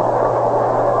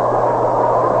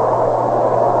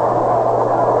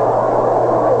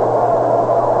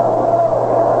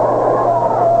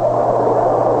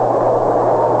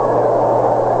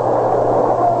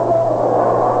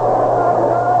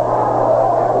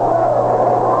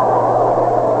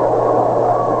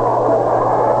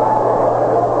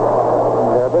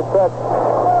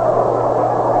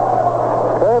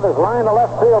 to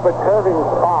left field, but curving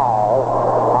foul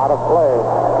out of play.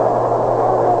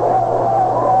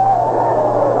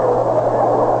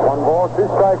 1 ball, 2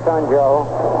 strikes on Joe.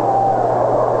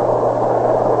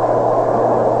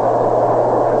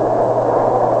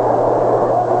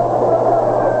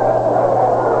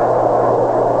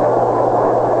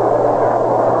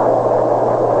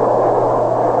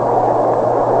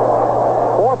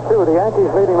 The Yankees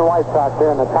leading the White Sox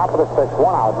here in the top of the 6th. 1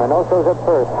 out. Minoso's at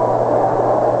first.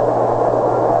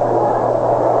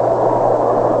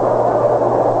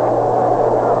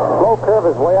 Low curve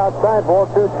is way outside. Ball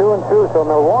 2, 2-2. So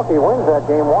Milwaukee wins that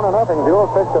game 1-0. Buell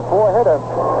pitched a 4-hitter.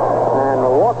 And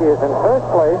Milwaukee is in first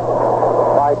place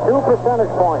by 2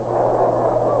 percentage points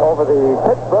over the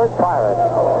Pittsburgh Pirates.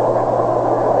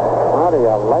 How do you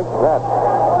like that?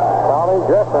 Charlie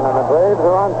Griffin and the Braves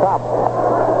are on top.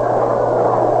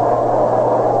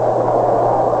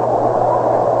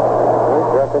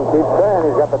 Griffin keeps saying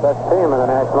he's got the best team in the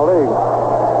National League.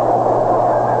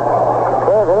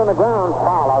 Curve hit on the ground,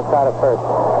 foul outside of first.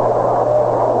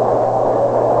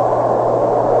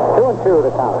 2-2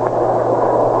 the count.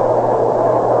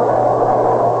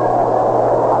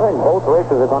 I think both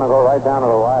races are going to go right down to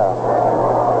the wire.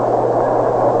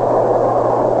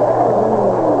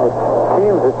 The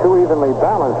teams are too evenly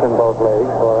balanced in both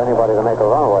leagues for anybody to make a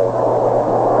runaway.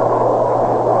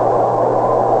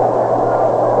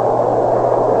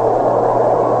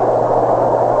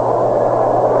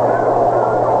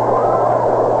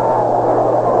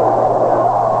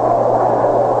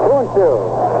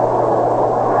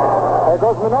 There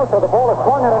goes Minoso. The ball is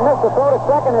swung and a miss. The throw to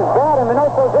second is bad, and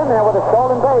Minoso's in there with a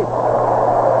stolen base.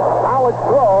 Howard's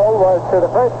throw was to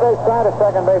the first base side of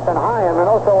second base and high, and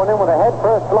Minoso went in with a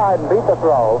head-first slide and beat the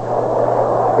throw.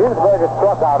 Ginsberg is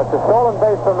struck out. It's a stolen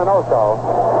base for Minoso.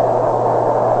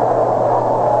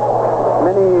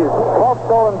 Minnie's 12th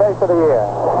stolen base of the year.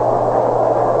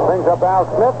 Brings up Al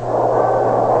Smith,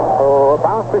 who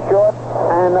bounced to short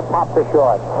and popped to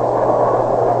short.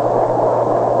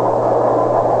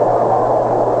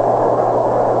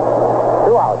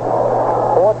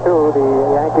 4-2, the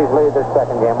Yankees lead their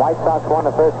second game. White Sox won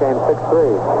the first game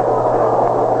 6-3.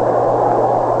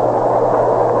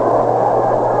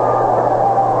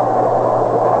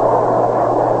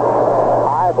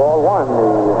 High ball 1.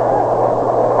 The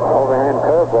overhand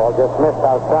curveball just missed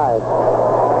outside.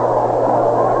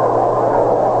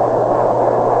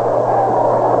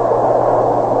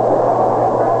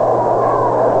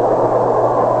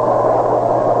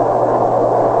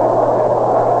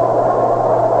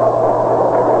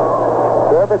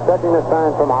 Checking the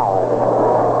sign from Howard.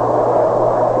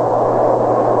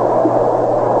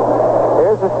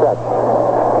 Here's the stretch.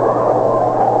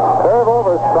 Curve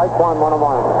over, strike 1,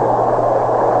 1-1.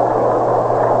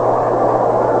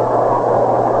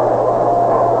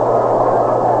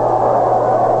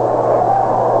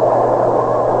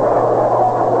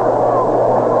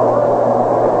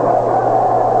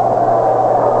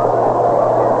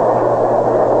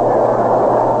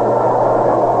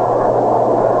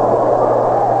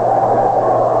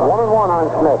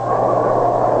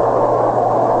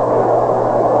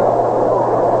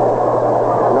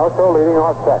 Leading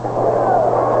off second.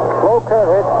 Slow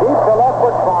curve hit deep to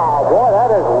leftward foul. Boy,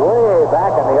 that is way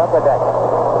back in the upper deck.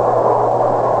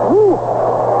 Woo!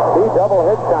 He double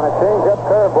hits on a change-up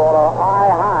curveball high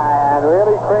and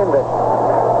really creamed it.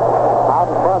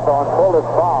 Out in front though and pulled it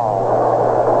foul.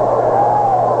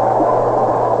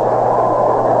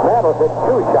 Mantle hit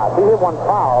 2 shots. He hit 1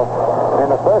 foul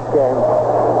in the first game,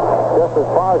 just as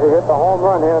far as he hit the home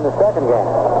run here in the second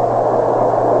game.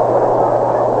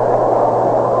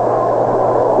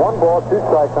 1 ball, 2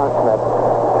 strikes on Smith.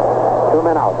 2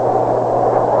 men out.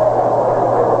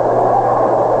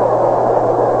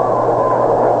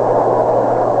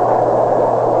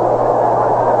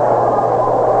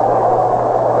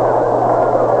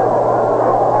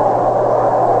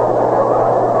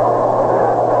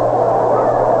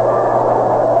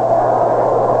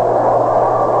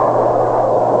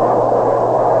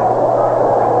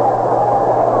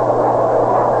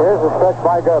 Here's a stretch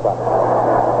by Gerber.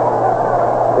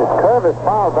 His curve is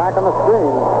fouled back on the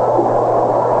screen.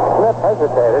 Smith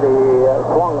hesitated. He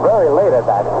swung very late at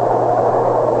that.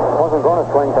 Wasn't going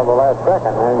to swing till the last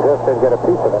second and just did get a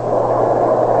piece of it.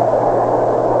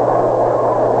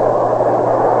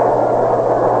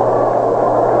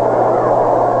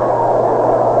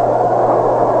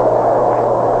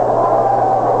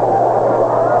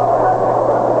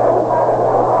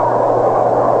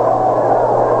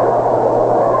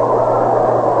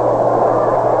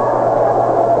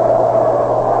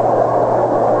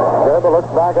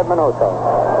 Back at Minoso.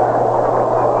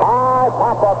 High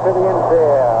pop up to the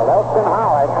infield. Elston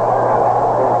Howard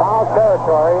in foul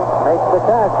territory, makes the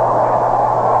catch.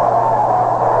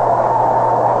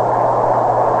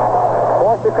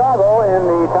 For Chicago, in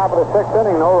the top of the sixth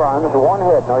inning, no runs, one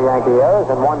hit, no Yankee errors,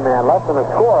 and one man left, and a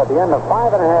score at the end of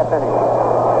 5.5 innings.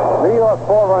 New York,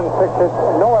 4 runs, 6 hits,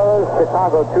 no errors.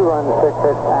 Chicago, 2 runs, 6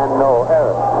 hits, and no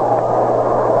errors.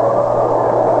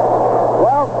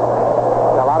 Well,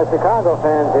 a lot of Chicago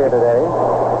fans here today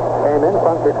came in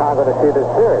from Chicago to see this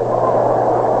series.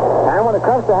 And when it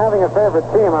comes to having a favorite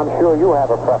team, I'm sure you have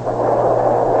a preference.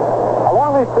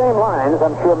 Along these same lines,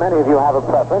 I'm sure many of you have a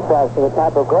preference as to the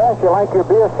type of glass you like your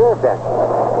beer served in.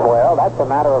 Well, that's a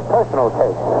matter of personal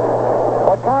taste.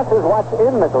 What counts is what's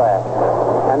in the glass.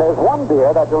 And there's one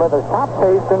beer that delivers top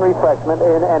taste and refreshment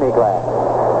in any glass.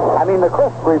 I mean the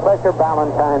crisp refresher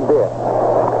Ballantine beer.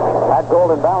 That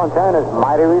Golden Ballantine is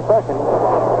mighty refreshing.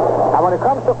 Now when it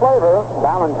comes to flavor,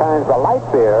 Ballantine's a light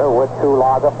beer with true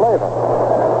lager flavor.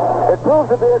 It proves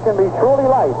the beer can be truly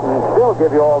light and still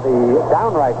give you all the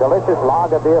downright delicious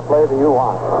lager beer flavor you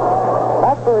want.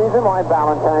 That's the reason why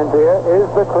Ballantine beer is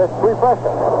the crisp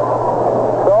refresher.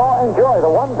 So enjoy the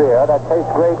one beer that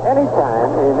tastes great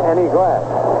anytime in any glass.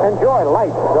 Enjoy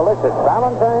light, delicious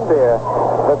Ballantine beer,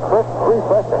 the crisp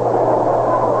refresher.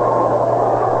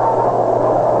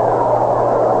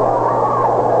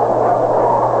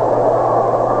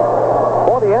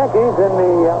 For the Yankees, in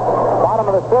the bottom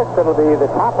of the sixth, it'll be the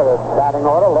top of the batting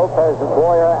order, Lopez,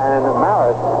 Boyer, and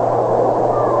Maris.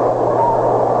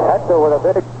 Hector with a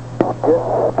big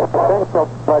single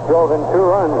drove in 2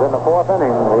 runs in the 4th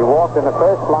inning. He walked in the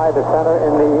first, fly to center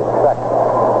in the second.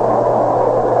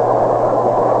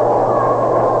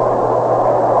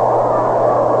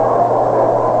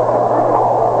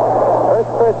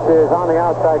 First pitch is on the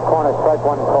outside corner, strike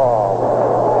 1 call.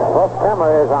 Russ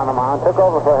Kemmer is on the mound, took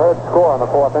over for Herb's score in the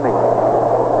 4th inning.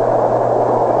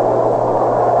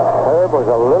 Herb was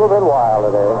a little bit wild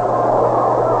today.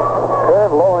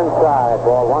 Curve low inside,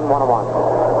 ball 1-1-1.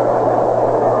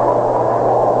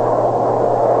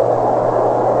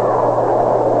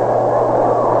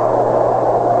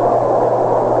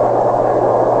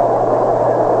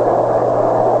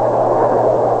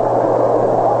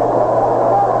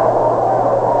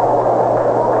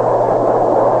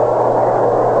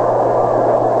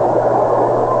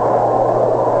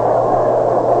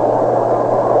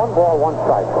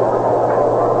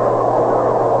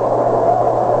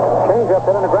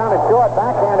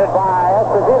 Backhanded by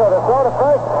Esposito to throw to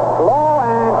first. Low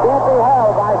and can't be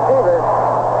held by Stevens.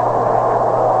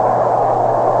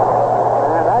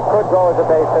 And that could go as a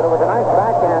base hit. It was a nice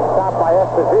backhand stop by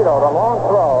Esposito. The long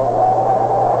throw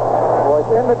was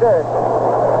in the dirt.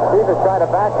 Stevens tried to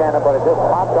backhand it, but it just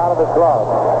popped out of his glove.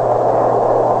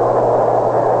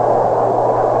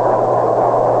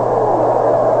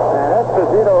 And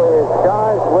Esposito is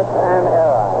charged with an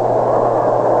error.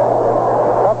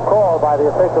 By the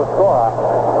official scorer.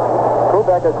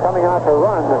 Kubek is coming out to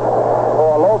run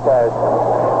for Lopez.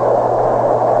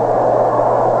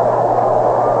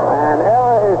 An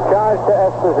error is charged to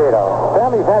Esposito.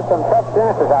 Sammy's had some tough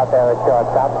chances out there at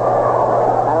shortstop.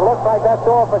 And it looks like that's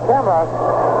all for Kemmer.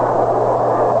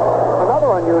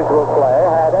 Another unusual play.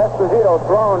 Had Esposito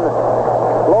thrown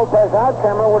Lopez out,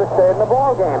 Kemmer would have stayed in the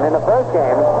ball game. In the first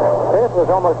game, Pierce was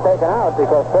almost taken out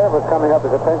because Serve was coming up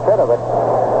as a pinch hitter, but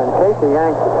and Casey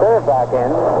yanked the Serve back in,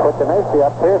 put the Macy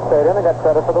up, Pierce stayed in and got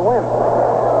credit for the win.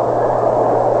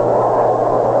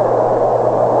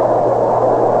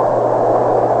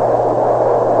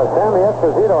 So Sammy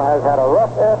Esposito has had a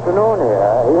rough afternoon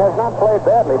here. He has not played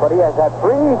badly, but he has had 3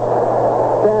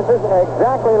 chances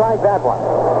exactly like that one.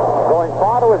 Going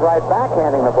far to his right,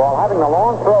 backhanding the ball, having the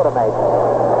long throw to make.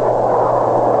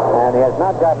 And he has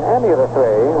not gotten any of the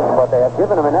 3, but they have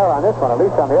given him an error on this one. At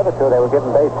least on the other 2, they were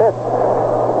given base hits.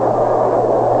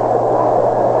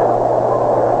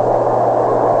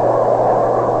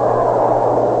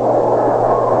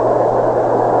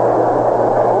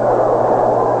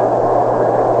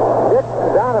 Dick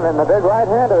Donovan, the big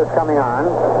right-hander, is coming on.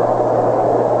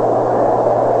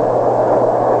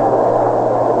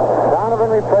 Donovan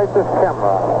replaces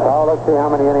Kemmer. So let's see how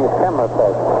many innings Kemmer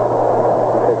pitched.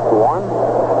 He pitched 1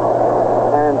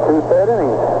 and 2/3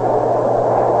 innings.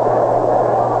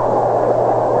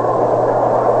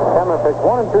 Kemmer pitched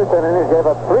 1 and 2/3 innings, gave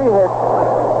up 3 hits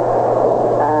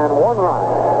and 1 run.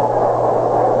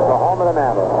 The home of the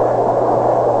Mavericks.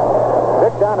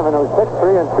 Dick Donovan, who's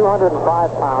 6'3" and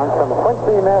 205 pounds, from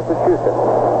Quincy, Massachusetts,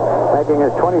 making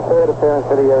his 23rd appearance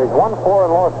for the year. He's won 4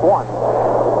 and lost 1.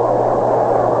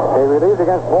 He relieved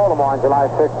against Baltimore on July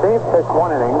 16th, pitched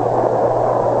 1 inning,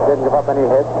 didn't give up any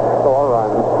hits or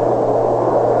runs.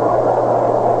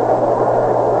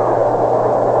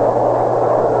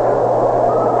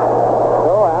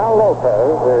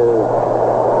 Lopez is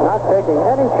not taking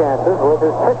any chances with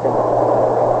his pitching.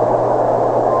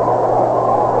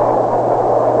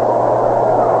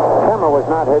 Kemmer was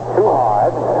not hit too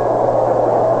hard.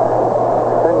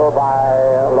 Single by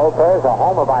Lopez, a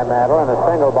homer by Mantle, and a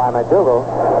single by McDougal.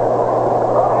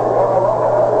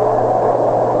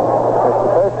 It's the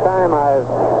first time I've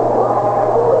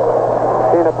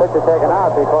seen a pitcher taken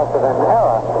out because of an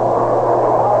error.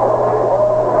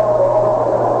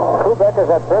 Kubek is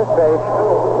at first base,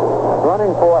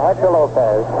 running for Hector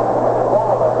Lopez,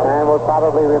 and will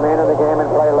probably remain in the game and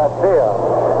play left field.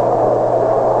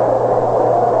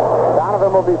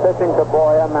 Donovan will be pitching to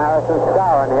Boyer, Maris, and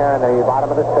Skowron here in the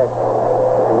bottom of the sixth.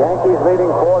 The Yankees leading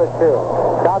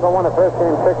 4-2. Chicago won the first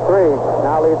game 6-3.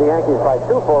 Now lead the Yankees by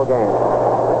 2 full games.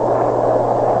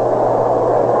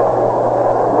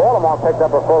 Baltimore picked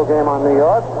up a full game on New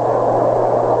York.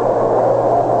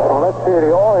 Well, let's see.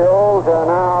 The Orioles are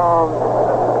now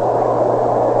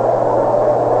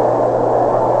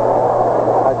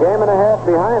a game and a half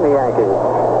behind the Yankees.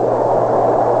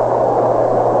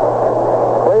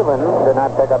 Cleveland did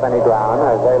not pick up any ground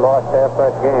as they lost their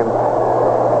first game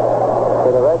to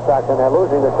the Red Sox, and they're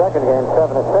losing the second game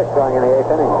 7-6 going in the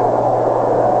 8th inning.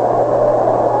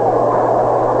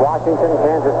 Washington,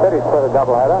 Kansas City split a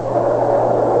doubleheader.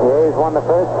 The A's won the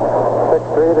first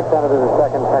 6-3. The Senators the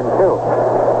second 10-2.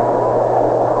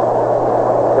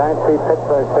 Giants beat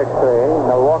Pittsburgh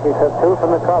 6-3. Milwaukee took 2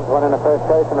 from the Cubs, won in the first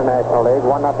place in the National League.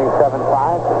 1-0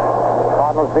 7-5.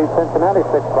 Cardinals beat Cincinnati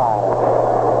 6-5.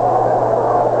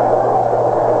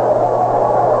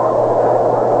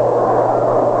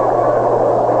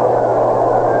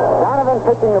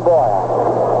 Pitching the Boyer.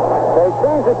 They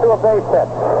changed it to a base hit.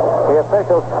 The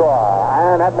officials score,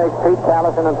 and that makes Pete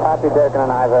Callison and Pappy Durkin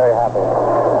and I very happy.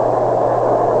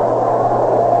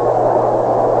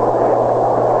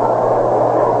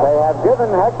 They have given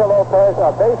Hector Lopez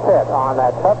a base hit on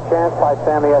that tough chance by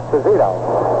Sammy Esposito.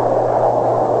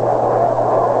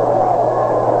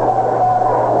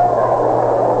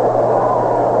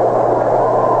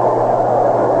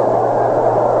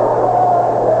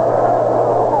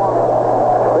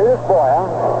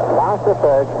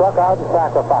 Third, struck out and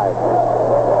sacrificed.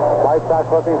 White Sox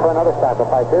looking for another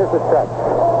sacrifice. Here's the stretch.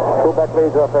 Kubek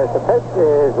leads off first. The pitch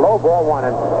is low, ball 1,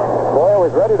 and Boyer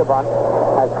was ready to bunt,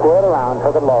 had squared around,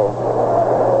 took it low.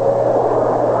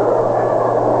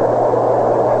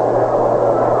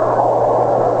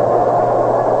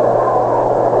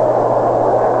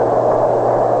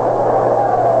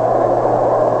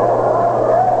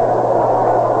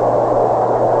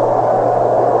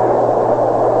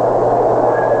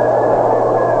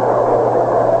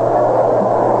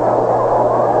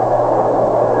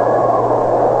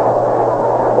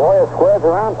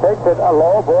 Takes it a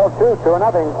low, ball 2,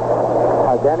 2-0.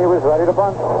 Again, he was ready to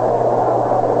bunt.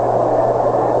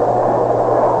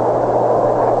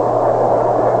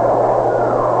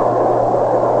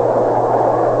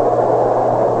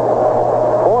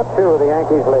 the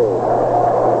Yankees lead.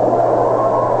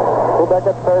 Kubek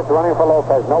at first, running for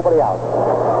Lopez. Nobody out.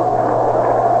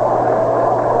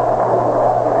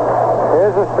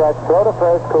 Here's the stretch. Throw to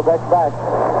first. Kubek's back.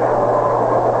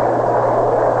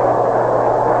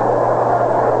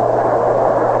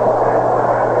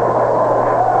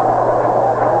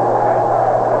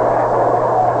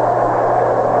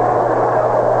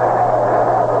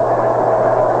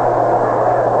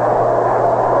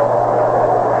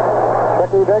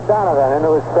 Dick Donovan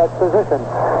into his stretch position.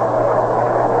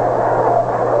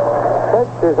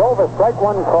 Pitch is over. Strike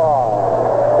 1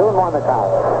 call. 2-1 the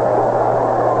count.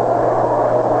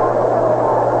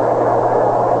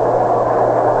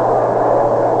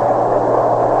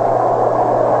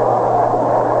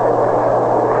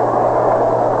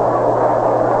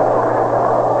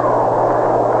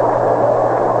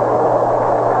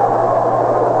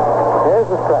 Here's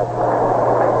the stretch.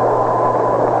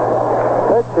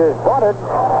 Pitch is bunted.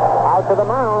 Out to the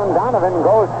mound. Donovan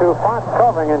goes to Fox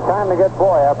covering in time to get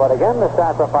Boyer, but again the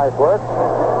sacrifice works.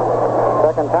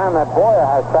 Second time that Boyer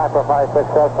has sacrificed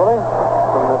successfully.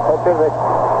 From the pitcher, the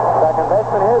second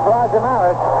baseman. Here's Roger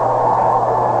Maris.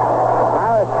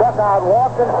 Maris struck out,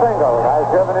 walked, and singled. Has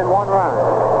driven in 1 run.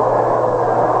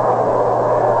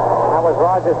 That was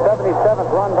Roger's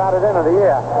 77th run batted in of the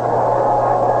year.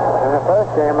 In the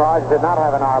first game, Roger did not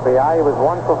have an RBI. He was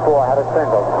 1 for 4, had a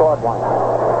single, scored 1.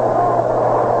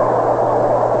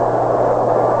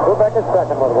 Kubek at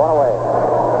second with 1 away.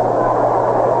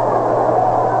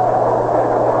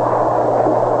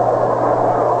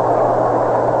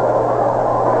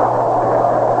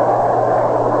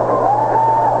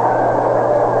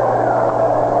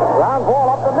 Ground ball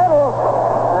up the middle,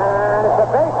 and it's a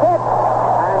base hit,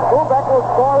 and Kubek will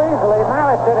score easily.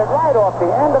 hit it right off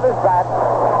the end of his bat.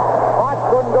 Fox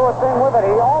couldn't do a thing with it.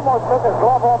 He almost took his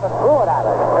glove off and threw it at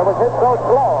it. It was hit so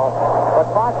slow, but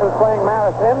Fox was playing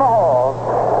Maris in the hole.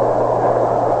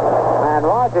 And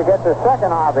Roger gets his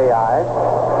second RBI.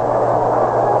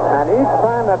 And each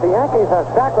time that the Yankees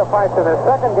have sacrificed in their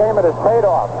second game, it has paid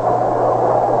off.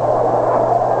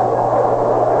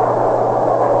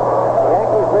 The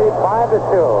Yankees lead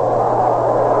 5-2.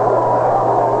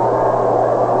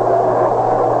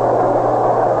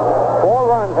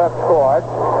 Have scored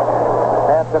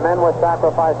after men were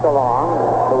sacrificed along.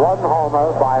 The one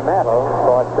homer by Mantle, of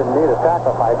course, didn't need a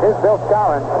sacrifice. Here's Bill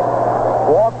Skowron.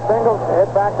 Walk, singles, hit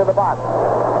back to the box.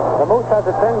 The Moose has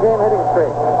a 10-game hitting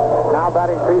streak. Now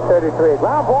batting .333.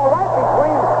 Ground ball right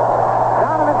between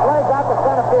Donovan's legs out to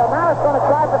center field. Now it's going to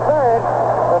try for third.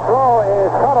 The throw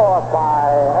is cut off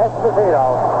by Esposito.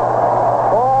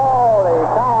 Holy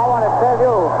cow, I want to tell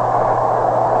you.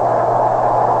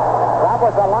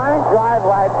 Was a line drive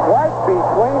right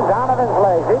between Donovan's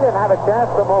legs. He didn't have a chance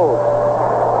to move.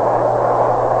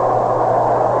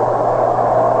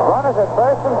 Runners at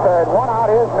first and third. One out.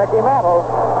 Here's Mickey Mantle.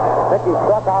 Mickey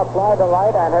struck out fly to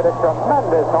right and hit a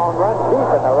tremendous home run deep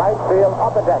in the right field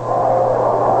upper deck.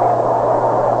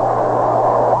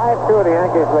 5-2 the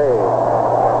Yankees lead.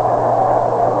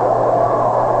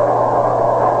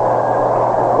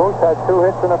 Moose had 2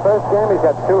 hits in the first game. He's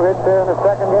got 2 hits there in the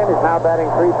second game. He's now batting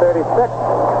 .336.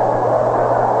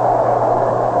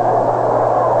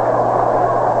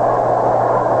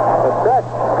 The stretch.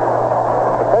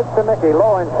 The pitch to Mickey.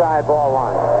 Low inside, ball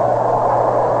 1.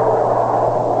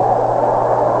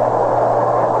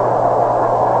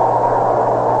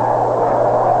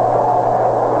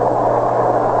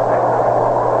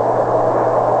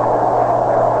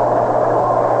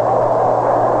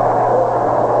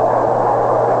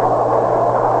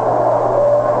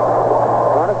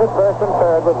 First and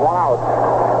third with 1 out.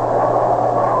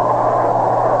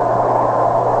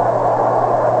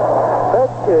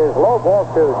 Pitch is low, ball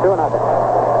 2, 2-0.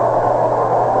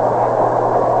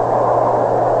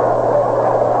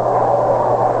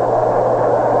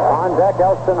 On deck,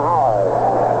 Elston Howard.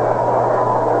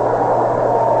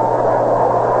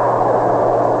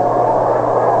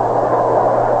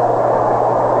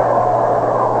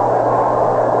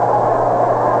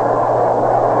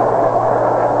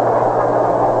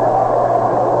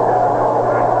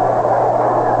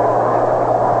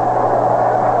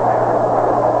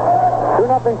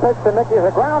 Pitch to Mickey is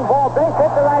a ground ball, base hit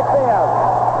to right field.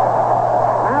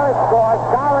 Harris scores.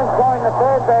 Skowron's going to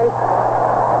third base,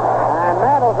 and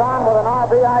Mantle's on with an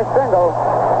RBI single.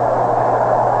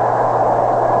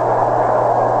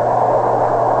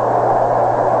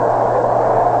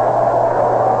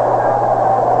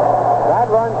 That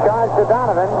run charged to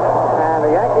Donovan, and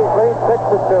the Yankees lead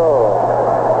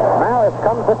 6-2. Maris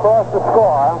comes across the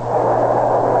score.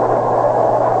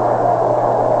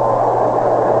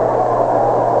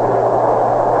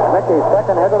 Mickey's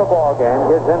second hit of the ball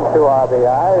game gives him 2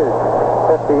 RBIs,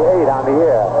 58 on the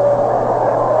year.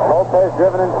 Lopez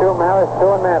driven in 2, Maris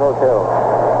 2, and Mantle 2.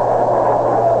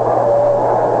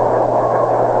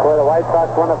 Where the White Sox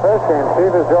won the first game,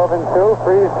 Stevens drove in 2,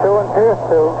 Freese 2, and Pierce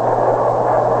 2.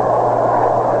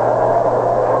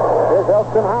 Here's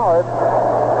Elston Howard,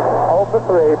 0 for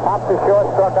 3, popped to short,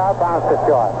 struck out, bounced to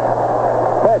short.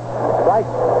 Pitch,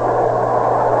 strike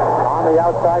on the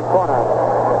outside corner.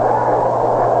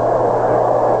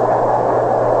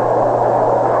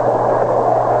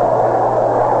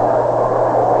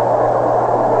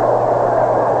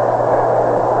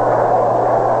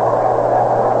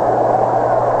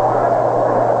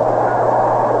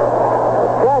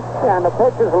 And the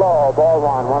pitch is low, ball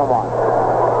 1, 1-1.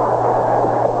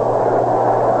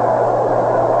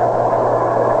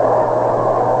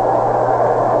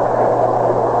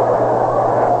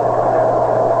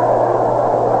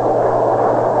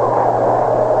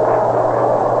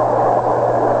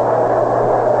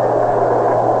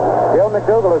 Bill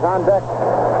McDougall is on deck.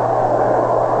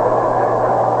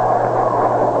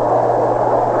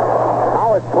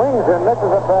 Howard swings and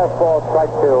misses a fastball,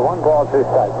 strike 2. 1 ball, 2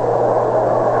 strikes.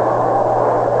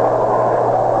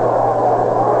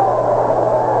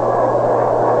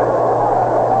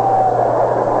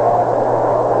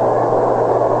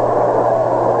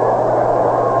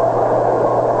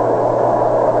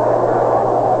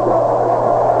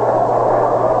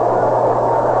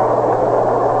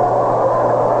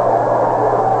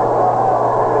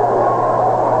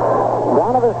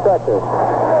 Stretches.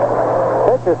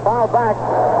 Pitch is fouled back.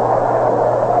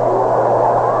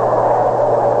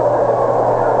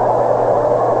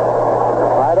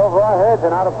 Right over our heads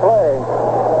and out of play.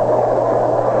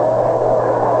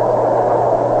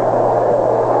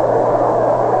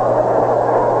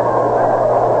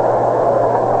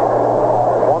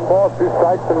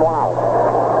 strikes and 1 out.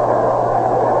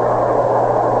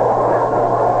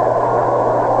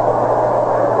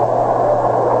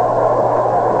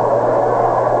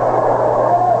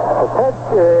 The pitch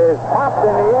is popped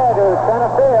in the air to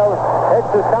center field.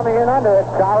 Hicks is coming in under it.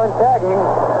 Cowan tagging,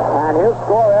 and he'll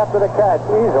score after the catch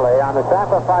easily on the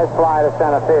sacrifice fly to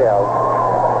center field.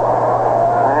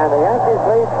 And the Yankees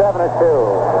lead 7-2.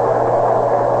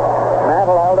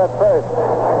 Mantle held at first.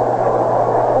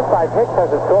 Looks like Hicks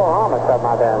has a sore arm or something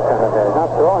out there in center field. He's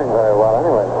not throwing very well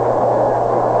anyway.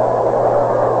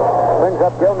 Brings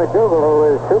up Gil McDougall,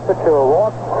 who is 2 for 2. A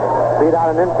walk, beat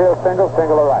out an infield single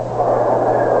to right.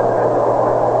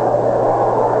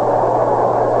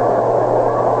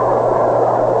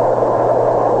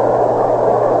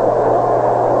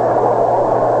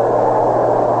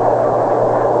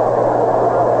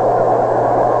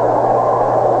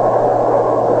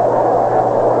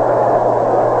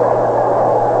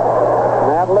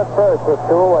 With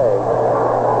 2 away.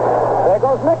 There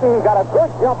goes Mickey. He got a good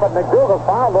jump, but McDougall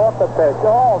fouled off the pitch.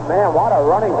 Oh, man, what a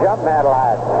running jump Mantle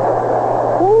had.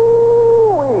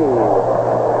 Woo-wee.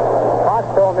 Fox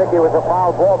told Mickey it was a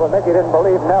foul ball, but Mickey didn't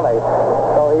believe Nelly.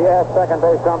 So he asked second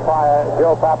base umpire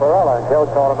Joe Paparella, and Joe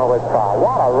told him it was foul.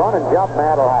 What a running jump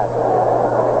Mantle had.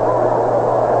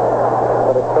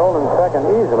 But it stolen second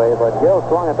easily, but Gil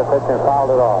swung at the pitch and fouled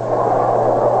it off.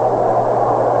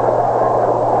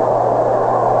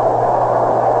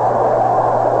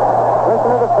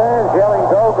 Fans yelling,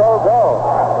 go, go, go.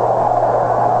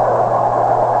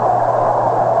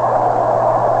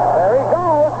 There he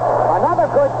goes. Another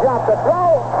good jump to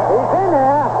throw. He's in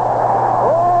there.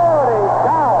 Holy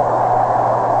cow.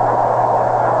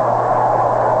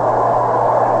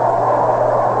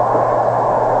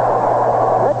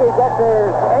 Mickey gets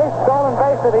his 8th stolen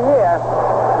base of the year.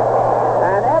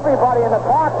 And everybody in the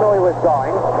park knew he was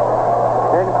going,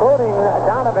 including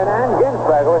Donovan and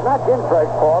Ginsberg. It was not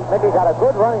Ginsberg's fault. Mickey got a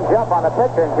good running jump on the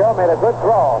pitcher, and Joe made a good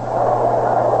throw.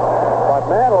 But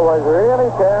Mantle was really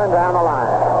tearing down the line.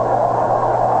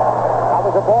 That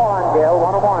was a ball on Gil,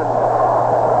 1-1.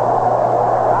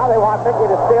 Now they want Mickey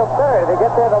to steal third. If they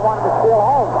get there, they want him to steal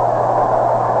home.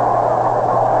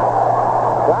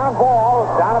 Ground ball.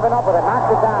 Donovan up with it, knocks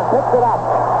it down, picks it up,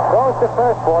 throws to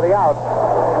first for the out.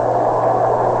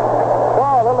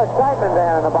 A little excitement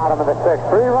there in the bottom of the 6th.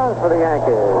 3 runs for the Yankees.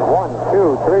 1,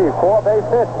 2, 3, 4 base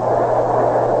hits.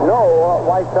 No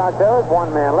White Sox errors.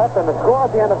 1 man left, and the score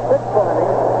at the end of 6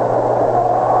 innings.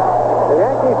 The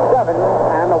Yankees 7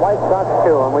 and the White Sox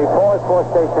 2. And we pause for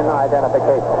station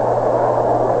identification.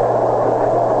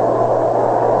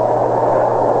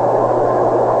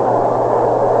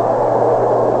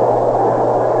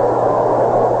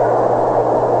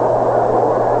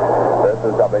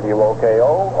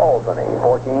 WOKO, Albany,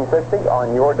 1450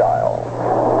 on your dial.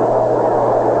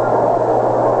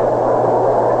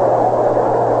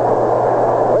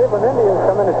 Cleveland Indians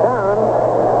come into town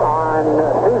on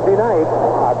Tuesday night.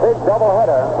 A big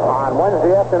doubleheader on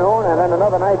Wednesday afternoon, and then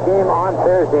another night game on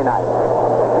Thursday night.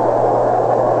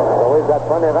 So we've got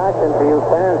plenty of action for you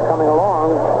fans coming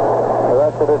along the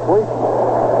rest of this week.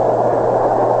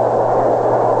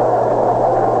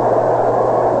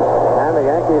 The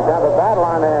Yankees have a battle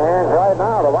on their hands right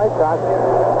now. The White Sox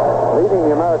leading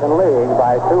the American League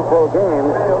by 2 full games.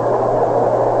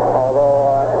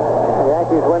 Although the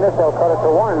Yankees win this, they'll cut it to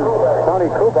 1. Tony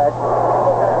Kubek,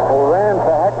 who ran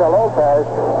for Hector Lopez,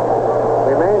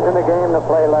 remains in the game to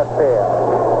play left field.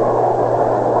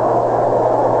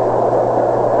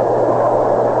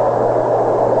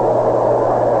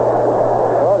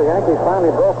 So the Yankees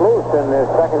finally broke loose in this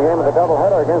second game of the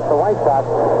doubleheader against the White Sox.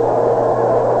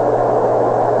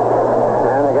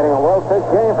 Getting a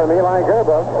well-pitched game from Eli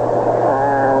Gerber.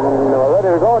 And we're ready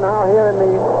to go now here in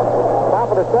the top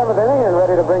of the 7th inning, and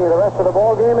ready to bring you the rest of the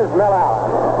ball game is Mel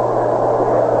Allen.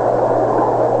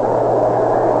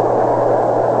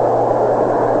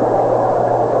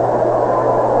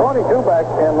 Tony Kubek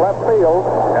in left field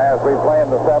as we play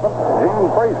in the 7th. Gene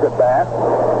Freese at bat.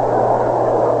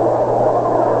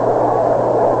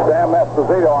 Sam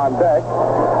Esposito on deck.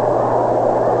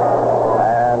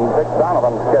 Dick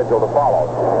Donovan scheduled to follow.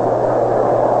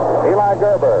 Eli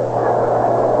Gerber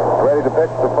ready to pitch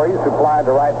to Freese, who flied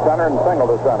to right center and single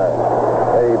to center.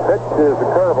 The pitch is a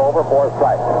curve over for a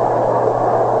strike.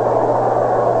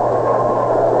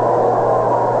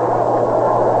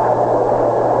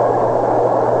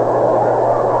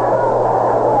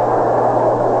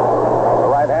 The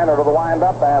right-hander to the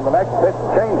windup, and the next pitch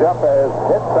changeup is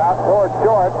hits out towards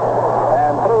short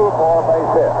and through for a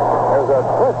base hit. There's a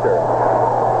twister.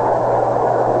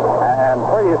 And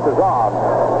Freese is on.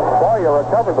 Sawyer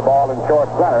recovered the ball in short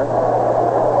center.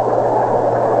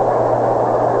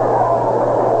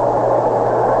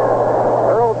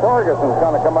 Torgerson's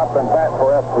going to come up and bat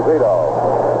for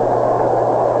Esposito.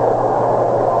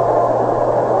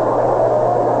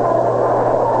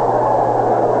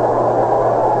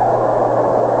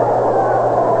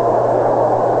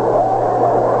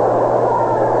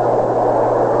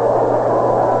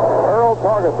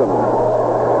 Torgerson,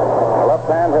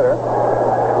 left-hand hitter,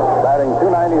 batting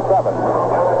 .297.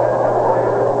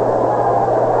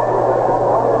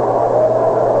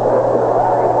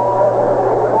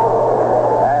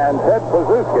 And Ted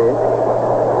Pazuski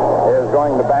is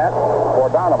going to bat for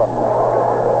Donovan.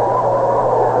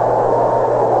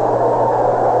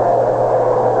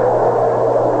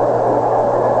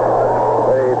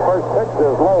 The first pitch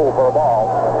is low for a ball.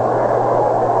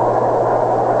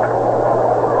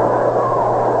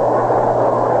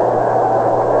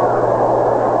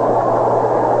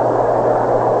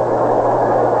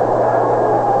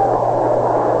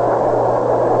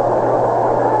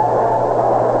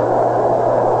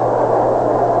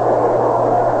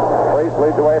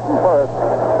 Away from first.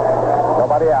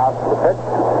 Nobody out. The pitch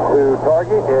to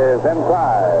Torge is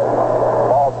inside.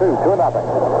 Ball 2-0.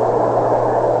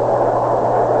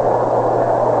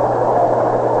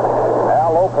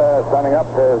 Al Lopez sending up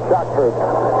his shot troop.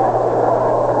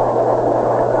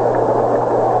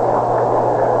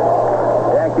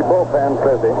 Yankee bullpen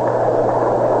busy.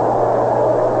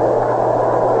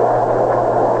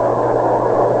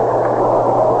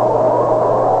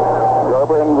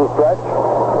 Gerber into the stretch.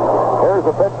 Here's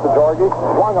the pitch to Torge.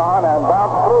 Swung on and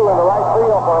bounced through into right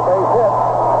field for a base hit.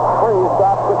 Freeze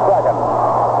stops at second.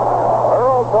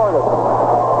 Earl Torgerson,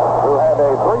 who had a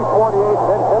 .348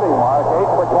 pinch hitting mark,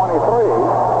 8 for 23,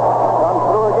 comes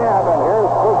through again, and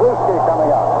here's Suzuki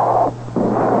coming up.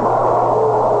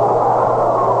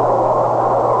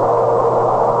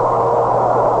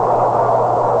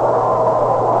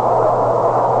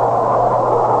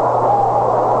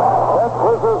 That's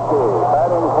Suzuki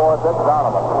batting for Dick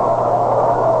Donovan.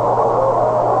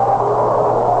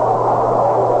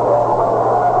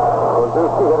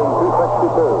 Suzuki hitting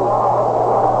 .262.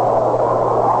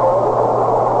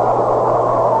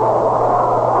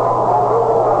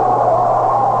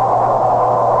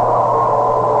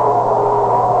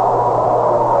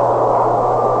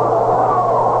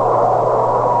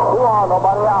 Two on,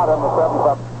 nobody out in the 7th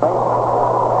inning.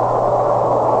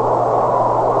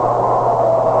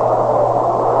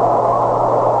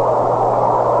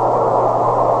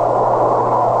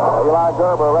 Eli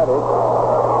Gerber ready.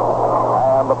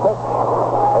 And the pitch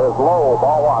is low,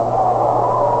 ball 1.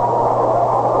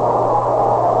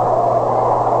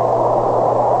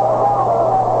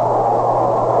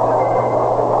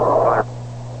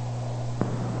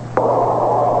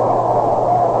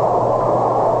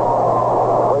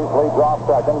 Briefly drop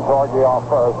second, Torge off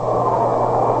first.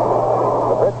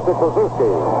 The pitch to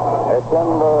Suzuki. It's in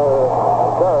the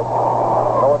dirt.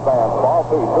 No advance. Ball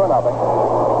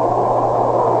 2-0.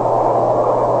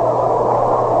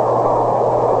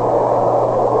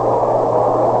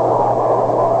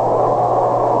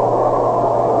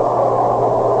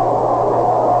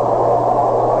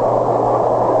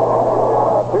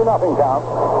 Nothing count.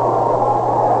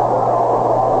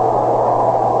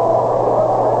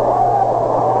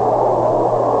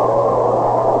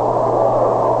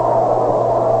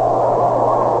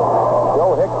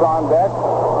 Joe Hicks on deck.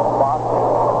 Fox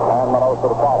and Minoso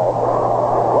to follow.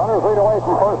 Runners lead away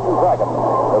from first and second.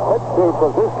 The pitch to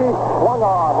Pazuski. Swung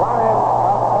on. Line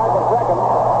outside the second.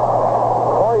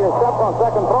 Poirier steps on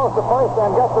second, throws to first,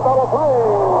 and gets the double play.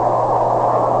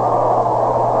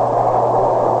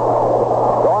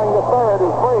 Third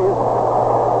is Freeze.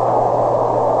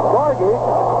 Torge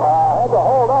had to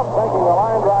hold up thinking the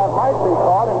line drive might be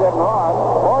caught and didn't run.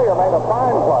 Poirier made a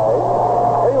fine play.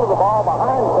 Fielded the ball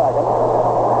behind second.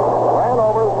 Ran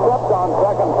over, stepped on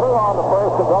second, threw on to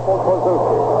first to double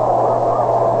Suzuki.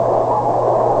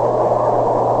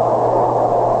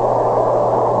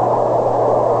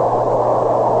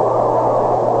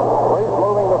 Freeze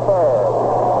moving to third.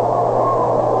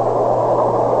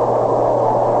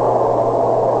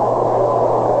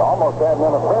 Had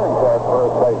an interference there at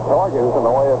first base. Torge was in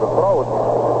the way of the throw.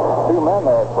 Two men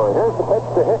there at first. Here's the pitch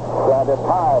to Hicks, and it's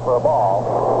high for a ball.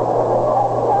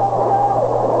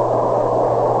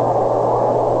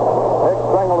 Hicks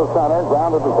singled to center,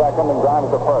 grounded to second, and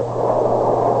grounded to first.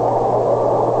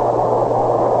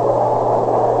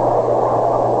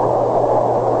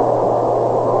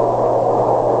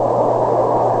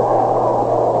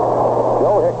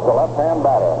 Joe Hicks, the left-hand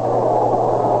batter.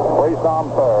 Freeze on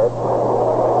third.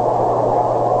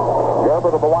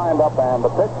 Gerber to the windup, and the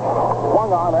pitch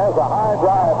swung on. There's a high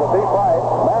drive to deep right.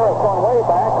 Maris going way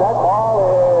back. That ball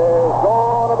is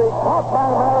going to be caught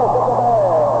by Maris at the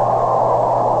bag.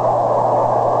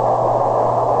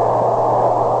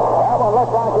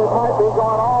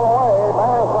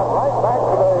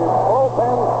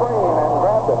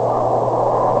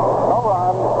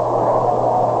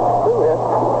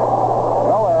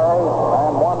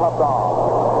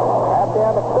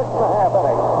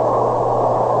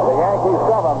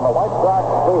 and the White Sox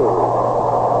 2.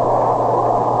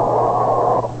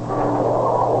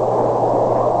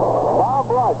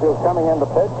 Bob Rush is coming in to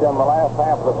pitch in the last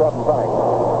half of the seventh inning.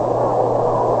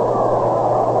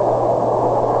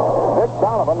 Dick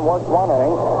Donovan worked one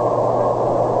inning,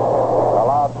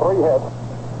 allowed 3 hits,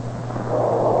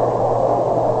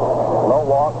 no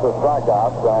walks or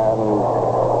strikeouts, and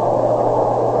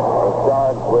was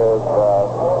charged with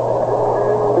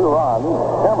 2 runs.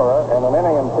 Kimmerer, in an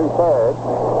inning and 2/3,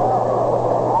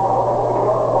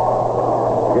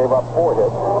 gave up 4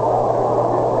 hits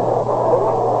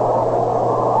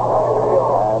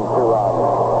and 2 runs.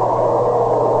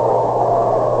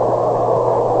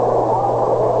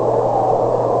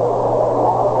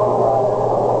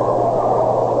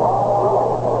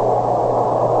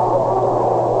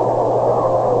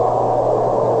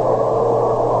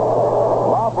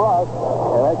 Bob Rush,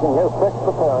 in making his 6th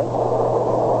appearance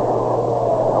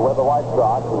with the White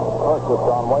Sox, purchased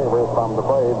on waivers from the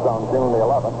Braves on June the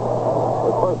 11th.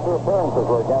 His first 2 appearances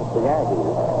were against the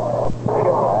Yankees,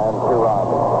 and 2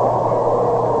 runs.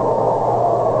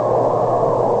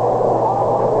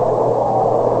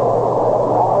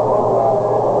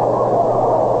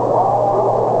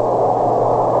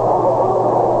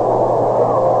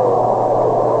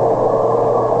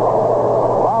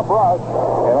 Bob Rush,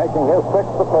 in making his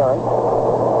 6th appearance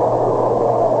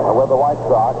with the White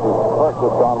Sox,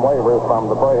 purchased on waivers from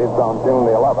the Braves on June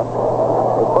the 11th.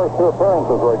 His first 2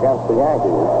 appearances were against the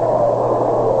Yankees.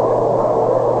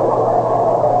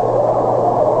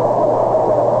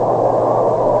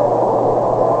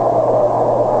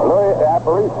 Louis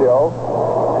Aparicio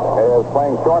is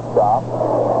playing shortstop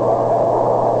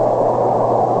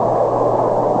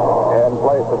in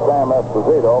place of Sam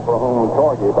Esposito, for whom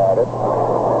Torgey batted.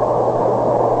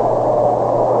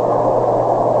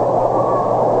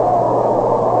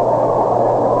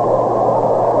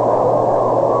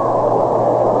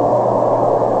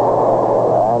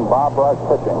 Bob Rush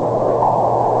pitching.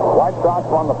 White Sox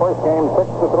won the first game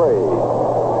 6-3.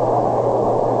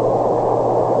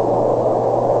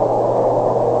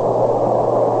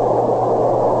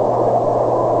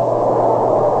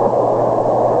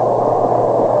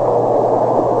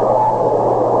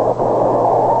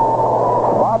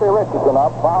 Bobby Richardson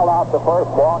up, fouled out the first,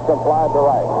 walked and flied to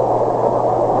right.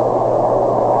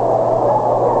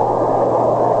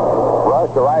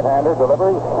 Rush, the right-hander,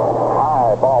 delivers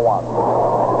high, ball 1.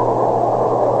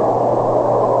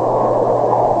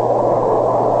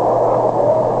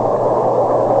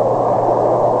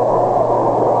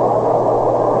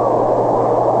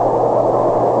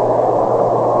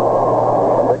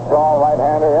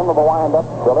 Into the windup,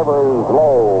 delivers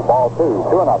low, ball 2,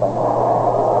 2-0.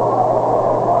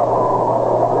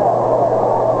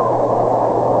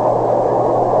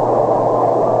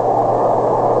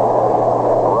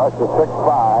 Rush is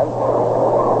 6-5.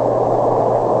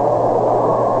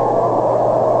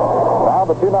 Now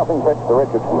the 2-0 pitch to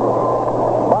Richardson.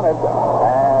 Bunted,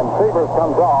 and Severs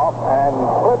comes off and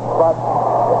slips, but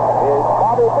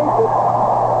Bobby beats it.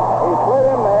 He slid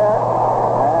in there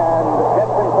and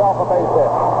gets himself a base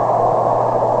hit.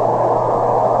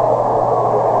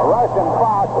 Rush and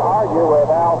Fox argue with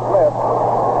Al Smith.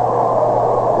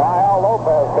 Now Al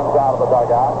Lopez comes out of the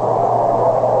dugout.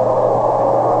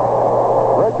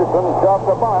 Richardson shoved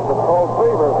a bunt and pulled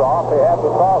Severs off. He had to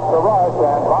toss to Rush,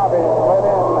 and Bobby slid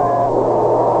in and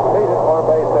beat it for a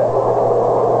base hit.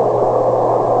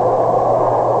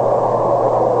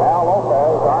 Al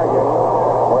Lopez arguing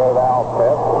with Al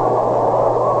Smith.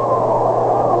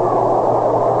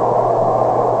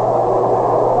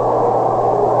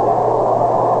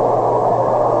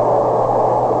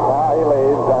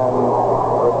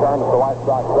 Returns to White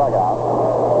Sox dugout.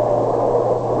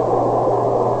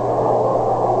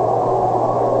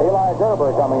 Eli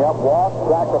Gerber coming up, walk,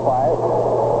 sacrifice.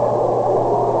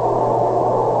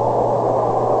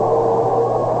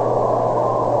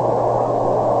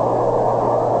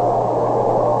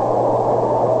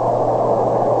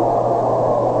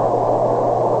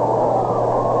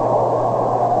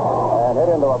 And hit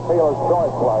into a fielder's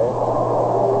choice play.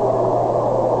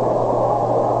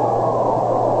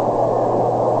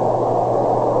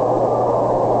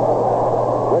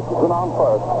 Richardson on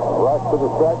first. Rush to the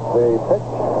stretch. The pitch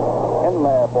in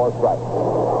there for a strike.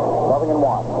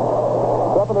 7-1.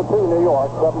 7-2 New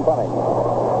York, 7th inning.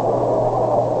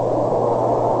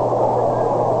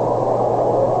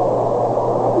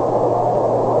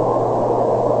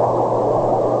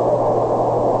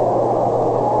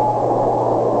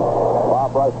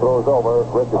 Bob Rush throws over.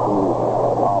 Richardson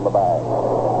on the bag.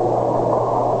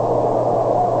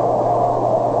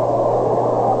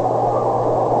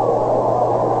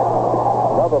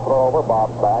 Another throw over.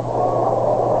 Bob's back.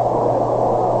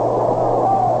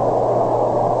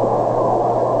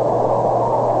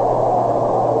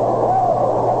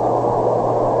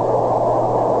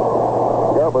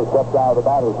 Gerber steps out of the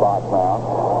batter's box now.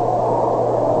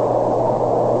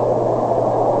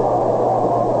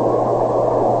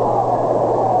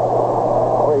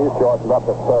 Freeze shortened up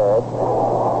at third.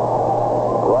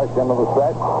 Rush into the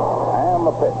stretch. And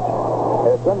the pitch.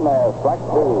 It's in there. Strike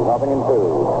two.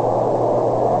 0-2.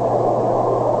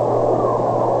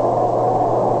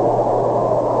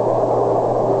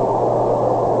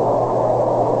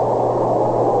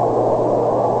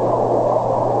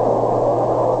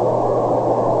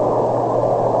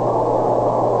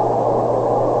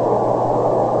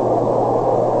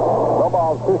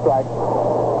 Two strikes.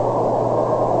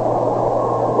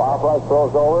 Bob Rush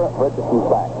throws over. Richardson's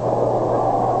back.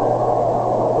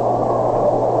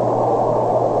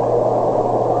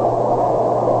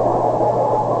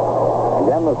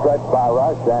 Again, the stretch by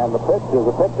Rush, and the pitch is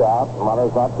a pitch out.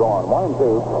 Runner's not going.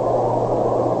 1-2.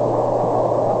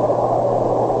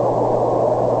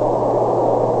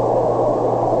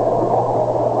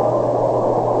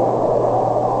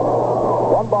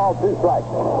 One ball, two strikes.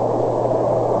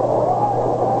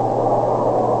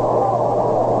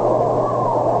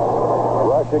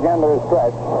 Again to his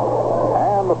stretch,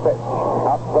 and the pitch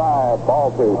outside,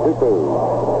 ball 2, 2-2.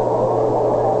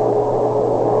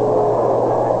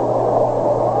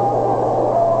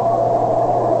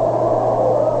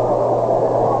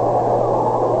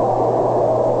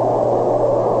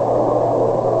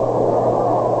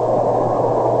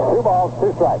 Two balls,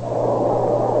 two strikes.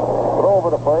 Throw over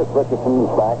to first. Richardson's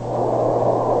back.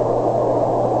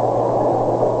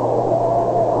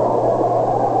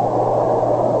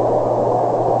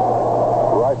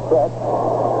 Set.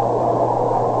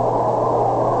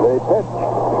 The pitch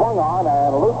swung on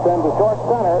and looped into short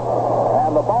center,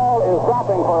 and the ball is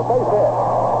dropping for a base hit.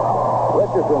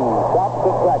 Richardson stops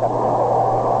at second.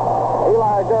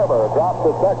 Eli Gerber drops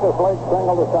the Texas Lake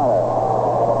single to center.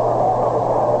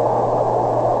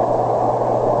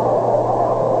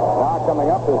 Now coming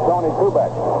up is Tony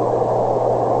Kubek.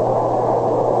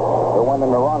 They're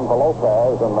winning the run for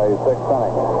Lopez in the sixth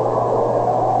inning.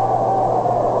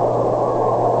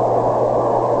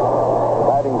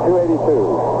 Batting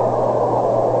 .282.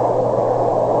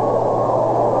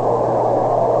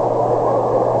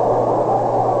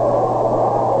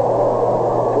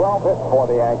 For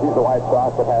the Yankees, the White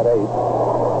Sox have had 8.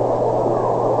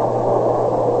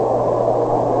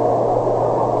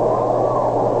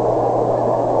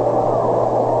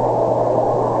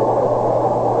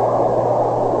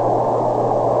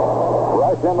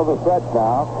 Rush into the stretch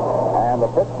now, and the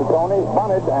pitch to Tony,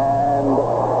 bunted, and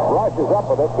Rush is up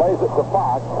with it, plays it to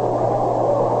Fox,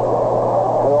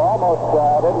 who almost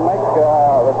didn't make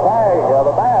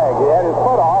the bag. He had his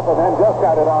foot off and then just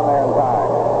got it on there in time.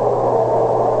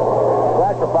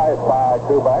 Sacrificed by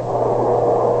Kubek.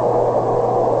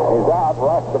 He's out.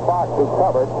 Rush to Fox, who's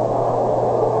covered.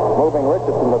 Moving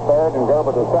Richardson to third and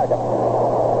Gerber to second.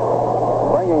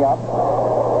 Bringing up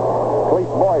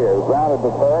Cleet Boyer, grounded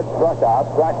to third, struck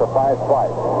out, sacrificed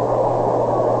twice.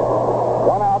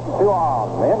 1 out and 2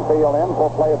 on. The infield in for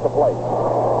play at the plate.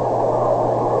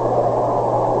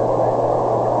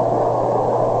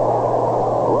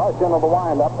 Rush into the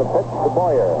windup. The pitch to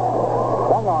Boyer.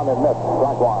 Swung on and missed.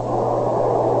 Strike 1.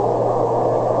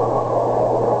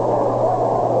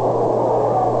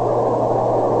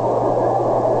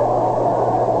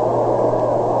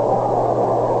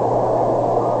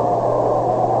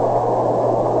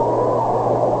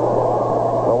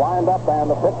 And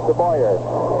the pitch to Boyer.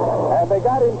 And they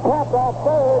got him trapped off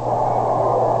third.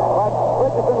 But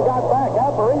Richardson got back.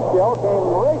 Aparicio came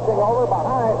racing over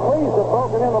behind. Freeze had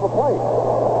broken into the plate.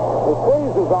 The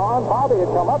squeeze is on. Bobby had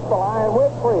come up the line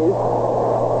with Freeze.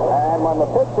 And when the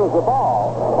pitch was the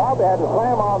ball, Bobby had to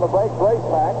slam on the brakes, race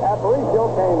back. Aparicio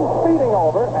came speeding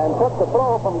over and took the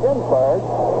throw from Ginsberg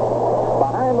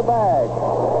behind the bag.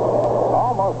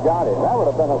 Almost got him. That would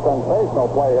have been a sensational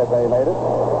play had they made it.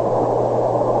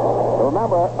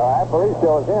 Remember,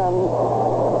 Aparicio is in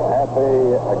at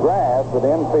the grass with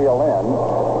the infield in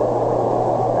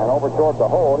and over toward the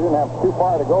hole. He didn't have too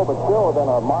far to go, but still within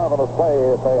a marvelous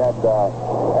play if they had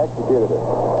executed it.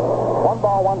 1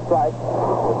 ball, 1 strike.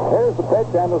 Here's the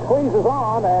pitch, and the squeeze is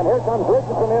on, and here comes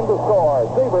Richardson in to score.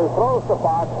 Sievers throws to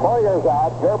Fox. Boyer's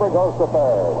out. Gerber goes to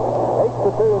third.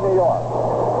 8-2 New York.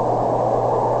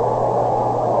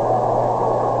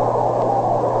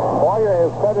 Boyer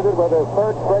is credited with his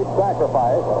third straight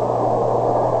sacrifice.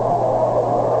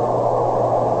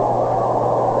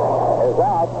 Is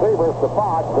out. Sievers to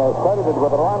Fox is credited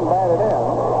with a run batted in.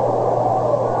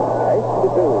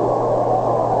 8-2.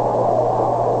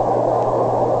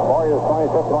 Boyer's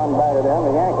 25th run batted in.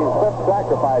 The Yankees' 5th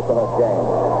sacrifice in this game.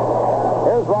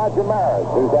 Here's Roger Maris,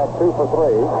 who's at 2 for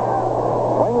 3.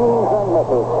 Swings and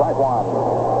misses. Strike one.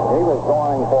 He was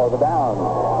going for the down.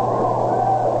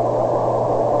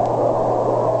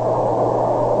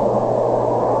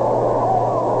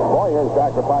 Boyer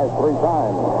sacrificed 3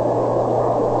 times.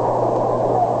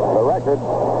 The record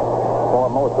for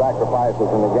most sacrifices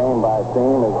in the game by a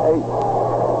team is 8.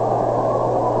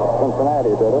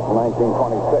 Cincinnati did it in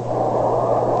 1926.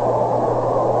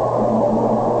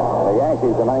 The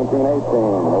Yankees in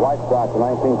 1918. The White Sox in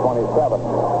 1927.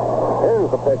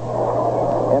 Here's the pitch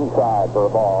inside for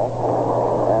a ball.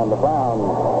 And the Browns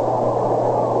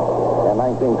in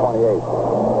 1928.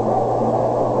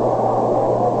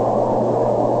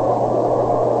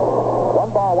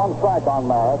 1 ball, 1 strike on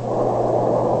Maris.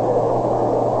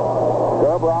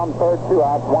 Gerber on third, 2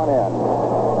 outs, 1 in.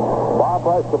 Bob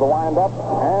Rush to the windup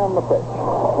and the pitch.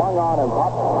 Swung on and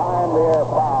popped high in the air,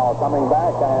 foul. Coming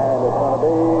back, and it's going to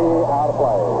be out of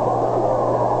play.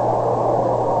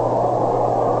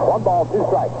 1 ball, 2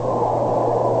 strikes.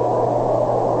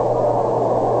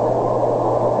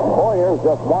 Boyer's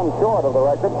just 1 short of the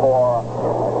record for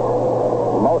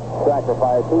most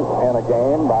sacrifices in a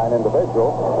game by an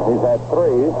individual. He's had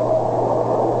 3.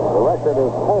 The record is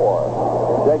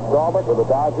 4. Jake Daubert with the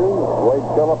Dodgers, Wade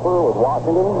Phillipper with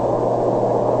Washington,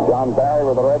 John Barry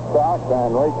with the Red Sox,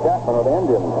 and Ray Chapman with the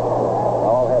Indians.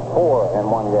 All had 4 in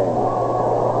 1 game.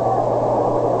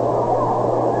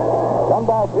 1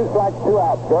 ball, 2 strikes, 2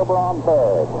 outs. Gerber on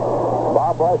third.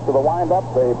 Bob Rush to the windup.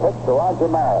 The pitch to Roger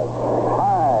Maris.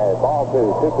 High, ball 2,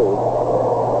 2-2.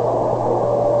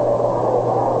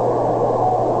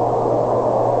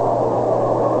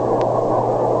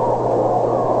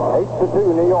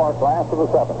 8-2 New York, last of the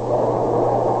 7th.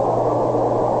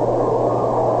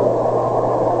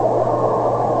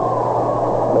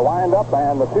 The windup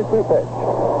and the 2-2 pitch.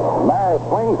 Maris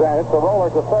swings and hits the roller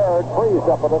to third. Freeze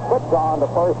up with a switch on to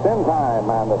first in time,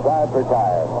 and the side's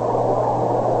retired.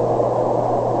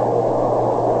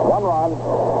 1 run,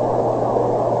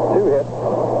 2 hits,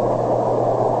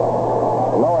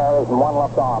 no errors, and 1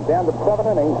 left on. At the end of 7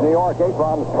 innings, New York 8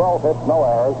 runs, 12 hits, no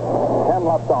errors, 10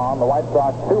 left on. The White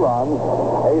Sox 2 runs,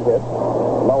 8 hits,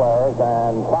 no errors,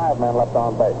 and 5 men left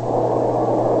on base.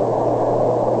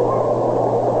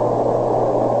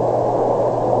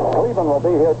 Cleveland will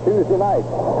be here Tuesday night.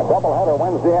 A doubleheader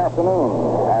Wednesday afternoon.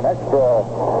 An extra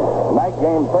night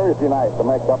game Thursday night to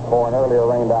make up for an earlier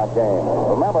rained-out game.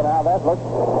 Remember now, that looks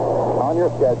on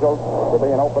your schedule to be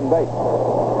an open date.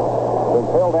 Been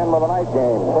filled in with a night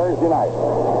game Thursday night.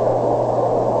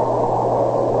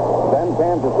 Then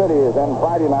Kansas City is in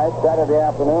Friday night, Saturday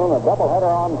afternoon, a doubleheader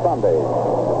on Sunday.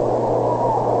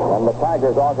 And the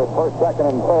Tigers August 1st, 2nd,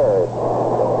 and 3rd.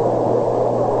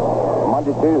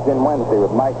 Monday, Tuesday, and Wednesday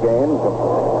with night games.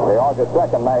 The August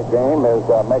 2nd night game is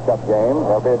a makeup game.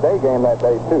 There'll be a day game that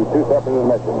day, too. 2 separate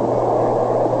admissions.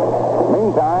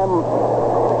 Meantime,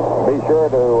 be sure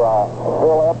to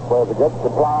fill up with a good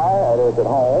supply, that is at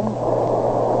home,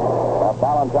 of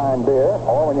Valentine beer,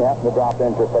 or when you happen to drop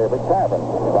into your favorite tavern.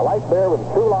 The light beer with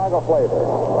true lager flavor.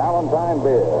 Valentine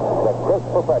beer, the crisp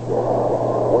perfecter.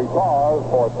 We pause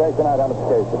for station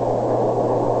identification.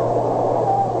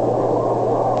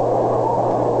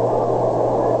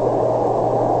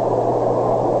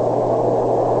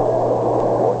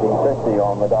 1450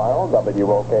 on the dial,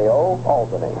 WOKO,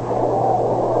 Albany.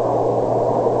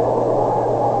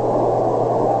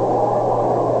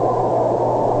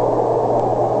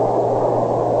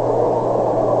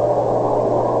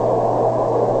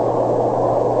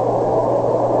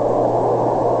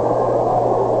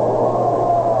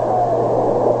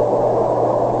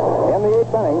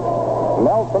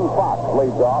 Nelson Fox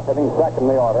leads off, hitting second in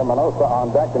the order. Minosa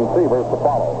on deck and Severs to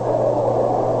follow.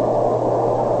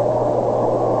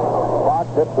 Fox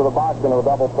hits to the box into a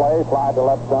double play, fly to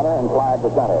left center, and fly to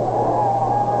center.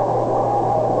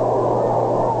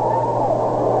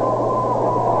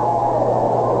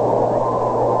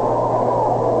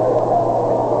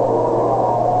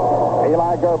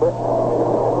 Eli Gerber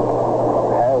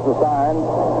has the sign.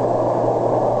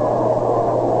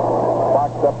 Fox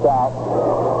steps out.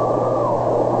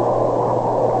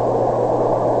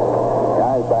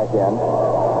 Back in.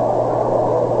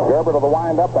 Gerber to the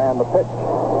windup and the pitch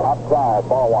outside,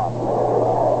 ball 1.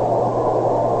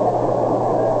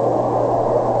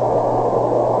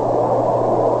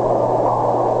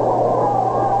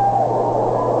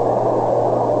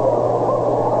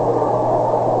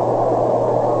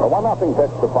 The 1-0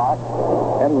 pitch to Fox.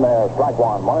 In there, strike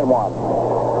 1, 1-1.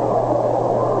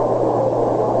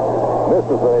 This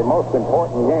is the most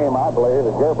important game, I believe,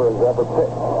 that Gerber has ever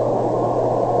pitched,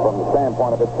 from the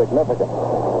standpoint of its significance.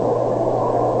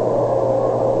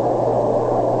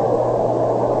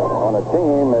 When a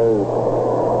team is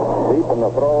deep in the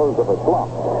throes of a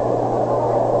slump.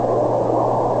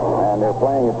 And they're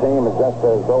playing a team that just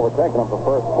has overtaken them for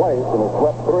first place and has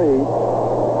swept 3.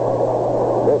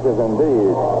 This is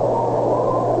indeed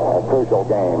a crucial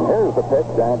game. Here's the pitch,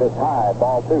 and it's high.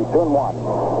 Ball 2, 2-1.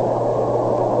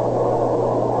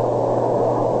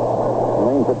 It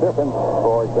means a difference,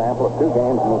 for example, of 2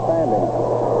 games in the standings.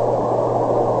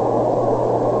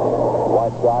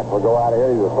 White Sox will go out of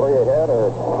here either 3 ahead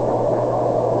or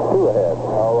 2 ahead,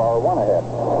 or 1 ahead.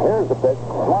 Here's the pitch,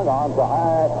 swung on, to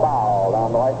high, foul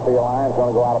down the right field line. It's going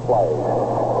to go out of play.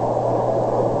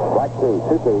 Strike 2,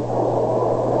 2-2.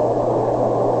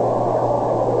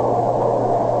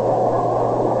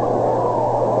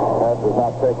 That does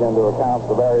not take into account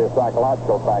the various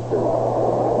psychological factors,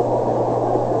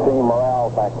 team morale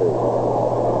factors.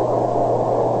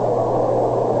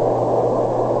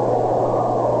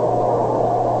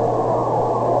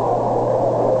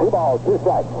 2 balls, 2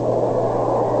 strikes.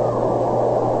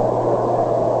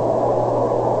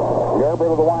 Gerber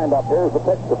to the windup. Here's the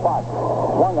pitch to Fox.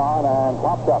 Swung on and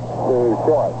popped up to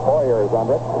short. Boyer is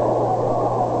under it.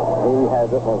 He has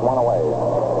it and has 1 away.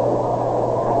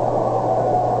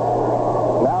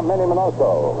 Now Minnie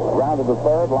Minoso grounded to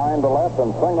third, line to left,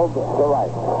 and singled to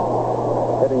right.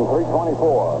 Hitting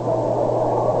 .324.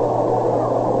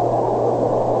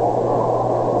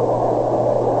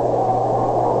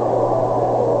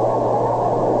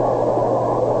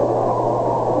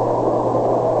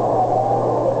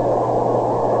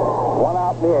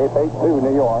 The 8-2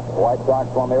 New York. White Sox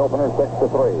won the opener 6-3.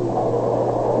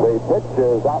 The pitch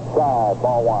is outside,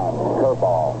 ball 1,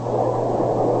 curveball.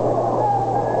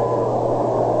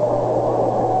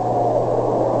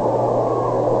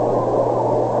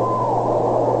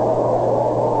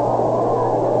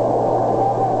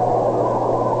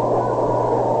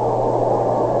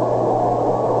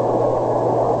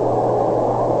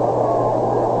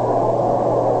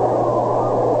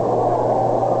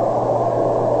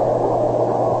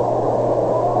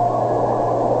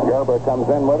 Comes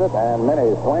in with it, and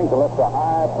Minnie swings to lift a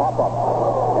high pop-up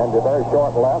into very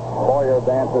short left. Boyer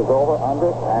dances over,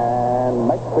 under it, and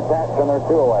makes the catch, and they're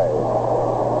 2 away.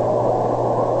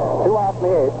 2 out in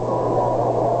the 8th.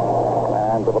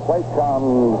 And to the plate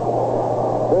comes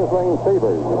Sizzling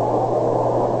Severs.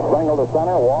 Single to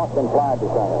center, walked, and fly to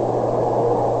center.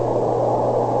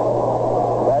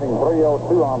 Batting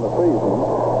 .302 on the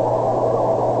season.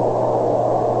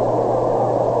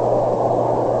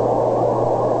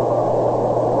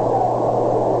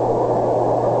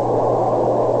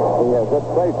 Hit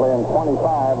safely in 25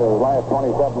 of his last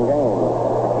 27 games,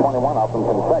 21 of them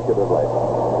consecutively.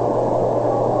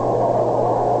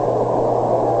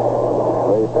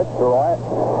 The pitch to Roy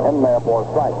in there for a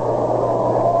strike.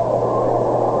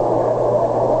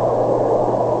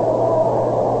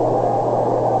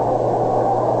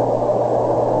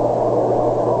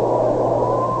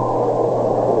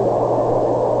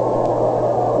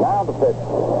 Now the pitch.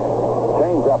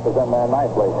 Change up is in there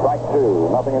nicely. Strike 2,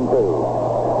 nothing in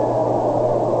 2.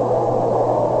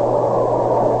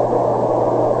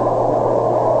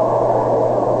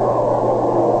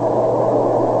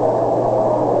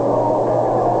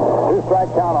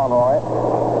 Count on Roy.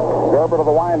 Gerber to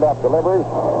the windup, delivers.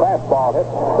 Fastball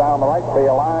hits down the right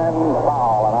field line,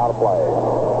 foul and out of play.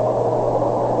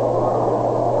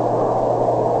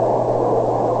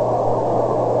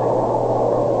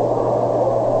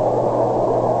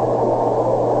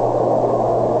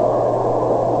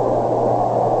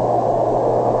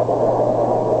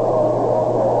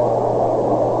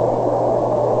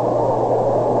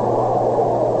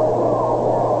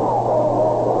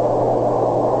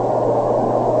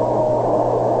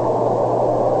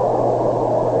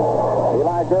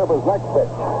 Gerber's next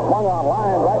pitch. Swung on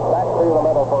line, right back through the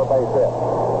middle for a base hit.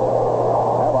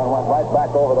 That one went right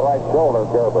back over the right shoulder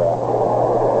of Gerber.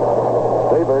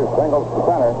 Severs singles to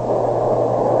center.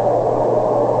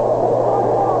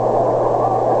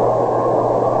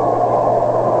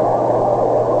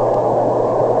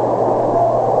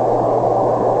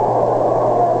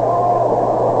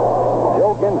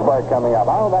 Joe Ginsberg coming up.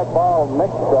 I don't know that ball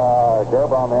mixed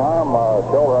Gerber on the arm,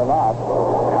 shoulder or not.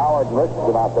 Howard and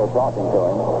Richardson out there talking to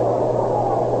him.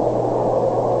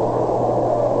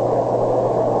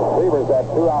 Severs had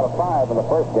 2 out of 5 in the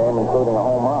first game, including a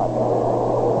home run.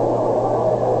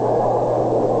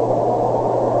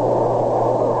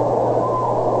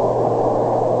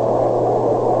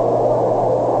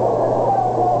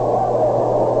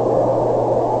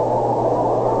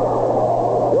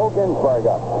 Joe Ginsberg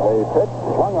up. The pitch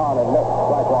swung on and missed.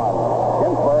 Strike 1.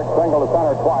 Ginsberg singled to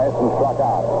center twice and struck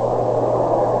out.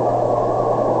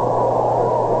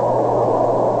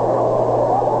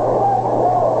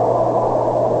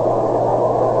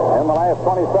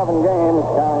 27 games,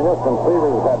 counting this, and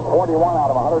Severs has had 41 out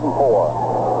of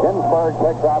 104. Ginsburg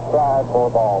takes outside for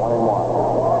a ball,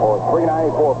 1-1, for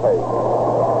 394 pace.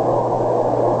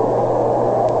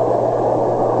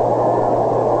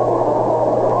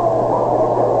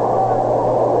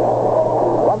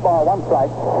 One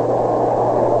strike.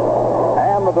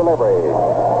 And the delivery.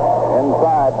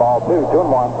 Inside, ball 2,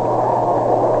 2-1.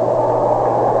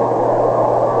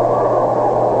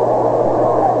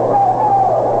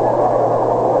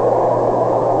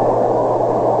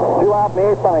 Two out in the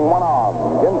 8th inning, 1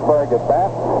 on. Ginsburg at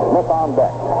bat, Smith on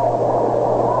deck.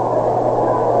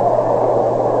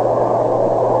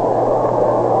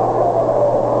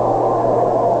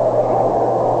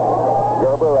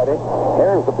 Gerber ready.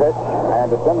 Here's the pitch.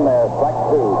 And it's in there, strike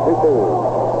 2, 2-2.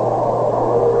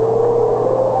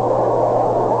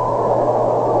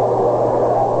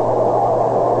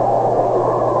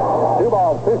 2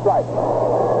 balls, 2 strikes.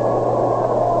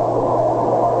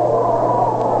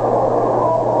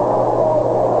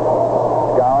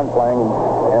 Gowan playing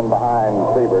in behind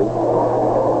Severs.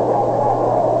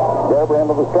 Gerber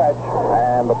into the stretch,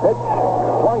 and the pitch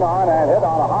swung on and hit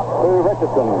on a hop to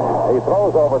Richardson. He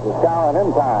throws over to Gowan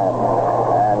in time.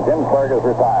 Ginsburg is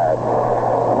retired.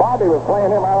 Bobby was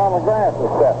playing him out on the grass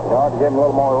instead, to give him a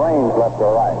little more range left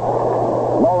or right.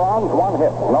 No runs, 1 hit,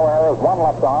 no errors, 1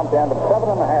 left on at the end of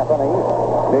 7.5 innings.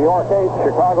 New York 8,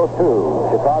 Chicago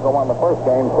 2. Chicago won the first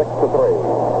game 6-3.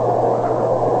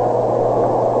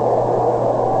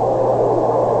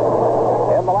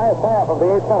 In the last half of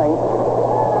the 8th inning,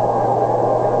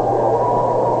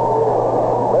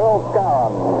 Bill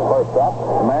Skowron first up,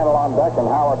 Mantle on deck, and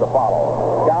Howard to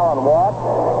follow. Skowron walked.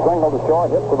 Single to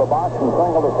short, hit to the box, and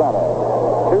single to center.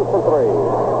 2 for 3.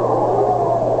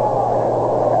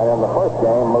 And in the first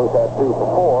game, Moose had 2 for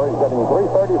 4. He's hitting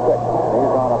 .336.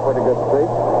 He's on a pretty good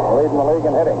streak, leading the league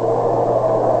in hitting.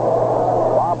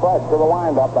 Bob Rush to the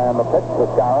windup, and the pitch to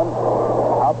Skowron.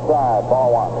 Outside, ball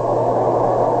 1.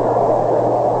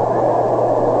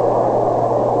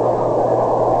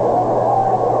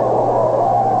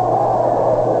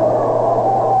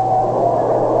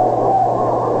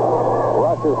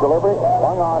 Delivery,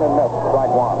 swung on and missed, strike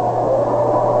 1.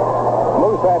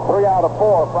 Moose had 3 out of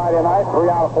 4 Friday night, 3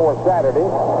 out of 4 Saturday.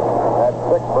 That's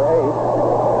 6 for 8.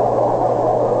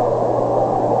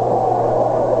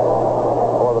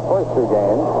 For the first 2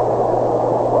 games.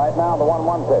 Right now, the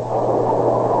 1-1 pitch.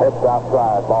 Hits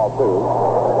outside, ball 2.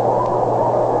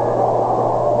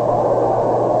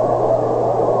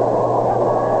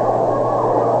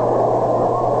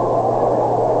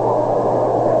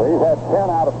 He's had 10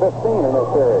 out of 15 in this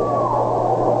series.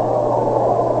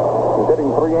 He's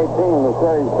hitting .318 when the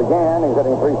series began. He's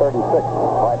hitting .336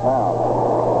 right now.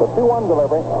 The 2-1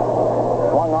 delivery.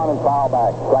 Swung on and foul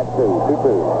back. Strike 2, 2-2.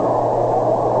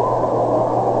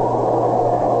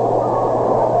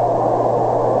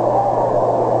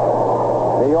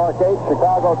 New York 8,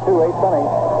 Chicago 2, 8th inning.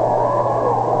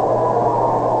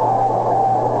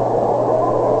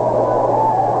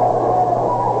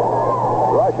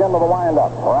 Into the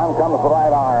windup. Around comes the right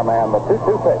arm, and the 2-2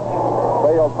 pitch.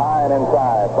 Sailed high and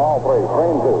inside. Ball 3,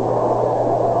 3-2.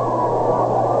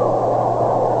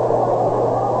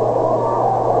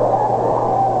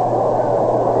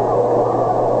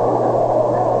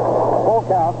 Full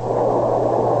count.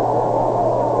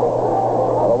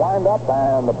 The windup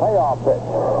and the payoff pitch.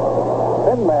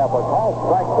 In there for call,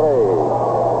 strike 3.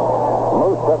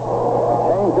 Moose took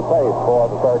change of pace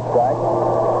for the 3rd strike.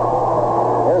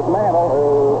 Here's Mantle,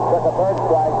 who took a 3rd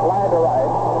strike, fly to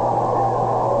right.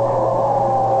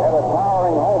 Hit a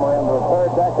towering homer into the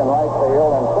 3rd deck in right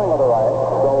field and single to right.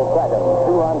 Stole 2nd.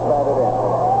 2 runs batted in.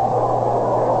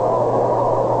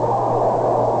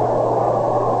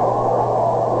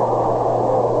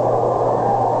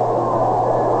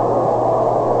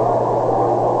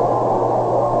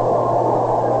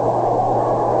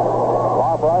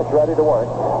 Bob Rush ready to work.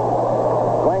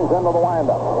 Swings into the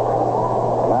windup.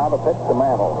 Now the pitch to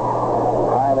Mantle.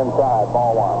 High and inside,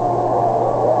 ball 1.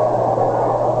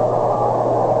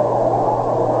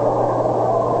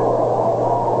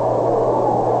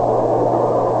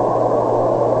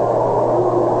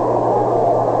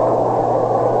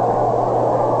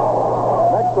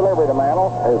 Next delivery to Mantle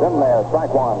is in there,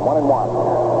 strike 1, 1-1.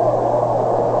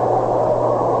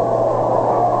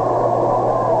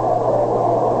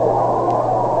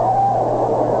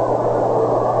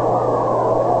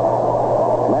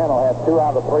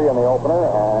 Out of 3 in the opener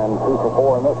and 2 for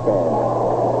 4 in this game.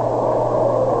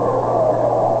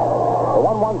 The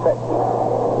 1-1 pitch.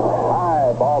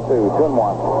 High, ball 2,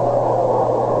 2-1.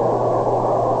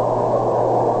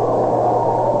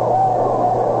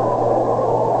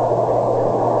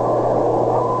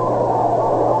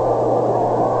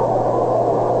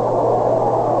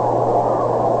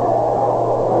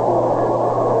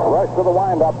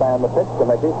 and the pitch to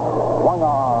Mickey. Swung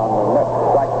on and missed.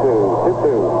 Strike two.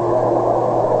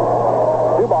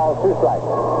 2-2. 2 balls, 2 strikes.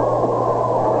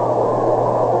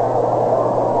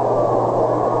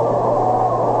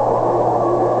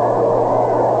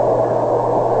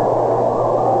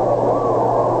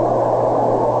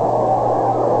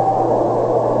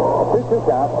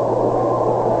 Count.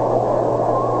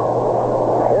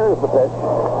 Here's the pitch,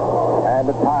 and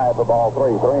a tie for ball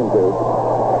 3, 3-2.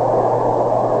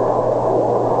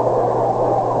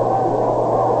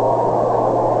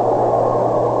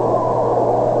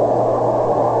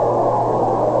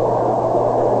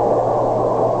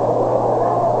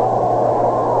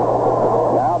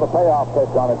 Now the payoff pitch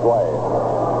on its way.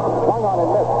 Swung on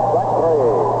and missed. Strike 3.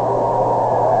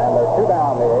 And there's 2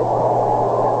 down the 8th.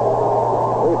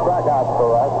 3 strikeouts for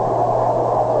Russ.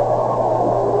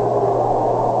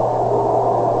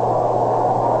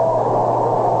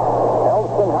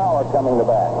 Elston Howard coming to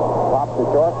bat. Popped to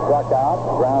short, struck out,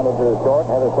 grounded to the short,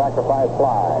 had a sacrifice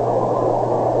fly.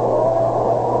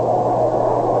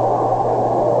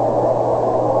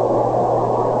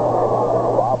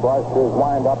 Bob brushed his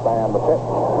wind-up and the pitch.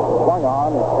 Swung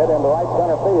on, hit into right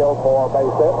center field for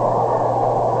base hit.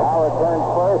 Howard turns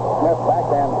first, Smith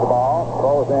backhands the ball,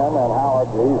 throws in, and Howard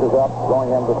eases up, going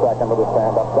into second with a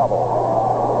stand-up double.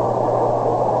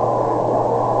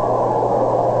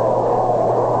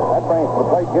 That brings to the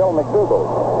plate Gil McDougall.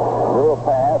 Drew a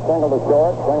pass, single to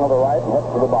short, single to right, and hit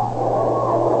to the box.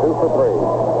 2 for 3.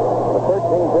 The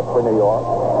 13th hit for New York.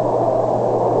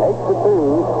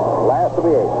 8-2, last of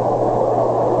the 8th.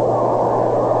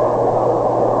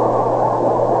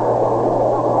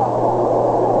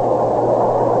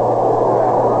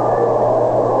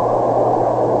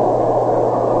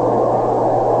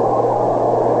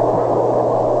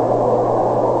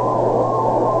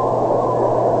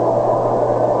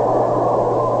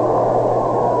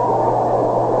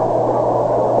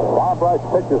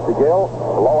 Pitches to Gill,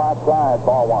 low outside,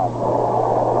 ball 1.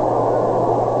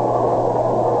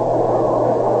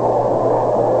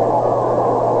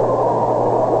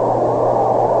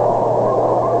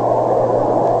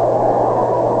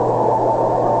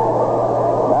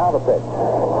 Now the pitch.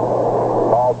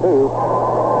 Ball 2.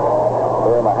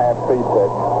 3.5 speed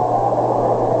pitch.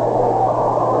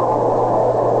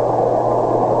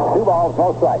 2 balls,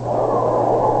 no strikes.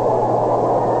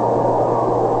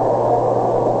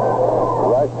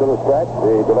 To the stretch,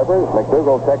 he delivers.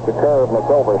 McDougall takes the curve, and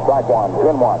it's over. Strike 1,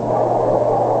 2-1.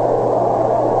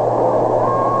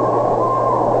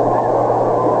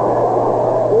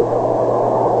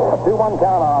 A 2-1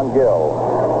 count on Gill.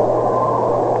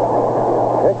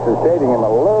 Hicks is shading him a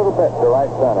little bit to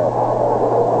right center.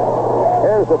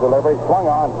 Here's the delivery, swung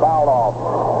on, fouled off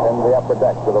in the upper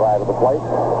deck to the right of the plate.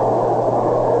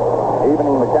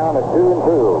 Evening the count at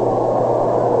 2-2.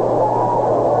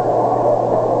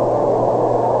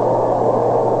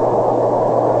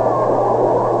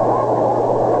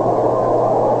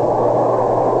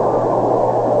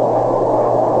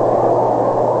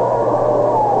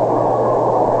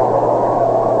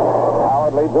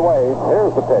 Away.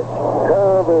 Here's the pitch.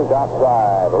 Curve is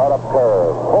outside. Let up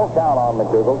curve. Full count on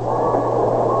McDougall.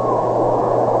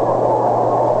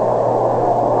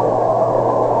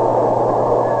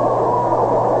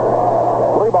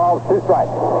 3 balls, 2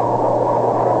 strikes.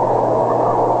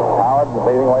 Howard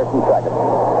leading away from second.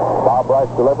 Bob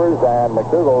Rush delivers, and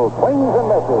McDougall swings and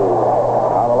misses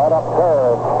on a let up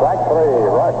curve. Strike 3.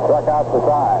 Rush struck out the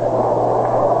side.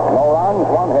 No runs,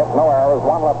 1 hit, no errors,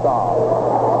 1 left on.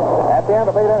 At the end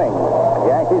of 8 innings,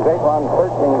 Yankees 8 runs,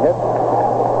 13 hits,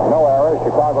 no errors.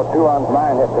 Chicago 2 runs,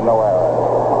 9 hits, and no errors.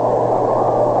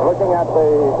 Looking at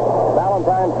the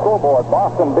Valentine scoreboard,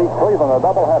 Boston beat Cleveland a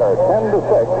doubleheader,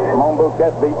 10-6. Monbouquet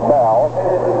beat Bell.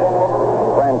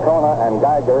 Francona and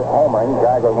Geiger homering.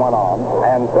 Geiger went on.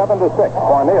 And 7-6.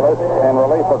 Cornelius in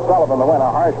relief of Sullivan the winner.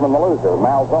 Harshman the loser.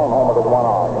 Malzone homered with 1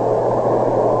 on.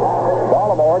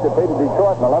 Baltimore defeated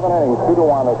Detroit in 11 innings,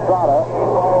 2-1. Estrada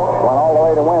went all the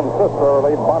way to win.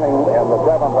 Sisterly bunting in the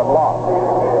 7th and lost.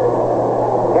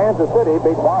 Kansas City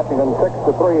beat Washington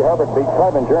 6-3. Herbert beat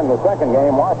Clevenger in the second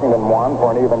game. Washington won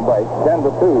for an even break.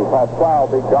 10-2.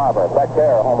 Pasquale beat Garver.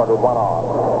 Becker homered with 1 on.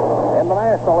 In the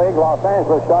National League, Los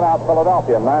Angeles shut out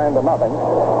Philadelphia 9-0.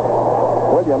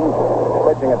 Williams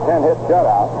pitching a 10-hit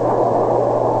shutout.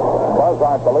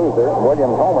 Buzzard the loser.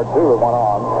 Williams homered 2 with 1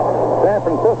 on. San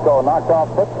Francisco knocked off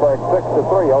Pittsburgh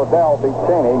 6-3. Odell beat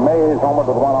Cheney. Mays homered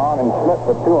with 1 on, and Smith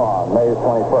with 2 on. Mays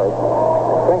 21st.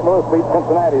 St. Louis beat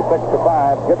Cincinnati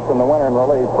 6-5. Gibson the winner in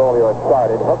relief. Folio had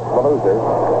started. Hooks the loser.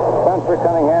 Spencer,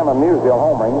 Cunningham, and Musial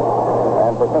homering.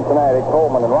 And for Cincinnati,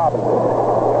 Coleman and Robinson.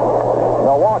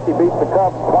 Milwaukee beat the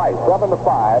Cubs twice, 7-5.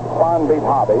 Spahn beat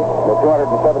Hobby, the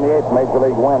 278th Major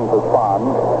League win for Spahn.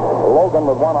 Logan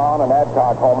with one on and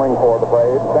Adcock homering for the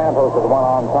Braves. Santos with one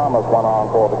on, Thomas one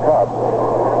on for the Cubs.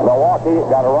 Milwaukee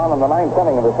got a run in the ninth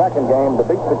inning of the second game to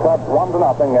beat the Cubs 1-0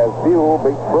 as Buell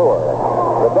beat Brewer.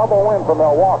 The double win for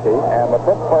Milwaukee and the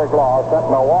Pittsburgh loss sent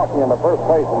Milwaukee in the first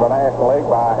place in the National League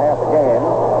by half a game.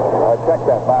 Check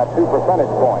that, by 2 percentage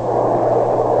points.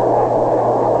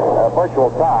 A virtual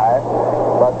tie,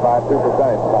 but by 2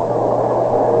 percentage points.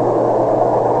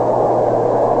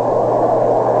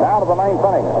 Now to the ninth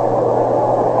inning.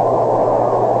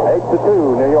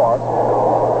 8-2, New York.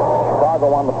 Chicago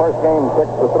won the first game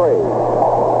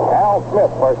 6-3. Al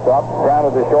Smith first up,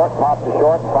 grounded to short, popped to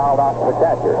short, fouled out to the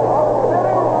catcher.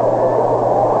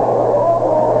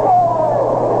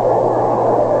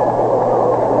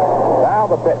 Now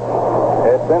the pitch.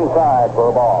 It's inside for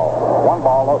a ball. 1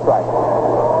 ball, no strike.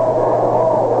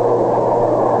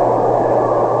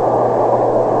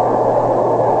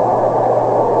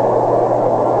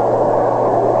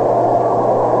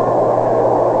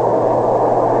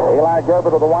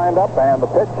 Gerber to the windup, and the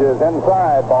pitch is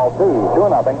inside, ball 2,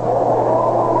 2-0.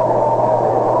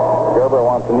 Gerber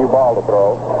wants a new ball to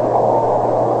throw.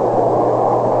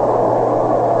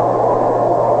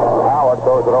 Howard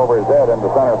throws it over his head into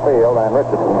center field, and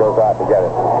Richardson goes out to get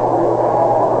it.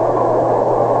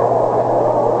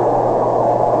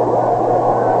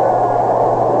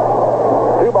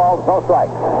 Two balls, no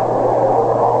strikes.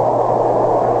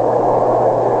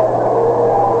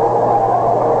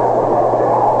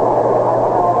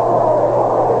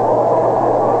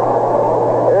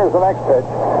 The next pitch.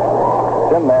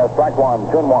 It's in there, strike 1,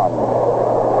 2-1.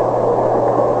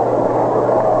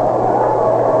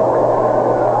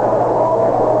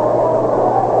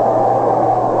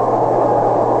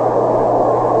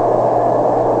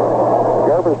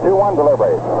 Gerber's 2-1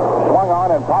 delivery. Swung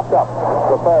on and popped up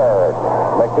to third.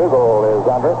 McDougall is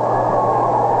under it.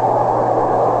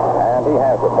 And he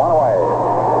has it. 1 away.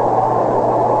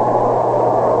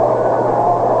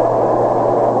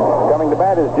 Coming to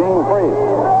bat is Gene Freese.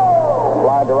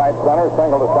 Slide to right center,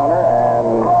 single to center,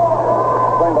 and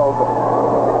singled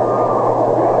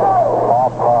off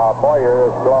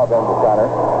Boyer's glove into center.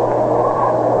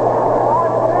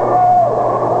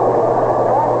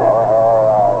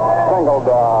 Singled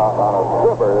on a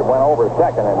zipper that went over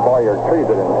second, and Boyer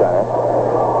treated in center.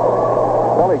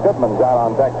 Billy Goodman's out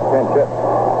on deck to pinch hit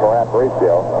for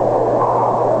Aparicio.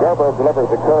 Gerber delivers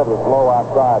a curve that's low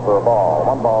outside for a ball.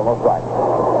 1 ball, no strike.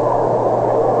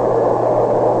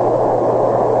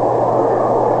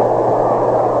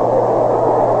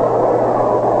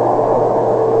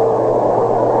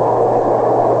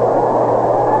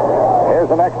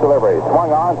 The next delivery.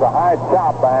 Swung on to high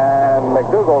chop, and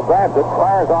McDougall grabs it,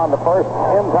 fires on the first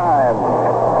in time.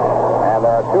 And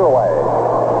there are 2 away.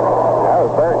 That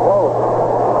was very close.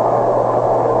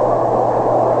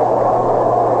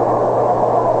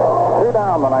 Two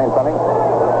down the ninth inning.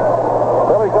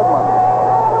 Billy Goodman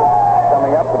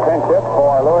coming up to pinch hit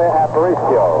for Louis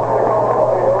Aparicio.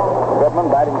 Goodman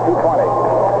batting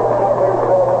 .220.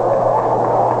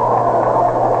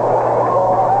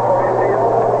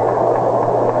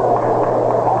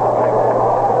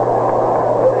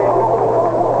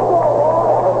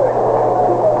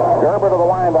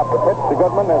 The pitch to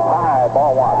Goodman is high,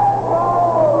 ball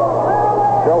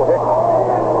 1. Joe Hicks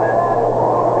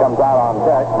comes out on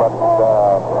deck, but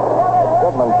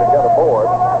Goodman should get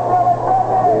aboard.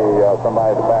 See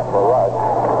somebody to bat for Rush.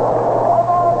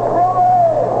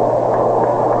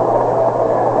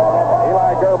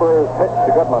 Eli Gerber's pitch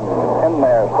to Goodman in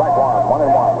there, strike 1,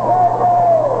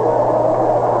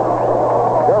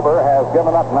 1-1. Gerber has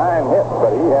given up 9 hits,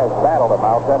 but he has battled them,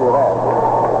 I'll tell you that.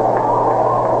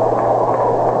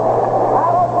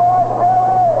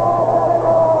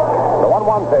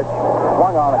 Pitch,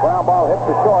 swung on, a ground ball hit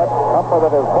to short. Up with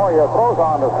it as Boyer throws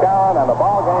on to Skowron, and the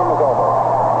ball game is over.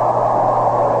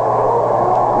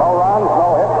 No runs,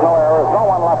 no hits, no errors, no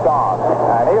one left on.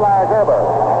 And Eli Gerber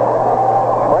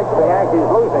breaks the Yankees'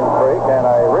 losing streak in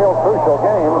a real crucial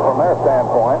game from their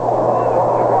standpoint.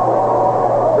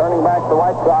 Turning back the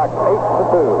White Sox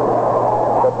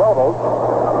 8-2. The totals,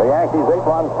 the Yankees 8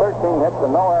 runs, 13 hits,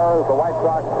 and no errors. The White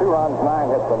Sox 2 runs, 9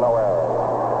 hits, and no errors.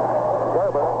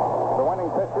 Gerber